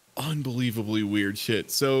some unbelievably weird shit.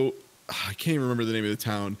 So I can't even remember the name of the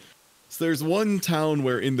town. So there's one town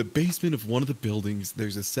where in the basement of one of the buildings,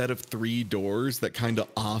 there's a set of 3 doors that kind of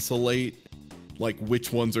oscillate, like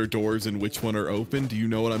which ones are doors and which one are open. Do you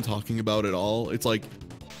know what I'm talking about at all? It's like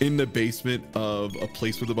in the basement of a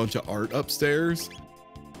place with a bunch of art upstairs.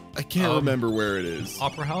 I can't remember where it is.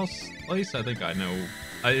 Opera House place? I think I know.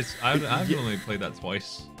 I've only played that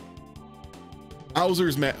twice.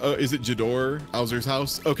 Owzer's is it Jador? Owzer's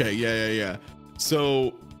house? Okay, yeah.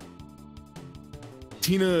 So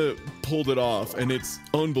Tina pulled it off and it's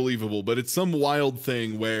unbelievable, but it's some wild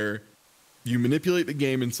thing where you manipulate the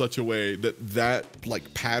game in such a way that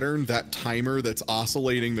like pattern, that timer that's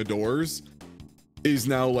oscillating the doors is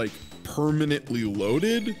now like permanently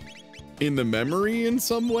loaded in the memory in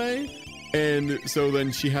some way. And so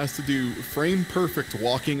then she has to do frame perfect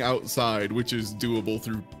walking outside, which is doable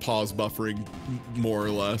through pause buffering more or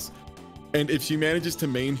less. And if she manages to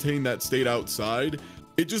maintain that state outside,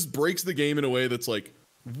 it just breaks the game in a way that's like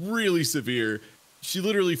really severe. She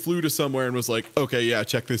literally flew to somewhere and was like, okay, yeah,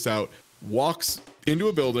 check this out. Walks into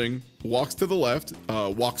a building, walks to the left,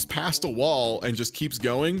 walks past a wall and just keeps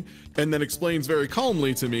going, and then explains very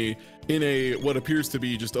calmly to me in a what appears to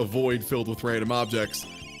be just a void filled with random objects.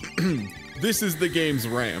 This is the game's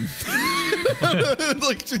RAM.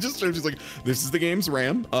 Like she's like, this is the game's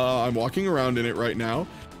RAM. I'm walking around in it right now.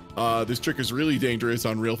 This trick is really dangerous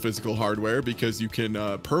on real physical hardware because you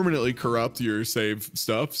can permanently corrupt your save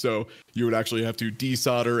stuff. So you would actually have to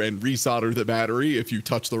desolder and resolder the battery if you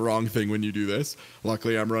touch the wrong thing when you do this.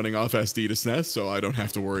 Luckily, I'm running off SD to SNES, so I don't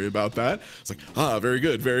have to worry about that. It's like, very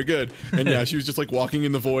good, very good. And yeah, she was just like walking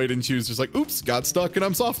in the void and she was just like, oops, got stuck and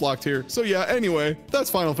I'm soft locked here. So yeah, anyway, that's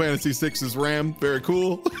Final Fantasy VI's RAM. Very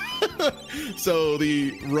cool. So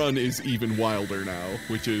the run is even wilder now,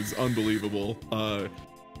 which is unbelievable.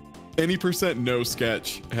 Any percent no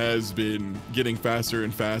sketch has been getting faster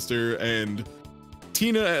and faster, and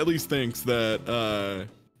Tina at least thinks that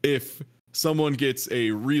if someone gets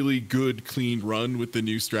a really good clean run with the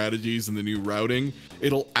new strategies and the new routing,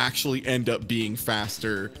 it'll actually end up being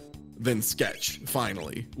faster than sketch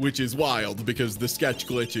finally, which is wild because the sketch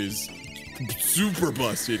glitch is super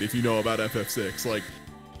busted if you know about FF6. Like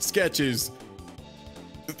sketches,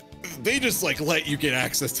 they just like let you get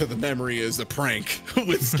access to the memory as a prank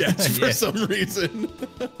with sketch for some reason.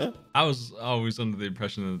 I was always under the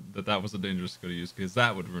impression that was a dangerous skill to use because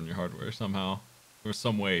that would ruin your hardware somehow. There was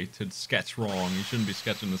some way to sketch wrong. You shouldn't be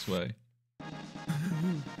sketching this way.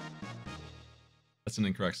 That's an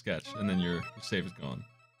incorrect sketch, and then your save is gone.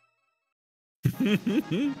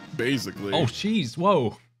 Basically. Oh, jeez,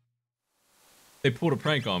 whoa. They pulled a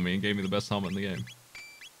prank on me and gave me the best helmet in the game.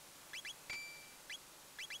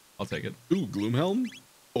 I'll take it. Ooh, Gloomhelm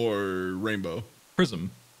or Rainbow?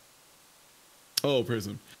 Prism. Oh,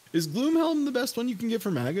 Prism. Is Gloomhelm the best one you can get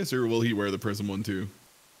for Magus, or will he wear the Prism one too?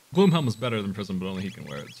 Gloomhelm is better than Prism, but only he can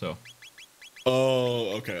wear it, so.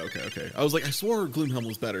 Oh, okay. I was like, I swore Gloomhelm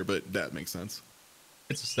was better, but that makes sense.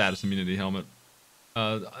 It's a status immunity helmet.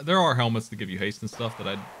 There are helmets that give you haste and stuff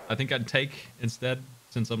that I think I'd take instead,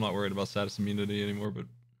 since I'm not worried about status immunity anymore, but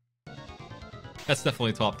that's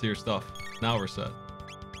definitely top tier stuff. Now we're set.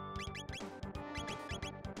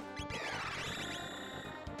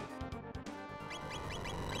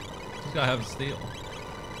 He's gotta have a steal.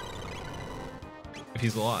 If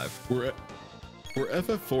he's alive. Where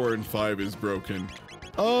FF4 and 5 is broken.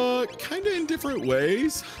 Kind of in different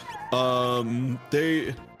ways.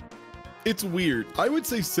 It's weird. I would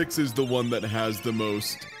say 6 is the one that has the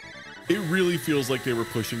most. It really feels like they were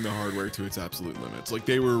pushing the hardware to its absolute limits. Like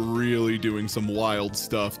they were really doing some wild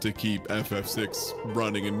stuff to keep FF6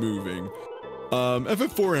 running and moving.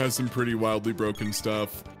 FF4 has some pretty wildly broken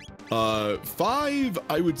stuff. 5,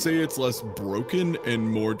 I would say it's less broken and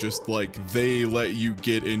more just like they let you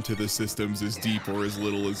get into the systems as deep or as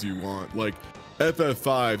little as you want. Like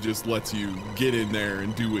FF5 just lets you get in there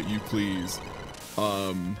and do what you please.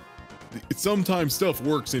 Sometimes stuff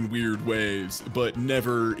works in weird ways, but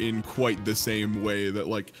never in quite the same way that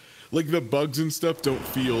like the bugs and stuff don't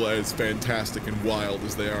feel as fantastic and wild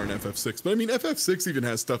as they are in FF6. But I mean, FF6 even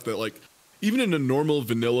has stuff that like, even in a normal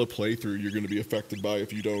vanilla playthrough, you're going to be affected by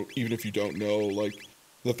even if you don't know, like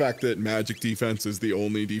the fact that magic defense is the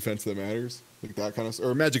only defense that matters, like that kind of,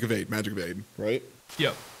 or magic evade, right?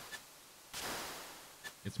 Yep.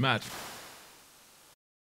 It's magic.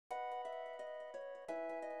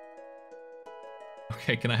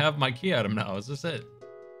 Okay, can I have my key item now? Is this it?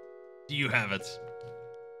 Do you have it?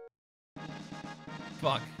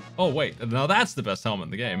 Fuck. Oh, wait. Now that's the best helmet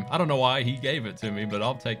in the game. I don't know why he gave it to me, but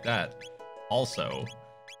I'll take that. Also.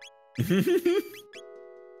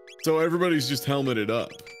 So everybody's just helmeted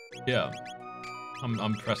up. Yeah.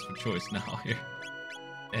 I'm pressed for choice now here.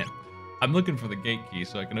 Damn. I'm looking for the gate key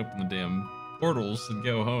so I can open the damn portals and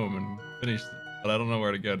go home and finish. But I don't know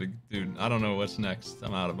where to go to. Dude, I don't know what's next.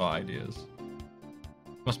 I'm out of ideas.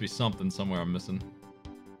 Must be something somewhere I'm missing.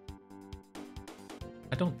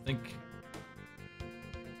 I don't think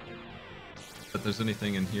that there's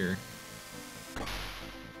anything in here.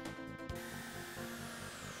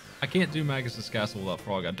 I can't do Magus's Castle without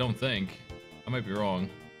Frog, I don't think. I might be wrong. Am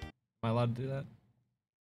I allowed to do that?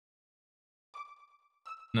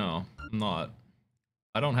 No, I'm not.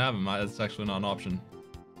 I don't have him. That's actually not an option.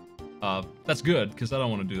 That's good, because I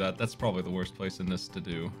don't want to do that. That's probably the worst place in this to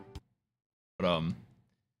do. But,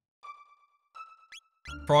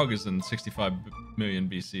 Frog is in 65 million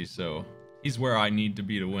BC, so he's where I need to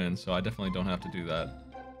be to win, so I definitely don't have to do that.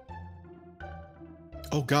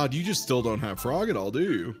 Oh god, you just still don't have Frog at all, do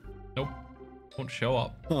you? Nope. Won't show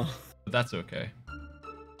up. Huh. But that's okay.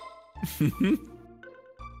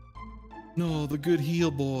 No, the good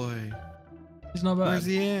heel boy. He's not bad. Where's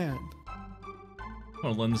he at? I'm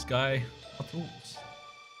gonna lend this guy my tools.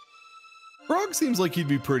 Frog seems like he'd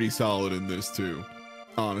be pretty solid in this too.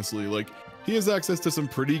 Honestly, like he has access to some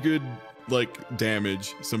pretty good like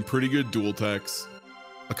damage, some pretty good dual techs,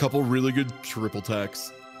 a couple really good triple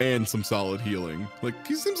techs, and some solid healing. Like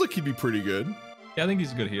he seems like he'd be pretty good. Yeah, I think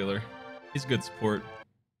he's a good healer. He's good support.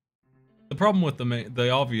 The problem with the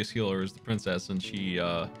obvious healer is the princess, and she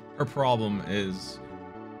her problem is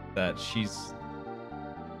that she's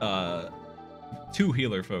too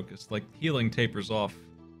healer focused. Like healing tapers off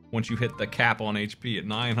once you hit the cap on HP at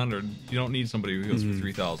 900. You don't need somebody who heals for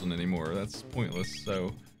 3000 anymore. That's pointless.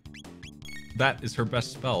 So that is her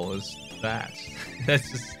best spell. Is that?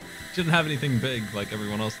 That's just, she doesn't have anything big like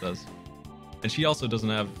everyone else does, and she also doesn't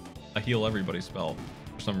have a heal everybody spell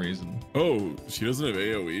for some reason. Oh, she doesn't have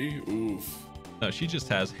AoE? Oof. No, she just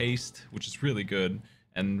has haste, which is really good,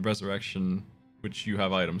 and resurrection, which you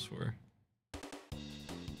have items for.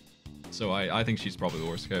 So I think she's probably the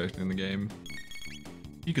worst character in the game.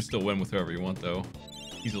 You could still win with whoever you want though,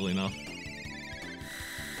 easily enough.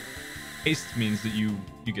 Haste means that you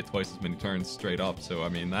get twice as many turns straight up, so I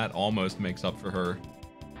mean that almost makes up for her.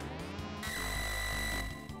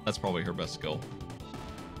 That's probably her best skill.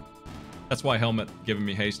 That's why helmet giving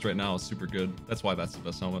me haste right now is super good. That's why that's the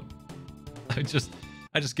best helmet. I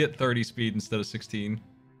just get 30 speed instead of 16.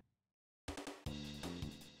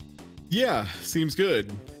 Yeah, seems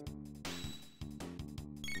good.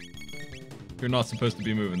 You're not supposed to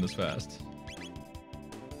be moving this fast.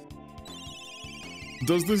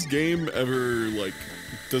 Does this game ever like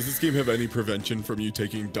does this game have any prevention from you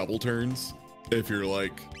taking double turns if you're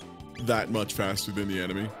like that much faster than the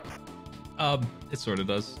enemy? It sort of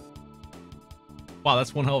does. Wow,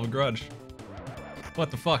 that's one hell of a grudge.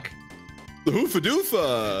 What the fuck? The hoofa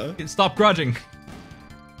doofa! Stop grudging!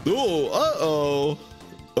 Oh,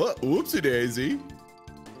 whoopsie daisy.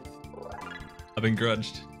 I've been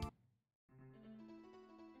grudged.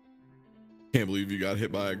 Can't believe you got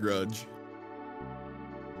hit by a grudge.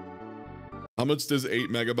 How much does 8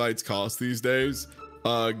 megabytes cost these days?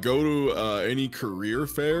 Go to any career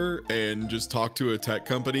fair and just talk to a tech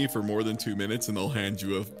company for more than 2 minutes and they'll hand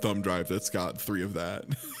you a thumb drive that's got 3 of that.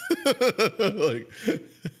 Like,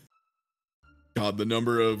 God, the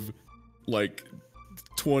number of like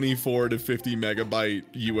 24 to 50 megabyte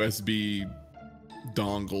USB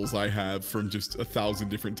dongles I have from just 1,000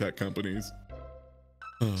 different tech companies.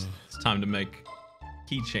 It's time to make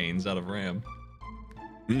keychains out of RAM.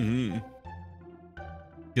 Mm-hmm.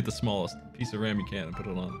 Get the smallest piece of RAM you can and put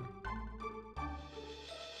it on.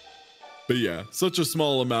 But yeah, such a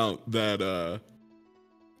small amount that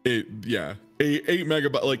 8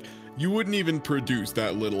 megabyte, like you wouldn't even produce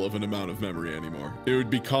that little of an amount of memory anymore. It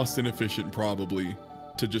would be cost inefficient probably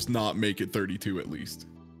to just not make it 32 at least.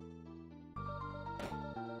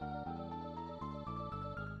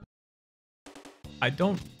 I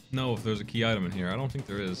don't know if there's a key item in here. I don't think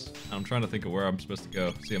there is. I'm trying to think of where I'm supposed to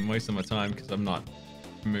go. See, I'm wasting my time because I'm not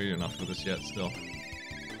familiar enough with this yet still.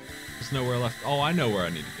 There's nowhere left. Oh, I know where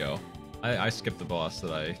I need to go. I skipped the boss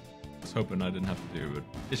that I was hoping I didn't have to do, but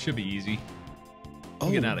it should be easy.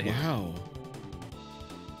 I'm getting out of here. Wow.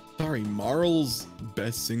 Sorry, Marl's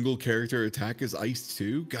best single character attack is Ice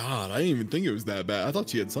 2? God, I didn't even think it was that bad. I thought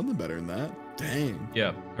she had something better than that. Dang.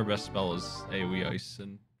 Yeah, her best spell is AoE Ice,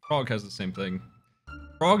 and Frog has the same thing.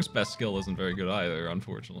 Frog's best skill isn't very good either,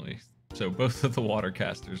 unfortunately. So both of the water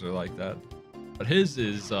casters are like that. But his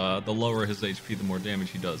is, the lower his HP, the more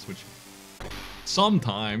damage he does, which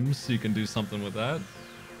sometimes you can do something with that.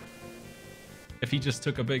 If he just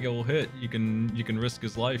took a big old hit, you can risk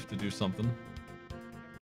his life to do something.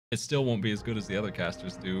 It still won't be as good as the other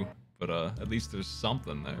casters do, but at least there's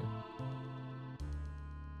something there.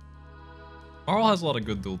 Marl has a lot of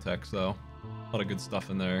good dual techs though. A lot of good stuff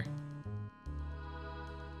in there.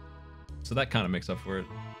 So that kind of makes up for it.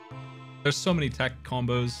 There's so many tech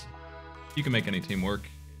combos. You can make any team work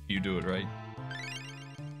if you do it right.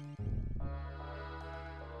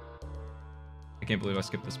 I can't believe I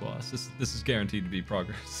skipped this boss. This is guaranteed to be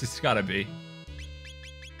progress. It's gotta be.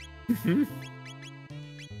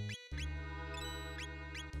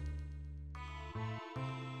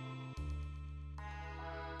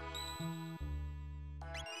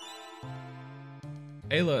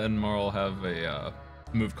 Ayla and Marl have a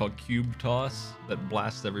move called Cube Toss that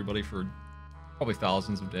blasts everybody for probably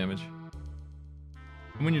thousands of damage.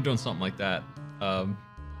 And when you're doing something like that,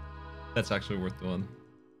 that's actually worth doing.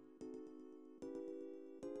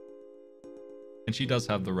 And she does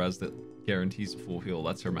have the res that guarantees a full heal.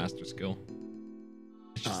 That's her master skill.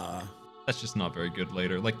 That's just not very good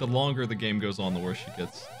later. Like, the longer the game goes on, the worse she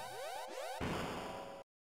gets.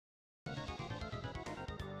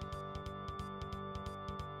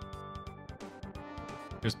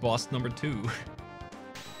 Here's boss number 2.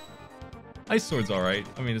 Ice Sword's alright.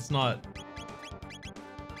 I mean, it's not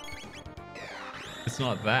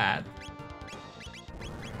that.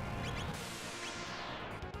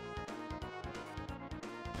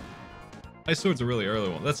 Ice Sword's a really early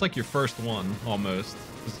one. That's like your first one, almost.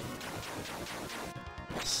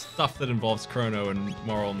 Stuff that involves Chrono and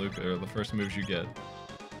Marl and Luca are the first moves you get.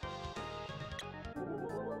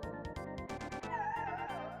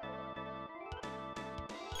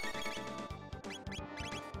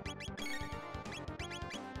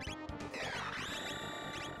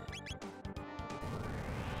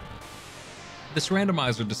 This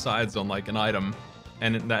randomizer decides on like an item,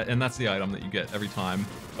 and that's the item that you get every time,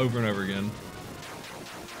 over and over again.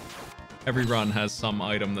 Every run has some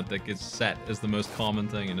item that gets set as the most common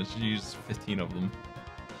thing, and it's used 15 of them.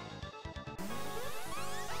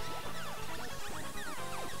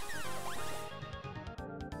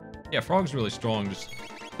 Yeah, Frog's really strong, just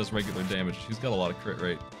does regular damage. She's got a lot of crit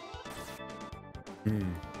rate.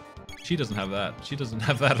 She doesn't have that. She doesn't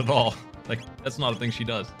have that at all. Like, that's not a thing she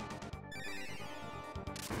does.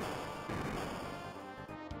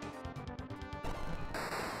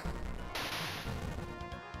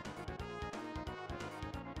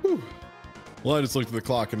 Well, I just looked at the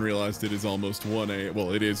clock and realized it is almost 1 a.m.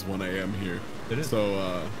 Well, it is 1 a.m. here. It is.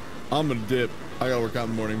 So I'm gonna dip. I gotta work out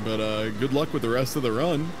in the morning, but good luck with the rest of the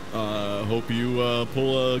run. Hope you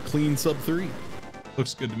pull a clean sub 3.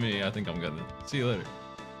 Looks good to me. I think I'm gonna. See you later.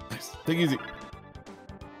 Nice. Take it easy.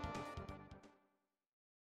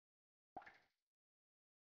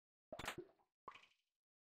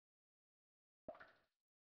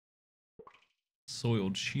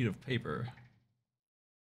 Soiled sheet of paper.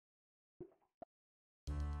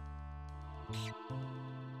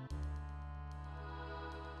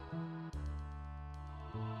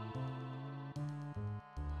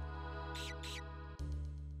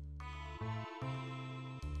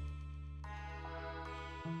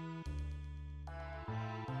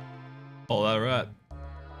 All that right.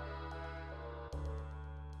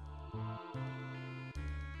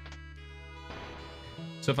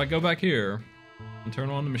 So if I go back here and turn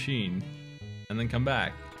on the machine and then come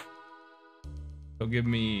back, it'll give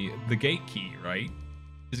me the gate key, right?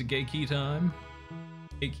 Is it gate key time?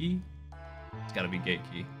 Gate key? It's gotta be gate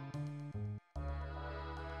key.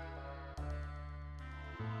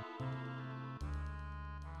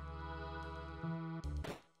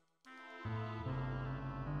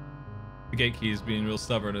 The gate key is being real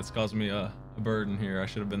stubborn. It's causing me a burden here. I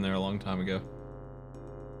should have been there a long time ago.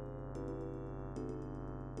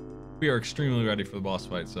 We are extremely ready for the boss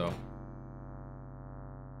fight, so.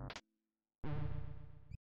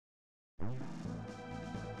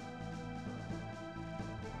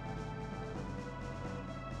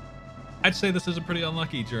 I'd say this is a pretty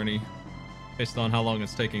unlucky journey based on how long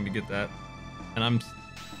it's taking to get that. And I'm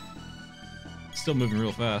still moving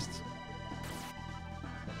real fast.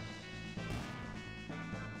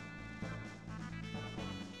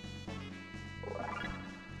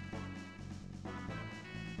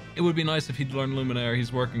 It would be nice if he'd learn Luminaire.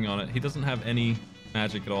 He's working on it. He doesn't have any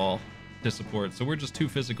magic at all to support, so we're just 2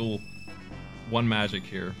 physical, 1 magic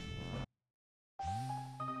here.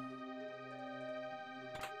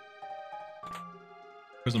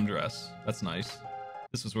 Prism dress. That's nice.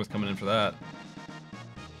 This was worth coming in for that.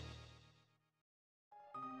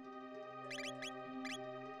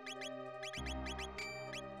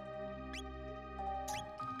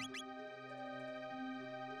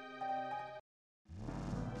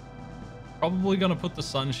 Probably gonna put the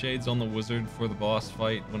sunshades on the wizard for the boss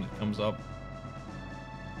fight when it comes up.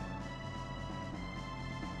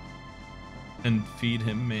 And feed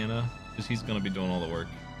him mana, because he's gonna be doing all the work.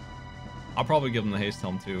 I'll probably give him the haste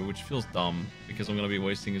helm too, which feels dumb, because I'm gonna be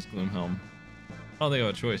wasting his gloom helm. I don't think I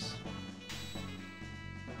have a choice.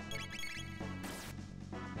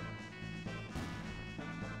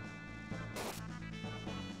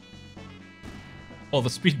 Oh, the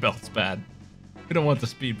speed belt's bad. We don't want the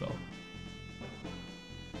speed belt.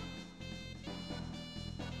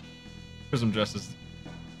 Prism Dress is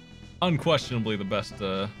unquestionably the best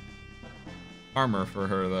armor for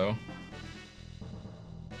her, though.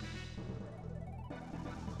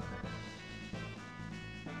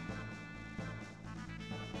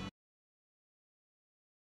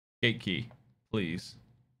 Gate key, please.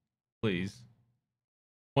 Please.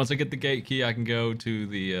 Once I get the gate key, I can go to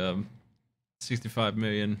the 65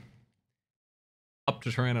 million, up to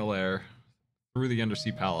Tyranno Lair, through the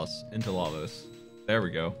Undersea Palace, into Lavos. There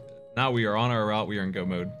we go. Now we are on our route, we are in go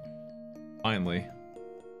mode. Finally.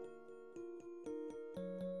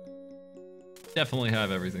 Definitely have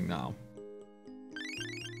everything now.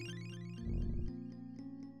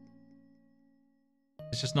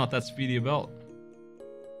 It's just not that speedy a belt.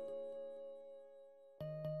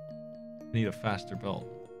 Need a faster belt.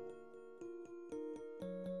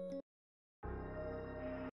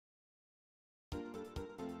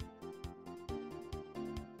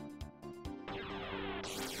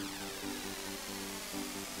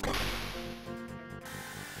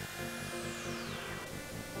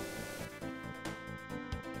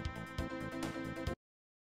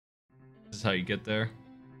 This is how you get there.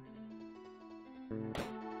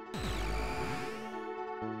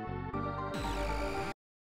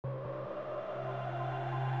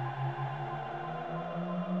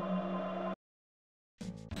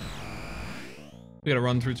 We gotta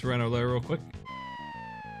run through Tyranno Lair real quick.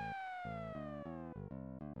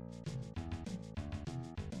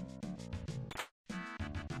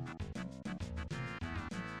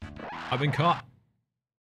 I've been caught.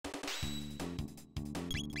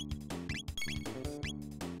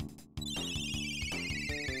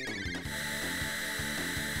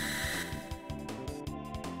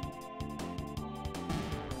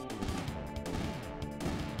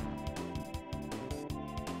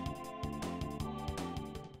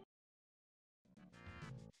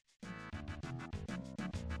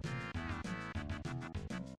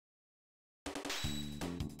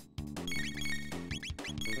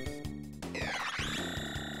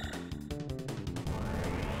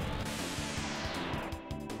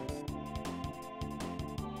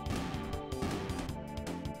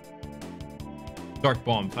 Dark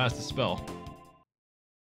Bomb, fastest spell.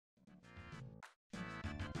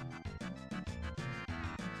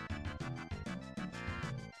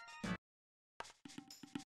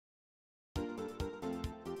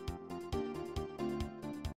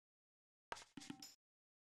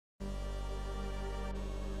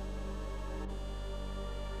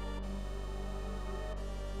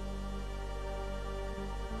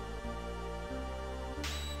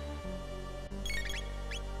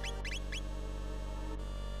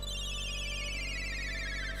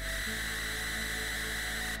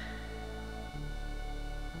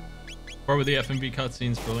 Where would the FMV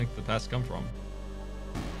cutscenes for Link to the Past come from?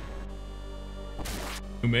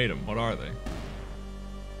 Who made them? What are they?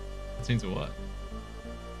 Cutscenes of what?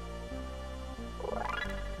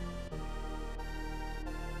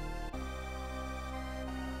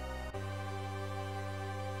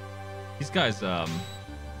 These guys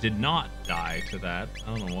did not die to that.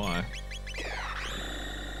 I don't know why.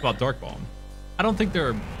 What about Dark Bomb? I don't think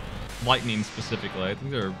they're lightning specifically. I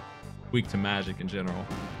think they're weak to magic in general.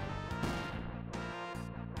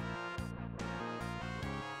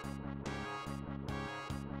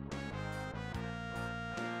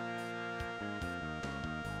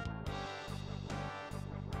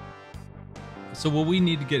 So what we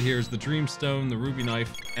need to get here is the Dreamstone, the Ruby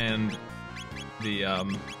Knife, and the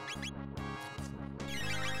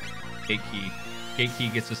Gate Key. Gate Key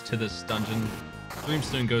gets us to this dungeon.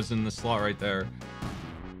 Dreamstone goes in the slot right there.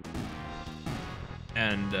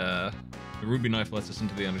 And the Ruby Knife lets us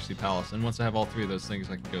into the Undersea Palace. And once I have all three of those things,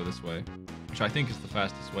 I can go this way, which I think is the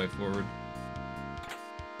fastest way forward.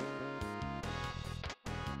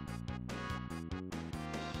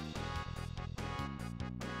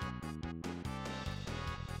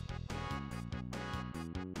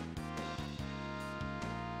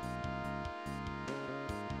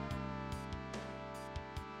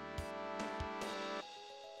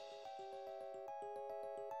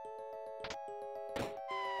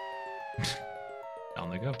 Down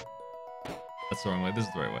they go. That's the wrong way. This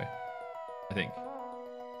is the right way. I think.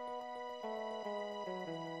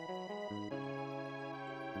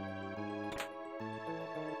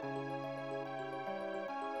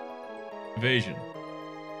 Evasion.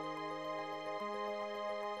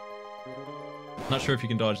 Not sure if you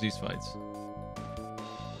can dodge these fights.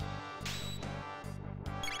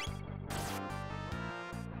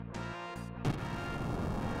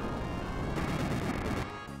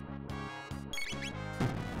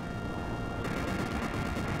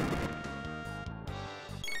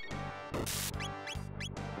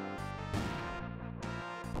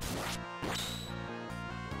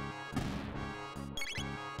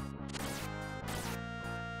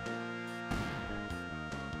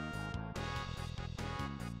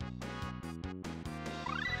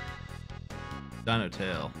 Dino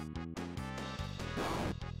Tail.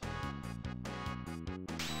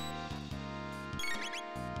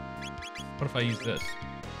 What if I use this?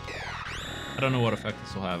 I don't know what effect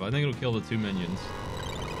this will have. I think it'll kill the 2 minions.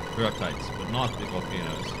 Reptiles, but not the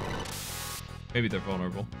volcanoes. Maybe they're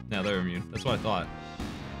vulnerable. Yeah, they're immune. That's what I thought.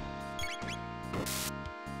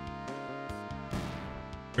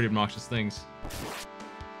 Pretty obnoxious things.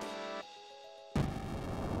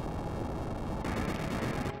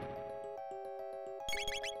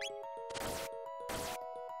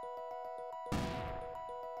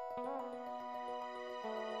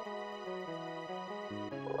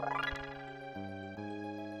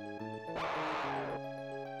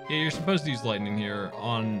 Yeah, you're supposed to use lightning here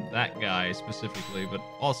on that guy specifically, but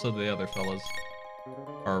also the other fellas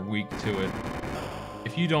are weak to it.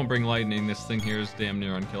 If you don't bring lightning, this thing here is damn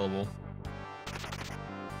near unkillable.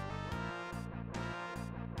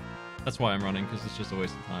 That's why I'm running, because it's just a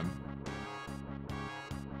waste of time.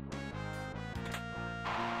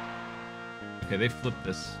 Okay, they flipped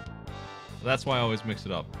this. That's why I always mix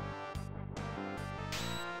it up.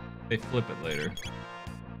 They flip it later.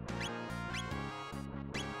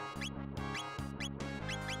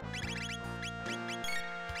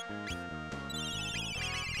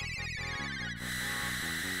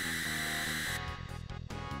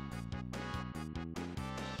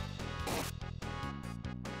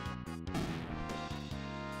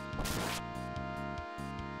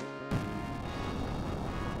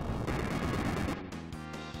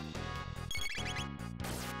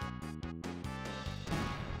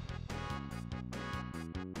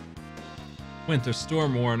 Winter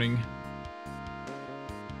storm warning.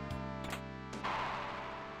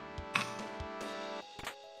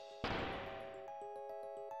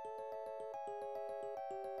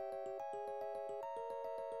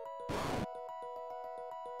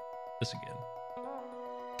 This again.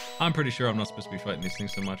 I'm pretty sure I'm not supposed to be fighting these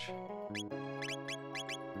things so much.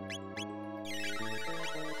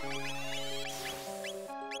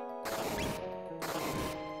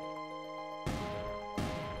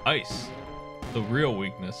 Ice. The real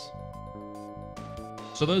weakness.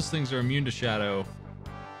 So those things are immune to shadow,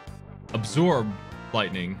 absorb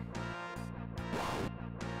lightning,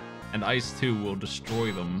 and ice too will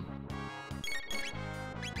destroy them.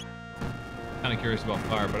 Kind of curious about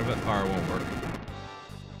fire, but I bet fire won't work.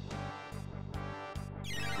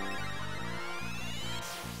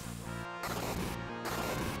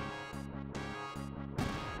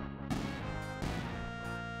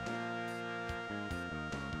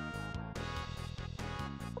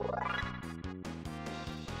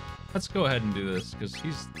 Let's go ahead and do this, because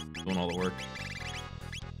he's doing all the work.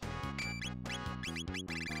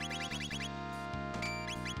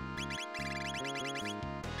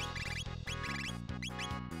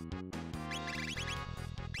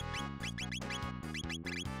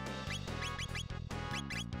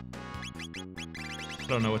 I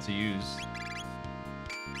don't know what to use.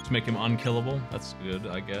 Just make him unkillable? That's good,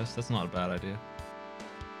 I guess. That's not a bad idea.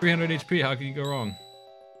 300 HP, how can you go wrong?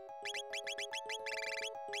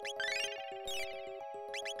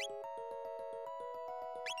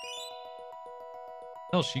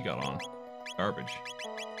 Hell, she got on. Garbage.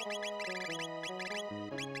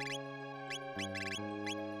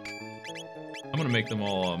 I'm gonna make them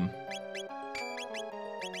all,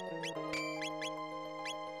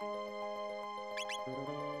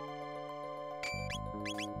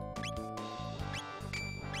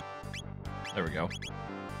 there we go.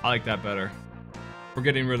 I like that better. We're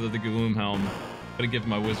getting rid of the Gloom Helm. Gonna give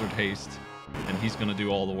my wizard haste, and he's gonna do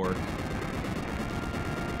all the work.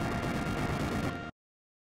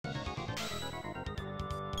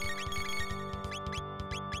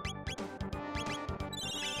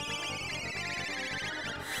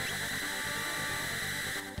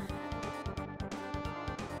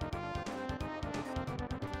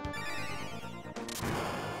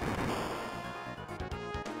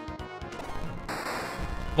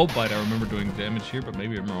 Volt Bite, I remember doing damage here, but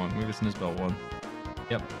maybe I'm wrong. Maybe it's Nisbel 1.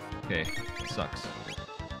 Yep. Okay. Sucks.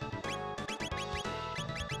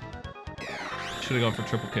 Should have gone for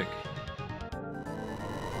triple kick.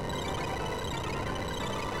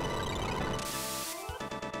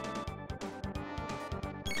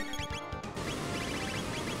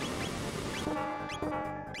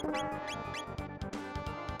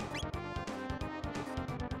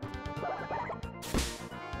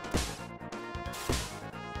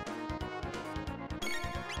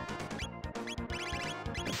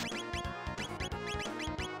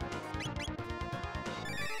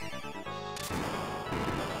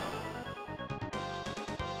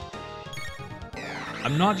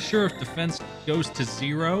 I'm not sure if defense goes to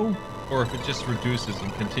 0 or if it just reduces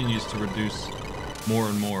and continues to reduce more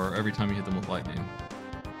and more every time you hit them with lightning.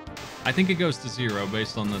 I think it goes to 0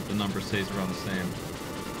 based on the number stays around the same.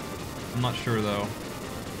 I'm not sure though.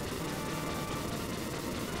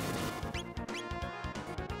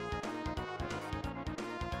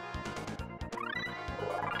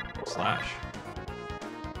 Slash.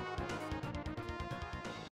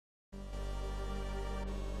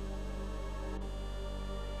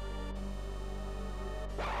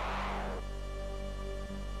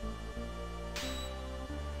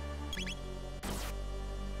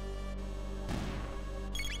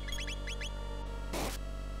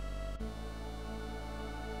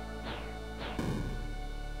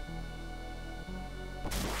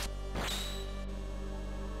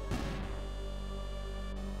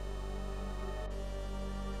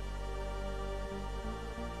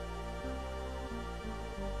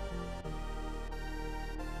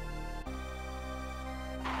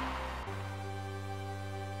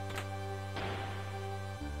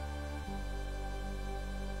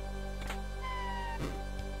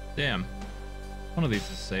 Damn. One of these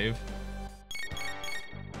is save.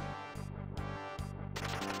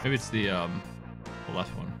 Maybe it's the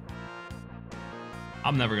left one.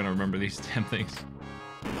 I'm never gonna remember these damn things.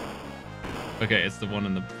 Okay, it's the one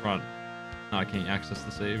in the front. No, I can't access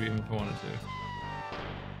the save even if I wanted to.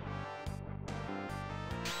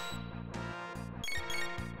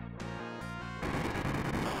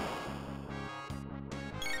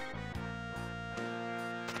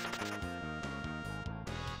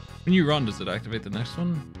 When you run, does it activate the next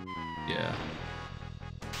one? Yeah.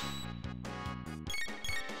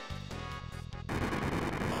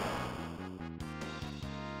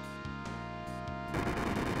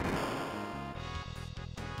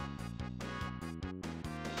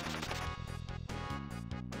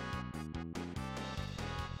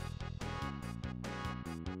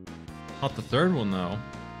 Not the third one though.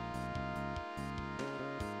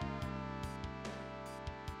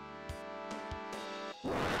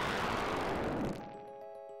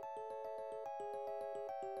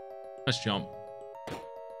 Let's jump.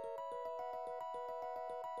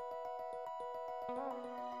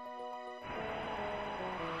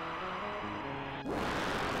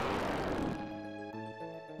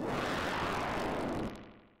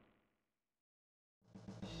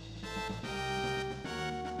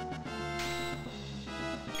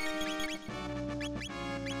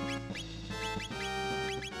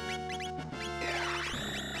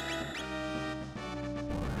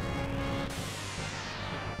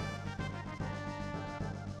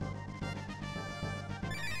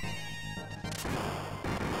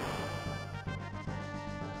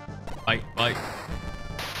 Bite.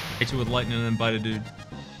 Hit you with lightning and then bite a dude.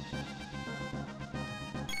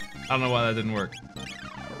 I don't know why that didn't work.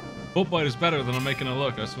 Bolt bite is better than I'm making it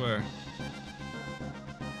look, I swear.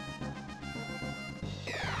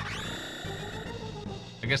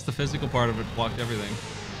 I guess the physical part of it blocked everything.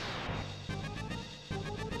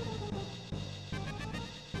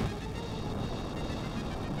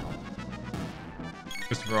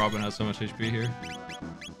 Christopher Robin has so much HP here.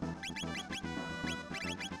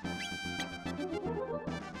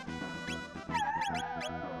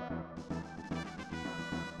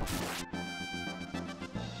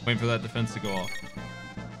 Waiting for that defense to go off.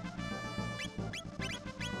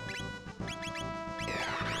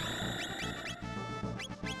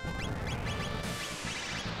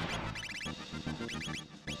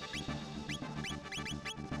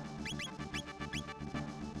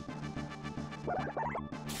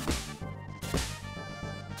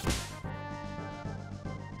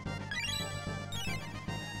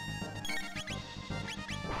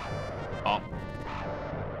 Oh.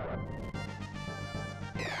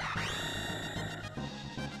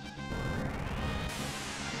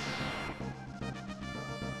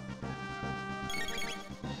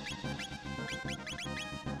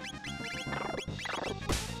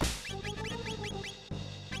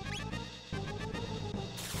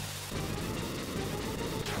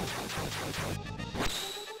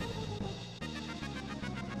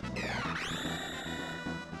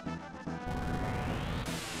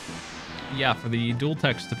 yeah, for the dual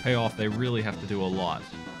techs to pay off, they really have to do a lot.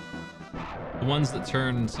 The ones that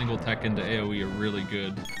turn single tech into AoE are really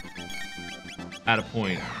good at a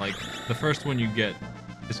point. Like, the first one you get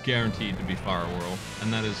is guaranteed to be Fire Whirl,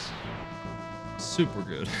 and that is super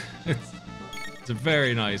good. It's a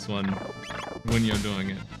very nice one when you're doing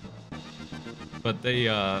it. But they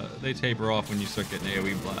taper off when you start getting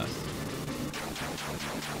AoE blast.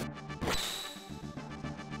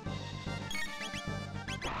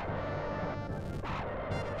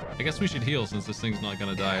 I guess we should heal since this thing's not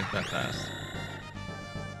gonna die that fast.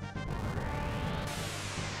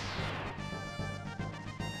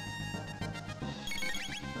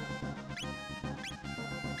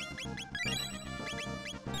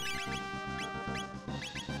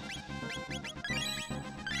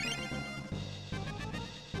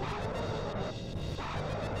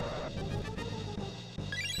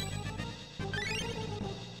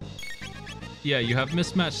 Yeah, you have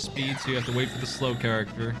mismatched speed, so you have to wait for the slow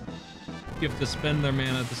character. You have to spend their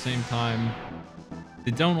mana at the same time.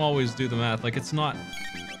 They don't always do the math. Like, it's not...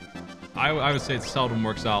 I would say it seldom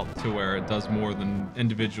works out to where it does more than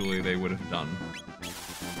individually they would have done.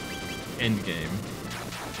 Endgame.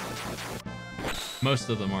 Most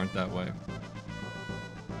of them aren't that way.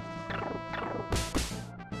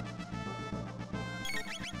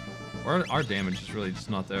 Our damage is really just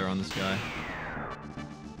not there on this guy.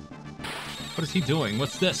 What is he doing?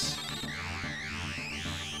 What's this?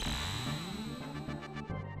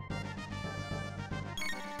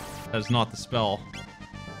 That is not the spell.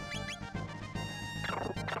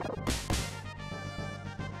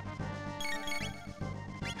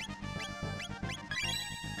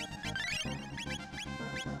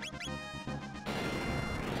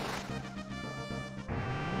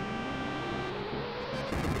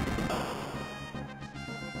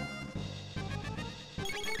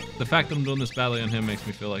 The fact that I'm doing this badly on him makes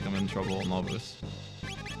me feel like I'm in trouble in Lovus.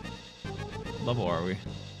 What level are we?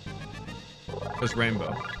 There's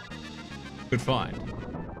Rainbow. Good find.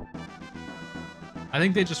 I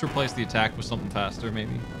think they just replaced the attack with something faster,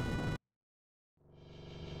 maybe.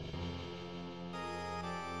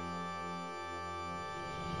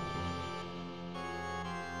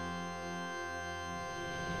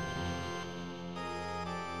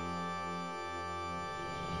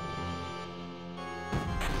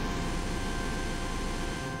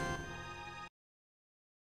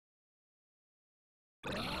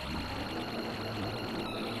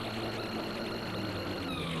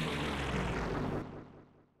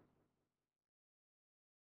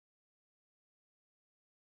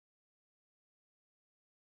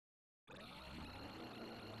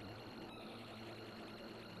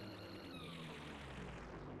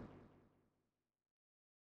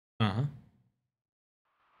 Uh-huh.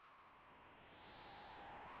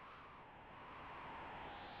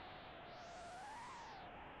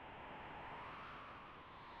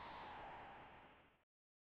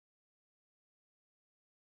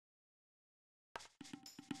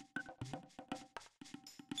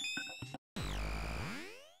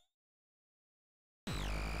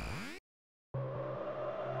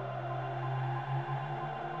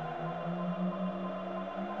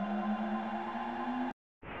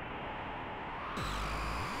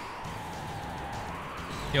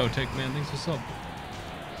 Yo, Take Man, thanks for sub.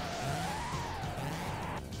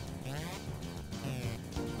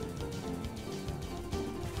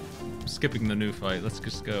 Skipping the new fight. Let's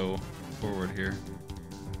just go forward here.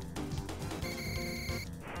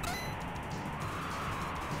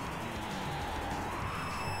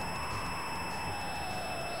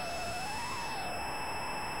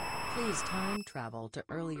 Please time travel to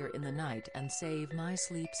earlier in the night and save my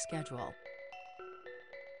sleep schedule.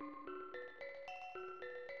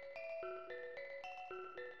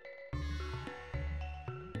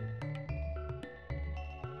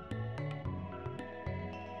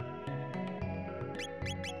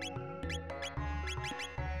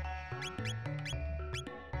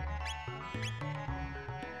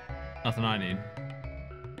 Nothing I need.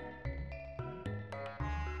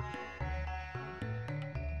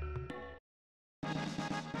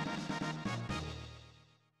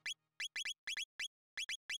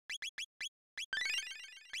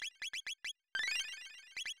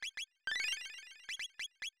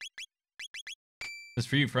 This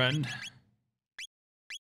for you, friend.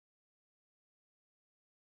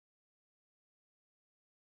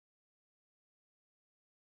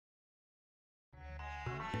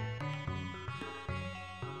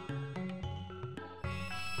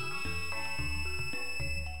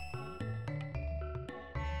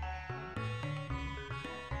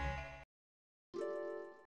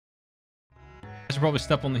 I should probably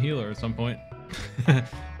step on the healer at some point.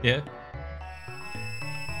 Yeah.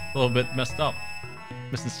 A little bit messed up.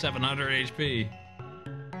 Missing 700 HP.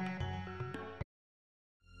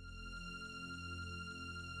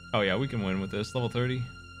 Oh yeah, we can win with this. Level 30.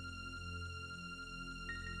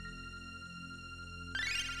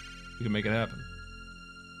 We can make it happen.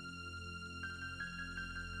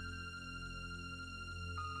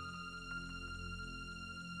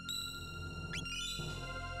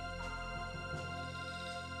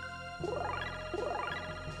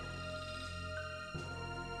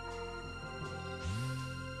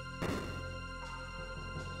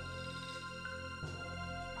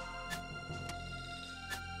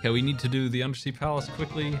 Okay, we need to do the Undersea Palace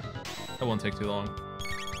quickly. That won't take too long.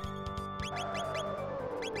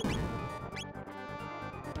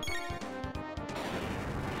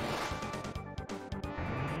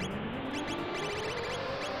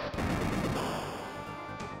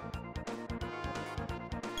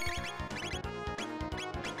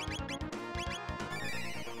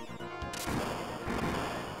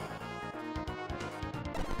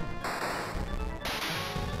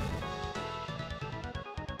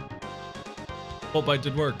 Bolt bite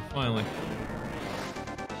did work, finally.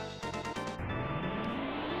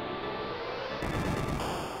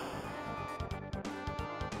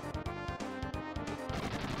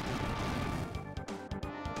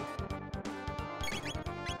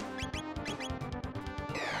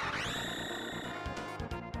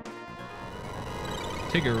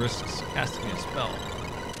 Tigger risks casting a spell.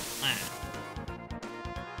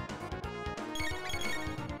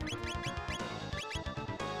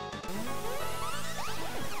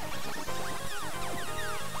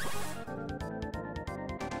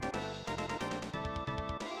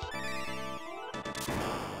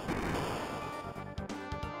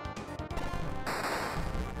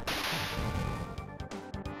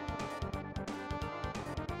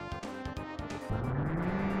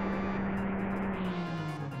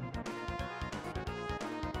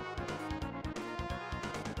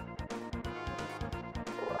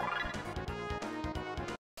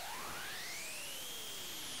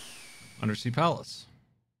 Undersea Palace.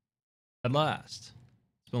 At last.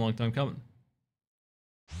 It's been a long time coming.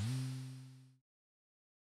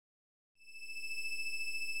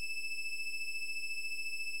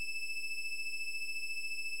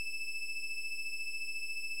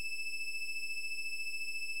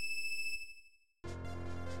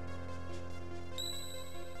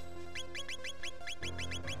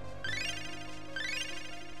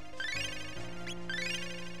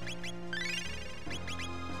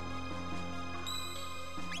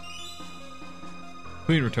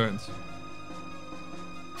 Queen returns.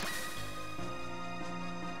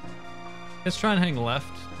 Let's try and hang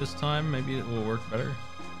left this time. Maybe it will work better.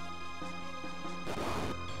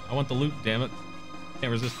 I want the loot, damn it.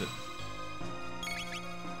 Can't resist it.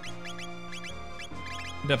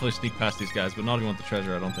 Definitely sneak past these guys, but not even with the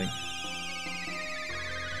treasure, I don't think.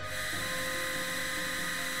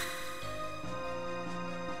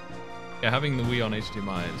 Yeah, having the Wii on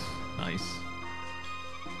HDMI is nice.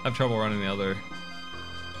 I have trouble running the other.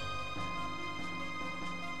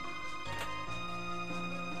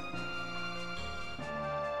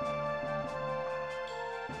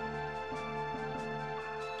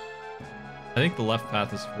 I think the left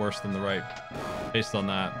path is worse than the right, based on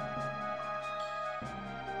that.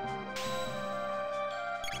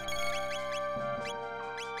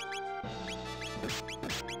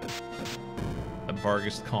 A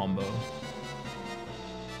Vargas combo.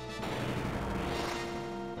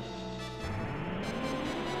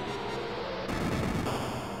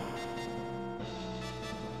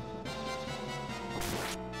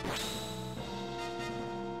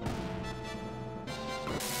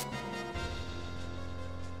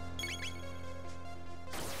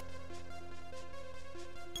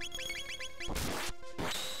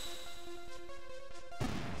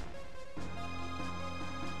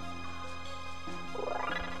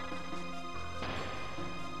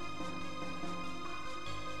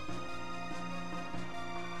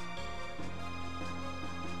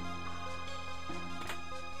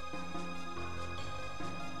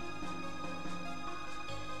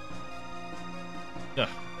 Ugh.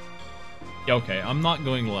 Yeah, okay, I'm not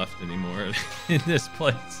going left anymore in this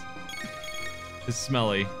place. It's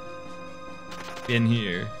smelly. In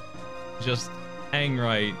here. Just hang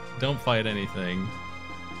right, don't fight anything,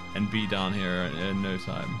 and be down here in no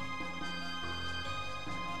time.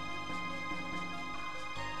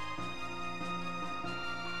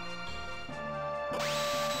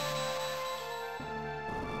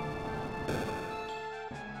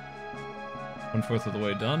 One-fourth of the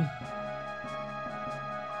way done.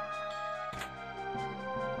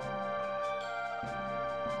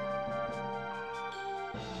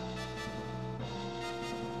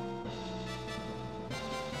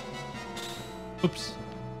 Oops.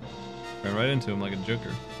 Ran right into him like a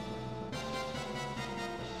joker.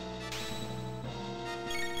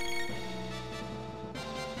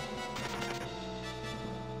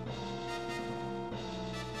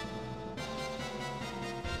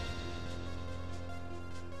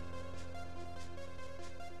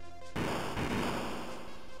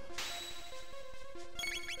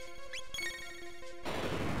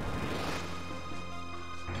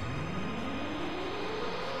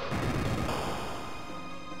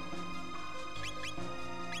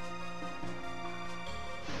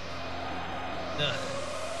 Ugh.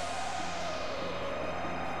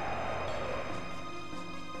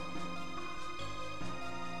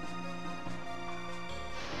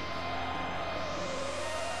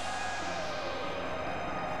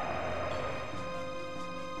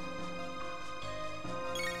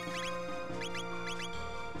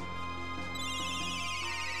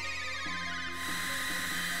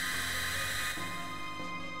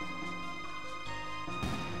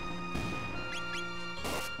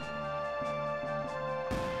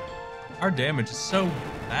 Our damage is so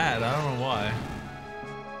bad, I don't know why.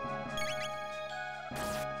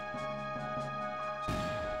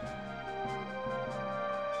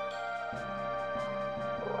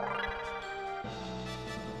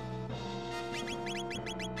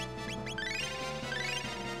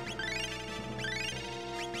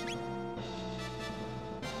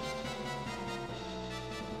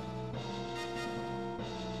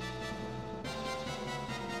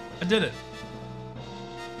 I did it.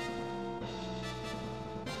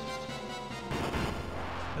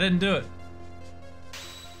 I didn't do it.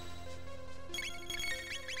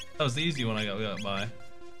 That was the easy one I got by.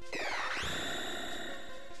 The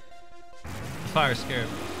fire scared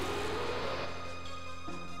me.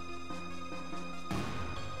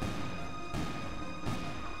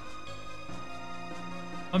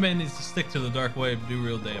 My man needs to stick to the dark wave and do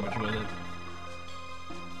real damage with it.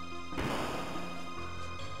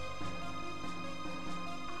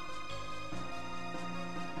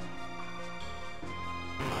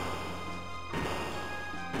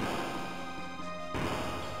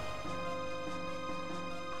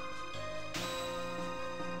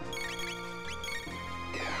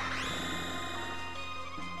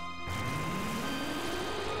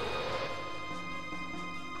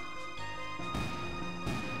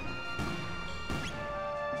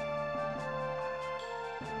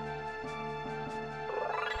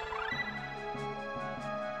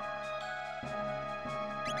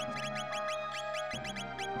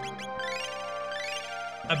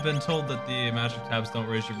 I've been told that the magic tabs don't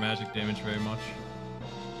raise your magic damage very much.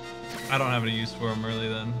 I don't have any use for them really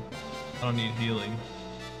then. I don't need healing.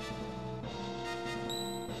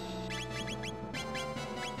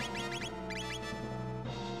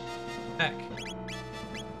 Heck.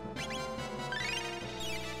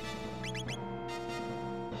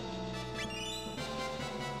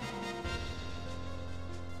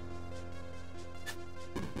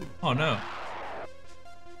 Oh no.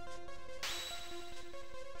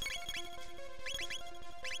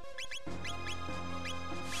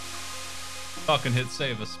 Fucking hit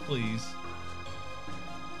save us, please.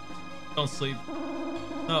 Don't sleep.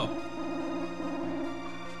 No.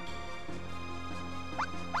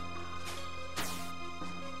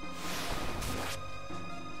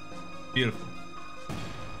 Beautiful.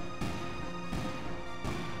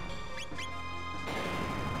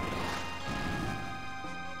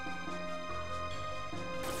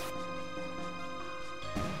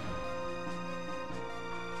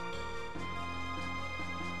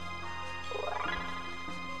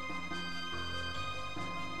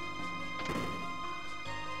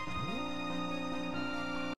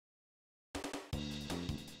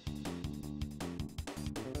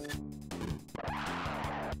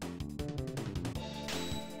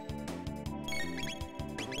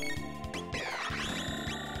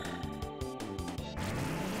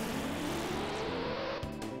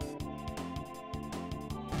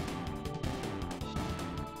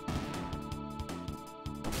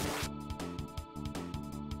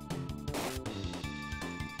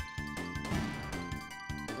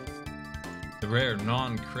 The rare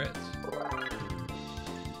non-crit.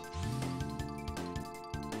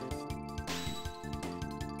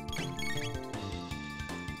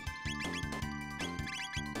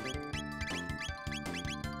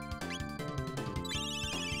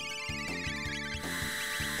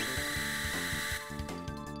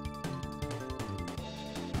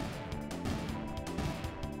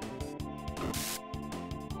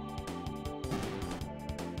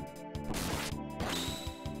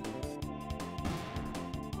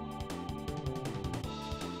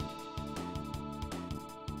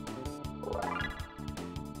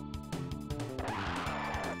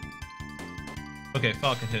 Okay,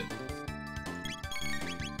 Falcon hit.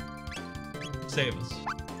 Save us.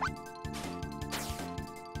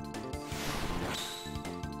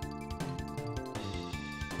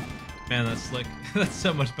 Man, that's slick. That's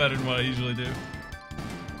so much better than what I usually do.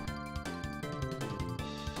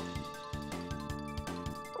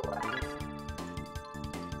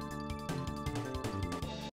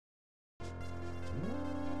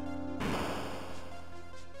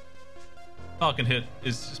 Falcon hit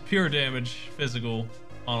is just pure damage, physical,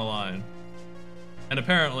 on a line. And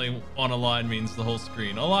apparently, on a line means the whole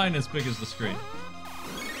screen. A line as big as the screen.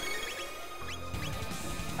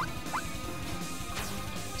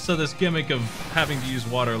 So this gimmick of having to use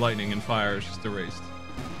water, lightning, and fire is just erased.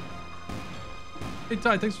 Hey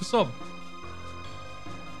Ty, thanks for sub.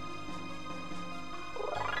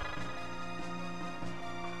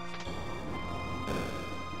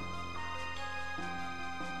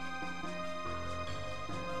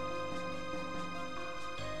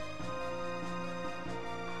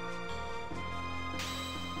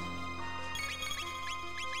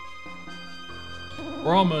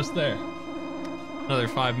 We're almost there. Another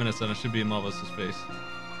 5 minutes and I should be in Lavos' face.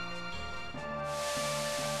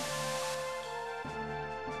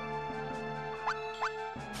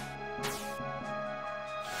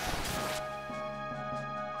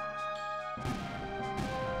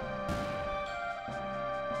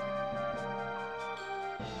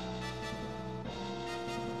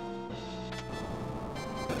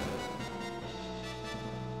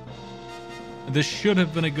 This should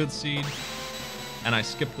have been a good seed. And I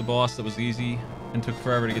skipped the boss that was easy and took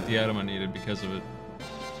forever to get the item I needed because of it.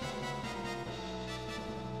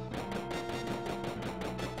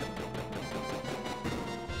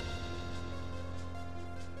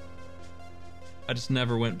 I just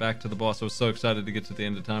never went back to the boss. I was so excited to get to the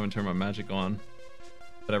end of time and turn my magic on,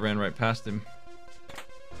 but I ran right past him.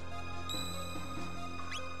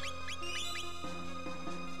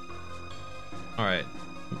 Alright.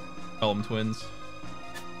 Call them twins.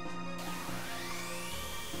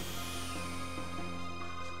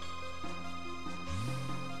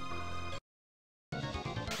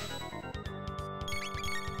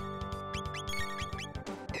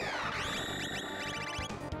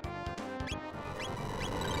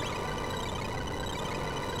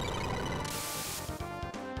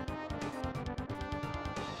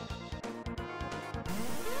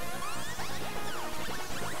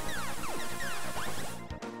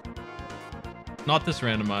 Not this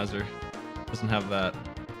randomizer. Doesn't have that.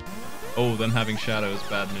 Oh, them having shadow is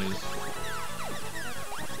bad news.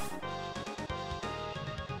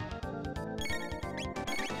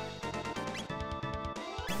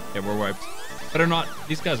 Yeah, we're wiped. Better not.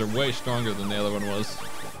 These guys are way stronger than the other one was.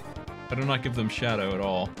 Better not give them shadow at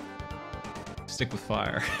all. Stick with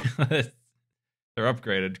fire. They're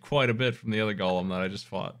upgraded quite a bit from the other golem that I just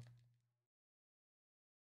fought.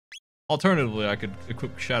 Alternatively, I could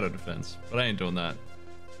equip shadow defense, but I ain't doing that.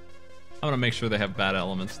 I'm gonna make sure they have bad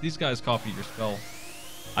elements. These guys copy your spell.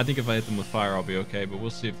 I think if I hit them with fire, I'll be okay, but we'll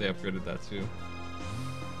see if they upgraded that too.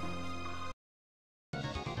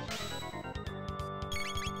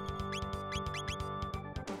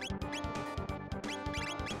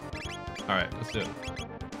 Alright, let's do it.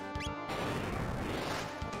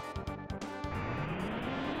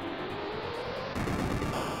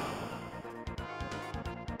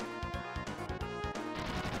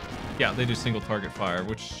 Yeah, they do single target fire,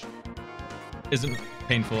 which isn't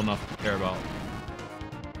painful enough to care about.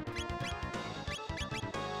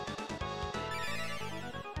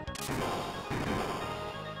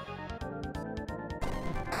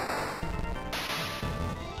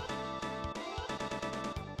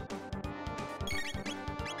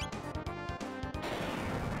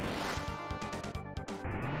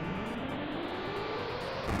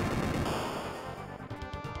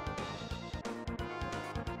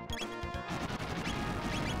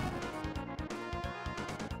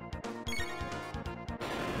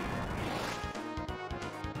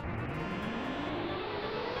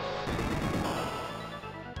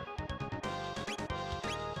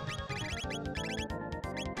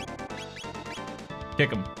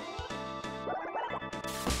 Kick him.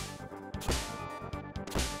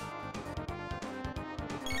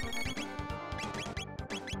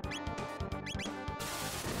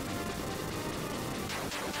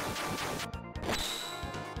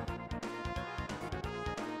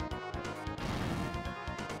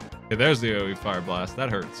 Okay, there's the AoE Fire Blast. That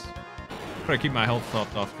hurts. Better keep my health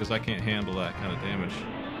topped off because I can't handle that kind of damage.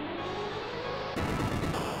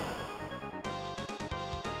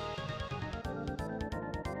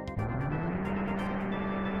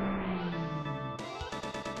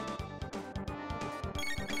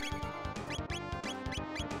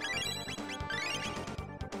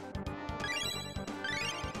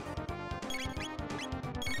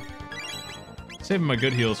 Saving my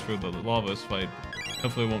good heals for the Lavos fight.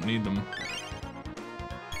 Hopefully I won't need them.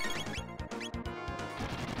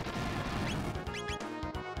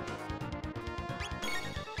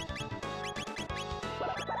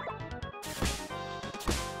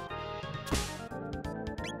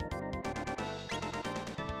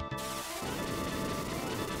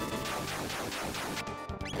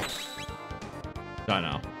 Die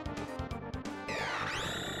now.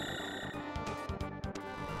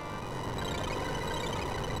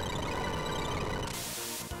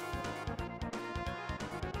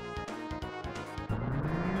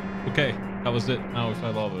 Okay, that was it. Now we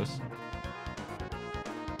fight Lavos.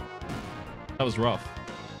 That was rough.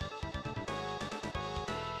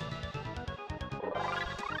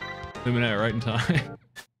 Luminaire right in time.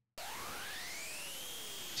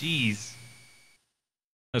 Jeez.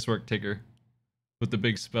 Nice work, Tigger. With the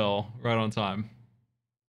big spell right on time.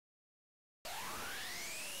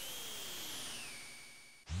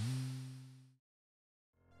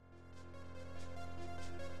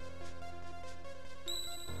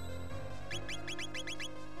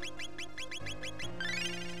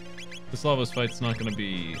 This Lavos fight's not gonna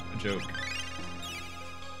be a joke.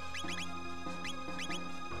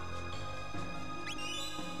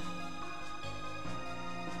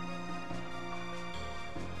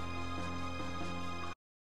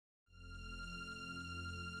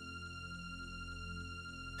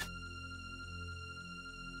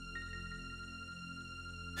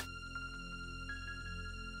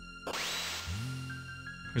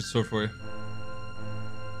 Here's a sword for you.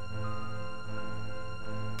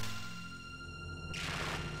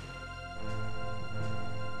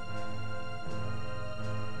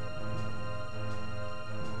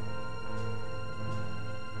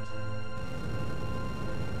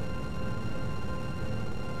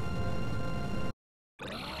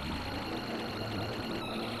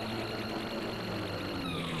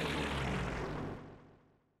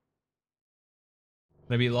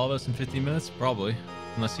 Maybe Lavos in 15 minutes? Probably.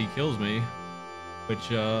 Unless he kills me.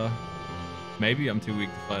 Which, maybe I'm too weak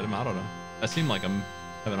to fight him. I don't know. I seem like I'm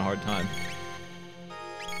having a hard time.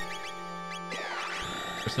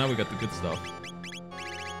 So now we got the good stuff.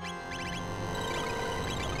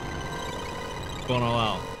 Going all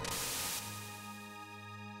out.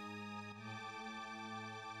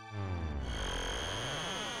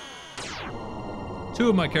 Two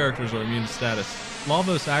of my characters are immune to status.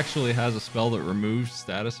 Lavos actually has a spell that removes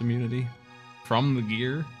status immunity from the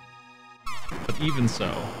gear, but even so,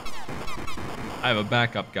 I have a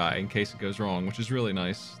backup guy in case it goes wrong, which is really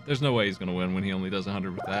nice. There's no way he's gonna win when he only does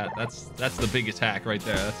 100 with that. That's the big attack right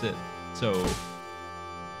there. That's it. So,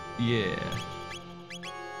 yeah,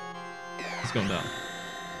 it's going down.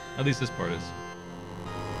 At least this part is.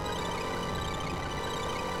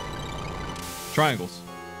 Triangles.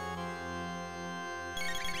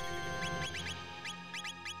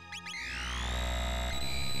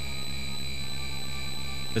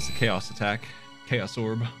 It's a chaos attack. Chaos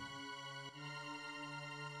orb.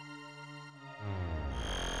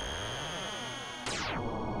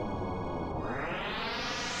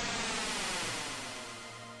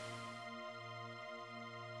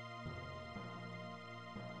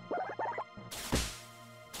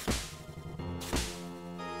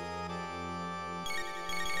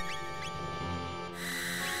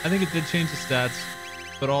 I think it did change the stats,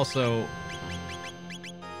 but also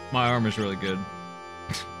my armor's really good.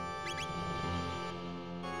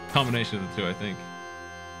 Combination of the two, I think.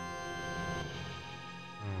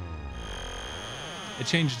 It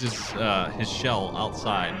changed his shell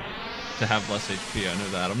outside to have less HP. I know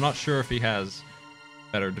that. I'm not sure if he has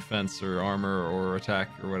better defense or armor or attack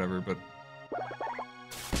or whatever, but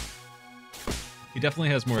he definitely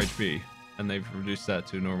has more HP, and they've reduced that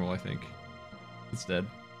to normal, I think. It's dead.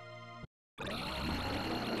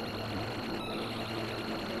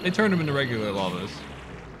 They turned him into regular Lavos.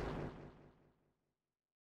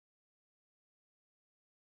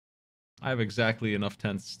 I have exactly enough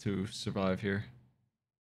tents to survive here.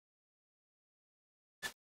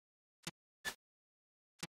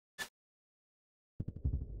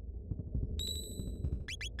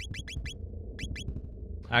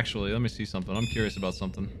 Actually, let me see something. I'm curious about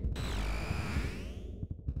something.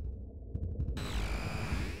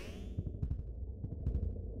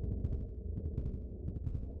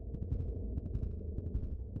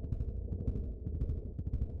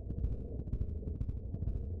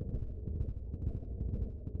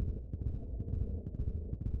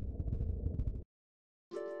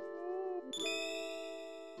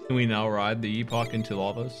 Can we now ride the Epoch into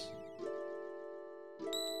Lavos?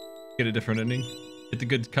 Get a different ending? Get the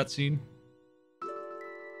good cutscene?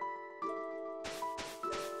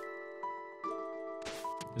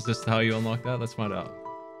 Is this how you unlock that? Let's find out.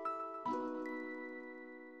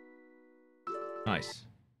 Nice.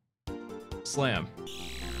 Slam.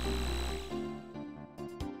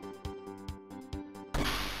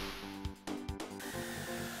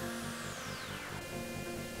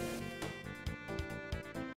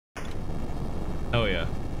 Oh yeah.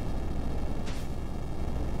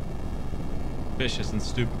 Vicious and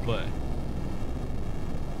stupid play.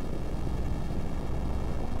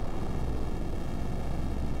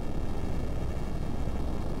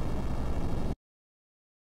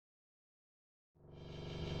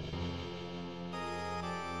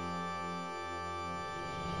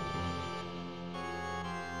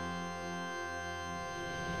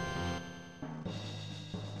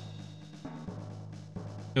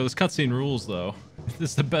 Yo, this cutscene rules though.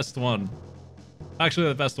 This is the best one. Actually,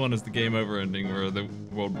 the best one is the game over ending where the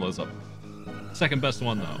world blows up. Second best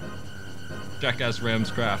one though. Jackass rams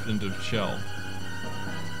craft into shell.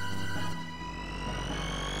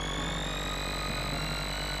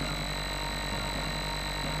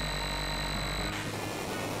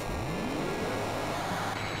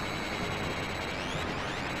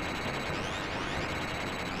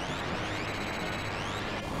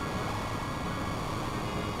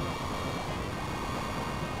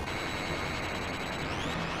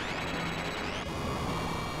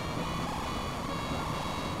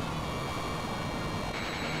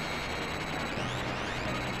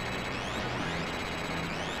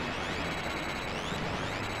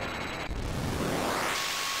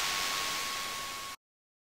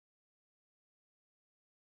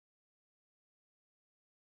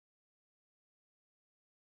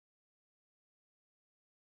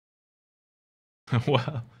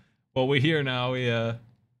 Well, we're here now. We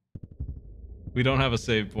don't have a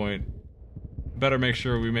save point. Better make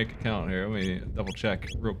sure we make a count here. Let me double check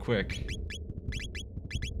real quick.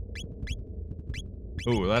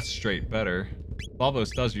 Ooh, that's straight better. Lavos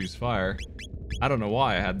does use fire. I don't know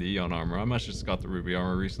why I had the Eon armor. I must have just got the Ruby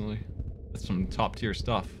armor recently. That's some top tier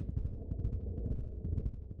stuff.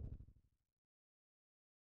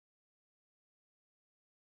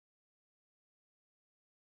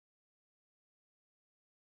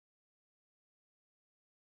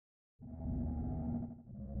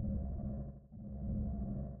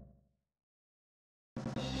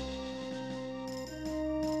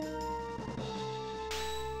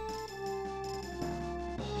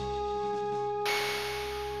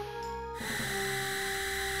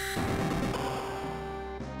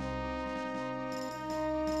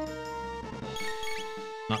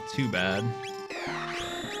 Not too bad.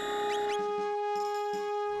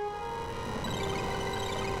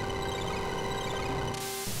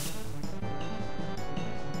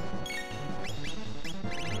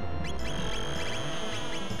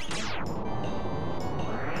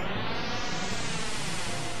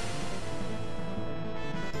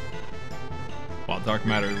 Wow, Dark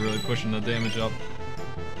Matter is really pushing the damage up.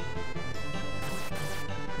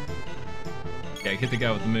 Yeah, hit the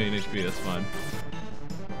guy with the million HP, that's fine.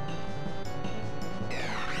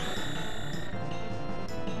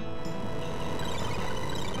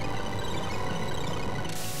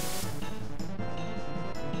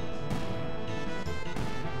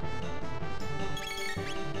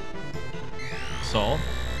 Solve.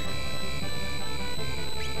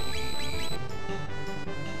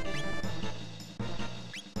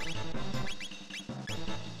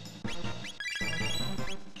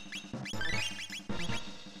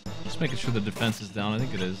 Just making sure the defense is down. I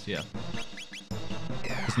think it is, yeah.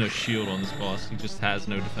 There's no shield on this boss. He just has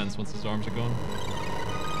no defense once his arms are gone.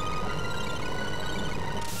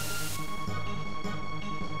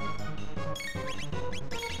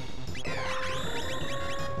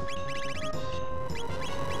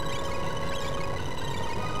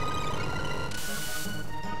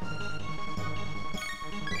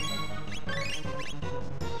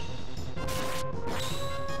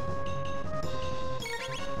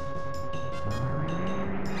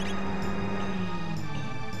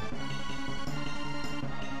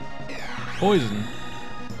 Poison.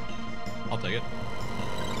 I'll take it.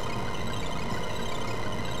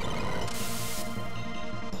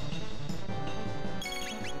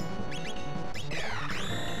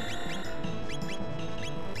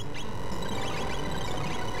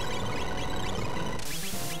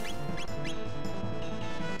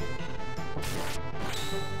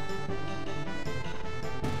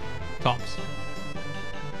 Tops.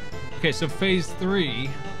 Okay, so phase 3.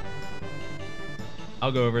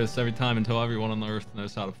 I'll go over this every time until everyone on the Earth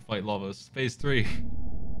knows how to fight Lavos. Phase 3.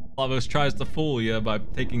 Lavos tries to fool you by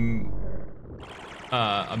taking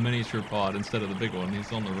a miniature pod instead of the big one.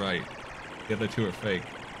 He's on the right. The other two are fake.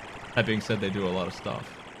 That being said, they do a lot of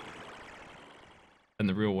stuff. and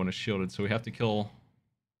the real one is shielded. So we have to kill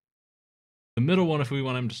the middle one if we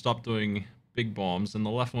want him to stop doing big bombs, and the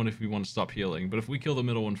left one if we want to stop healing. But if we kill the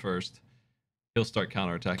middle one first, he'll start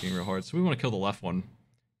counterattacking real hard. So we want to kill the left one.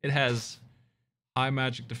 It has high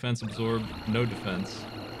magic defense, absorb, no defense.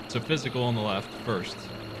 So physical on the left first.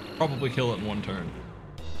 Probably kill it in one turn.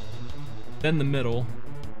 Then the middle,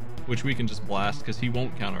 which we can just blast because he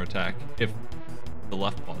won't counterattack if the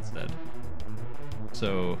left pod's dead.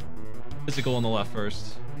 So physical on the left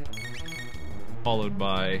first, followed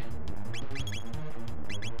by...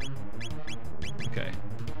 Okay.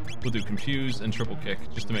 We'll do confuse and triple kick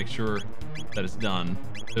just to make sure that it's done.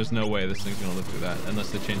 There's no way this thing's gonna live through that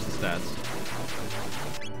unless they change the stats.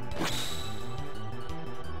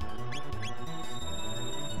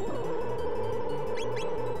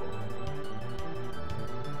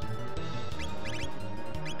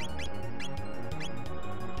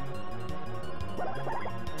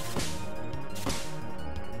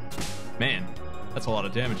 Man, that's a lot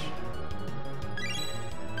of damage.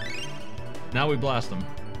 Now we blast them.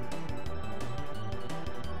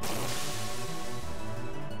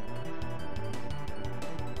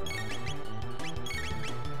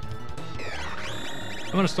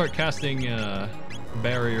 I'm gonna start casting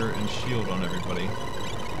barrier and shield on everybody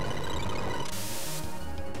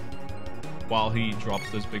while he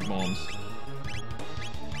drops those big bombs.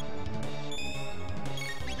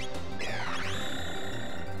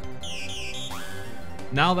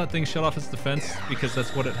 Now that thing shut off its defense because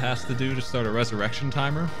that's what it has to do to start a resurrection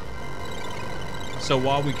timer. So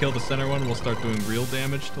while we kill the center one, we'll start doing real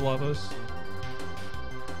damage to Lavos.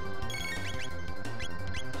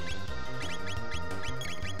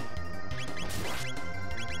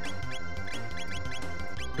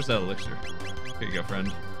 Where's that elixir? Here you go,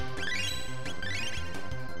 friend.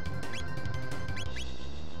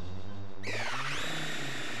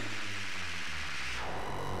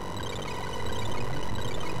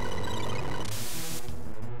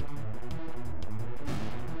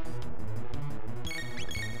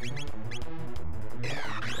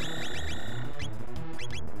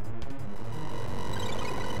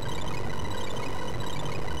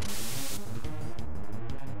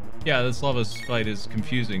 Yeah, this Lavos fight is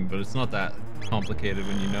confusing, but it's not that complicated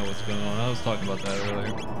when you know what's going on. I was talking about that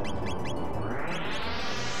earlier.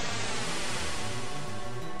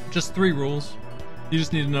 Just 3 rules. You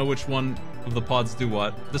just need to know which one of the pods do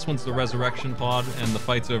what. This one's the resurrection pod, and the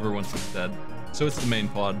fight's over once it's dead. So it's the main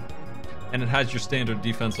pod. And it has your standard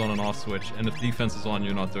defense on and off switch, and if defense is on,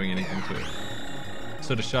 you're not doing anything to it.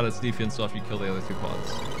 So to shut its defense off, you kill the other 2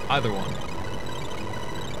 pods. Either one.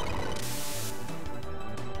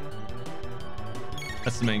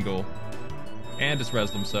 That's the main goal. And it's res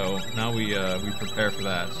them, so now we prepare for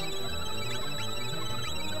that.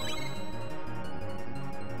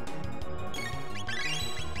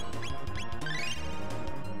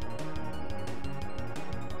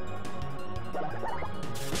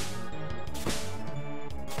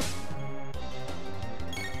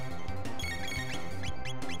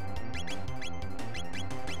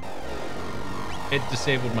 It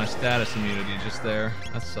disabled my status immunity just there.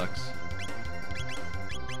 That sucks.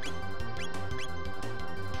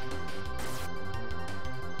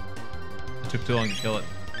 Took too long to kill it.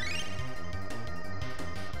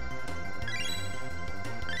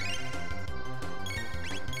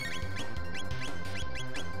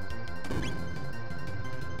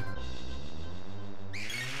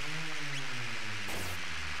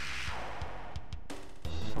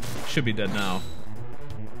 Should be dead now.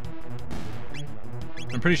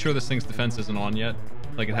 I'm pretty sure this thing's defense isn't on yet.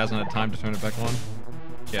 Like it hasn't had time to turn it back on.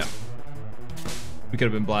 Yeah. We could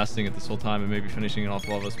have been blasting it this whole time and maybe finishing it off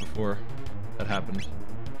Lavos before that happened.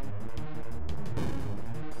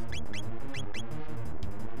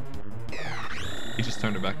 He just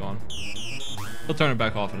turned it back on. He'll turn it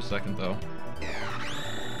back off in a second though.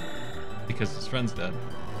 Because his friend's dead.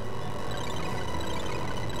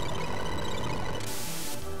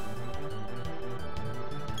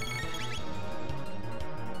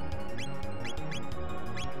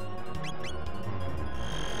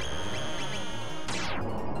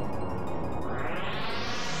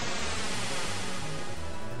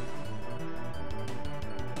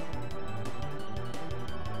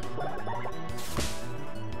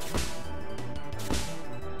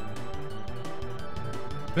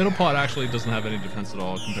 Middle pod actually doesn't have any defense at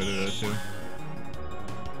all compared to the other 2.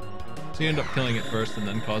 So you end up killing it first and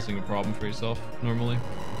then causing a problem for yourself, normally.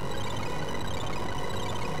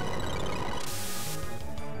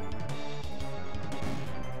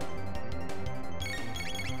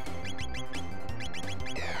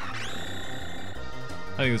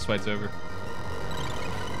 I think this fight's over.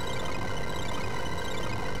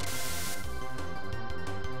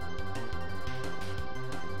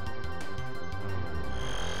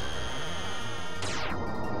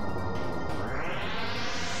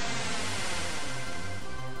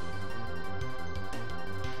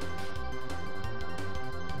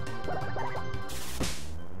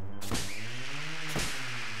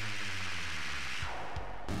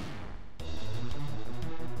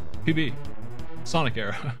 PB. Sonic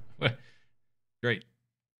era. Great.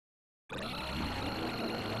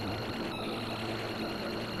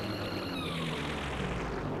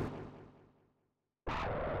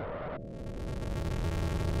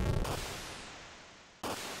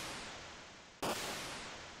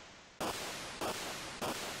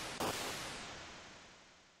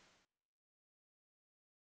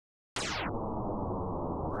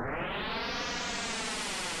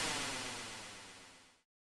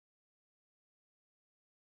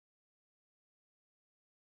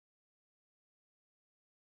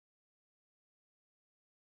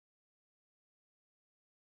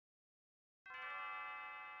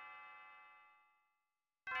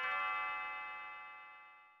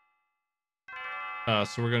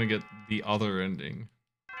 So we're gonna get the other ending.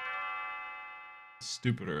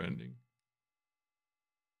 Stupider ending.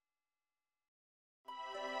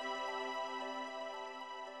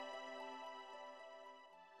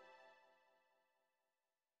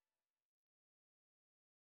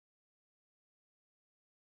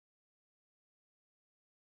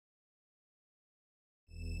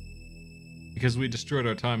 Because we destroyed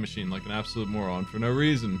our time machine like an absolute moron for no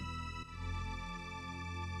reason.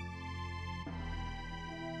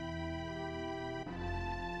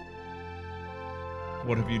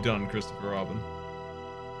 What have you done, Christopher Robin?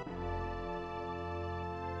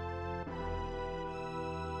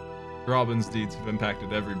 Robin's deeds have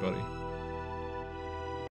impacted everybody.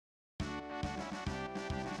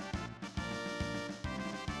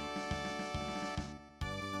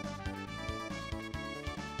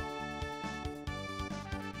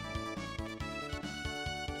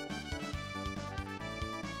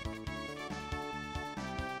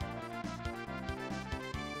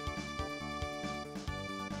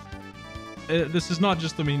 This is not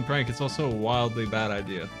just a mean prank, it's also a wildly bad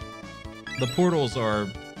idea. The portals are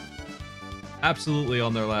absolutely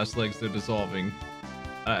on their last legs, they're dissolving.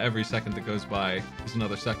 Every second that goes by is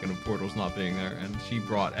another second of portals not being there, and she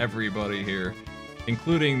brought everybody here,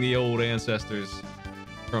 including the old ancestors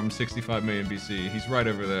from 65 million BC. He's right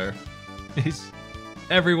over there.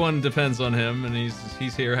 Everyone depends on him, and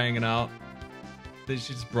he's here hanging out. They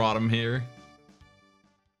just brought him here.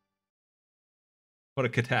 What a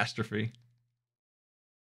catastrophe.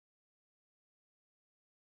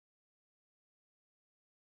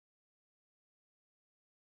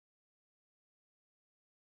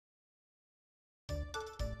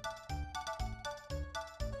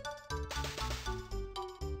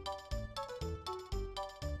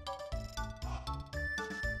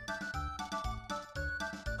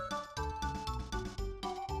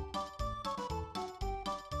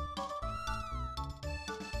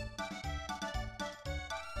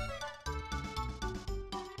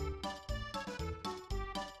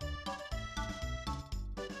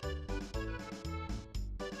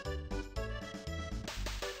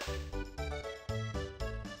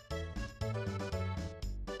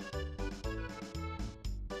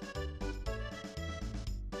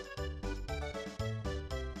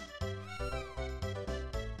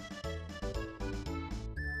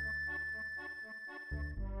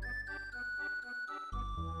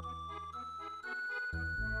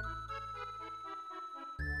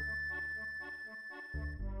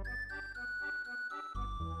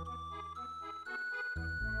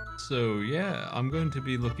 So yeah, I'm going to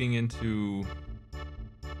be looking into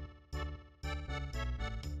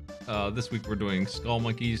this week we're doing Skull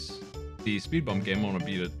Monkeys, the speed bump game. I want to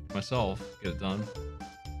beat it myself, get it done.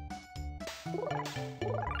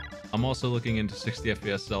 I'm also looking into 60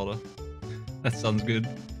 FPS Zelda. That sounds good.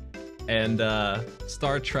 And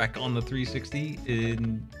Star Trek on the 360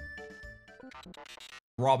 in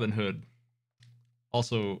Robin Hood.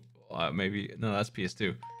 Also, maybe no, that's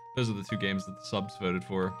PS2. Those are the two games that the subs voted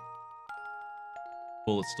for.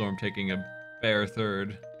 Bulletstorm taking a bare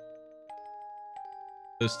third.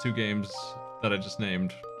 Those two games that I just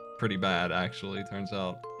named, pretty bad actually, turns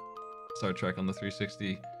out. Star Trek on the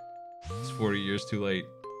 360 is 40 years too late.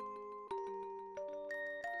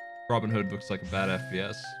 Robin Hood looks like a bad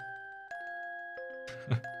FPS.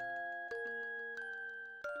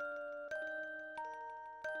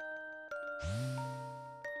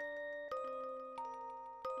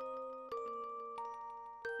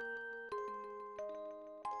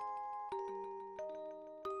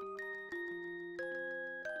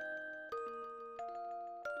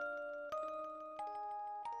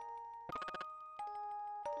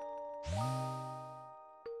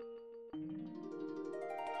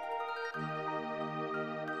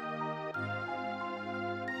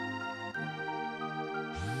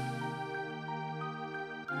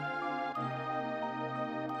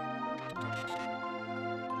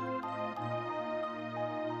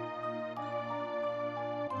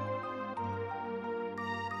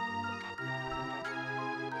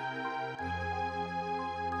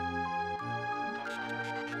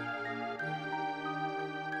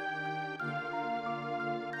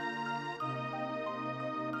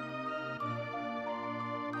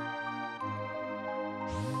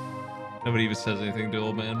 Nobody even says anything to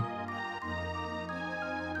old man.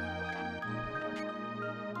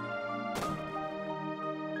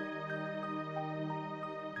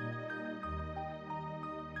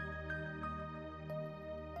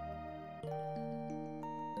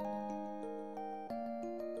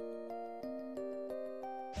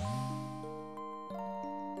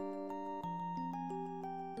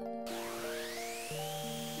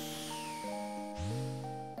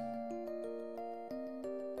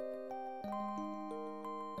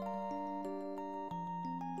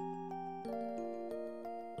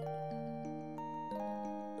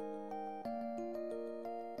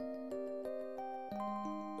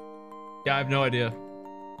 Yeah, I have no idea.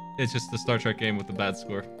 It's just the Star Trek game with the bad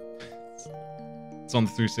score. It's on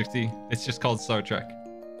the 360. It's just called Star Trek.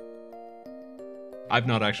 I've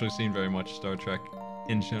not actually seen very much Star Trek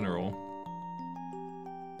in general.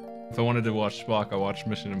 If I wanted to watch Spock, I watched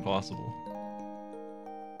Mission Impossible.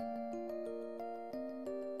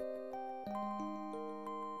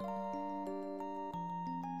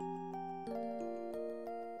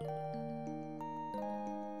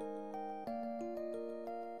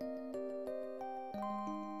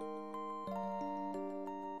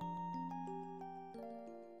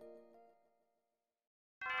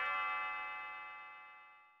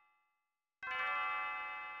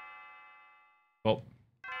 Well,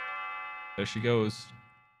 there she goes.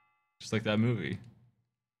 Just like that movie.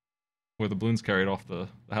 Where the balloons carried off the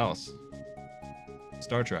house.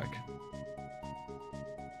 Star Trek.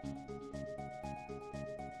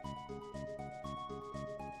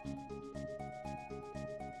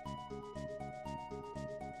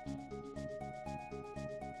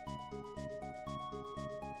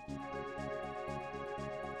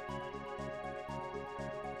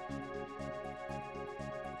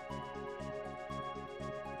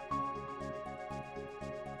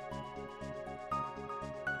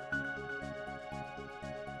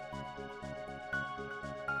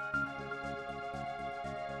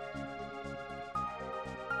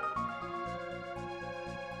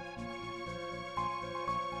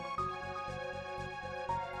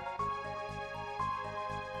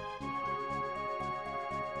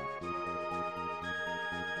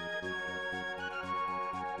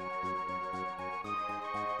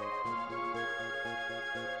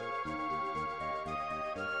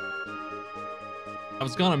 I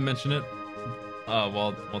was gonna mention it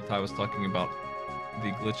while Ty was talking about the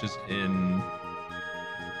glitches in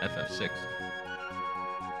FF6.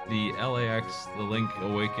 The LAX, the Link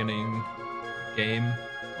Awakening game,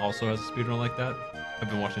 also has a speedrun like that. I've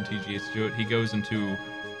been watching TGH do it.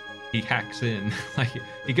 He hacks in, like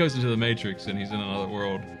he goes into the Matrix and he's in another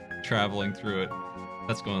world, traveling through it.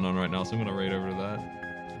 That's going on right now, so I'm gonna raid over to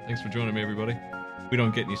that. Thanks for joining me, everybody. We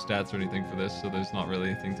don't get any stats or anything for this, so there's not really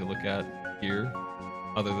anything to look at here.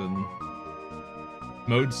 Other than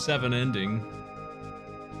mode 7 ending.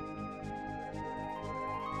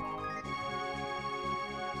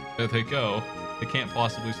 There they go. They can't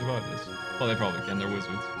possibly survive this. Well, they probably can. They're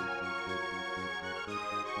wizards.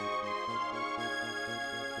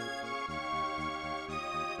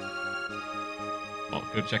 Well,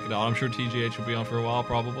 go check it out. I'm sure TGH will be on for a while,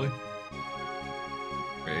 probably.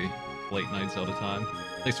 Very late nights all the time.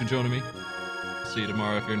 Thanks for joining me. See you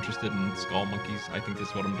tomorrow if you're interested in Skull Monkeys. I think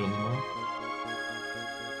that's what I'm doing tomorrow.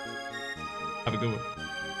 Have a good one.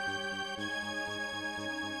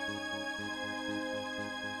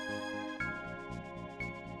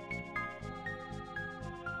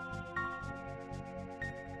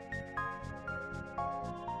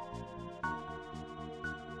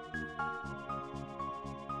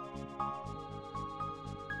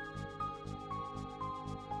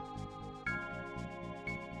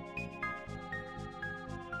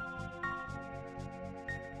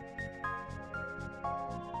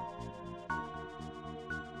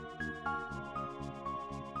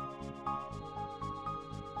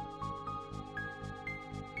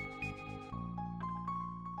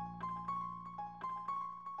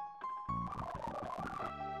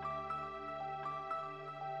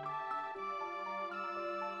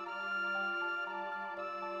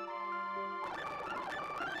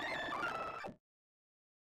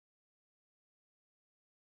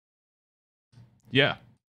 Yeah.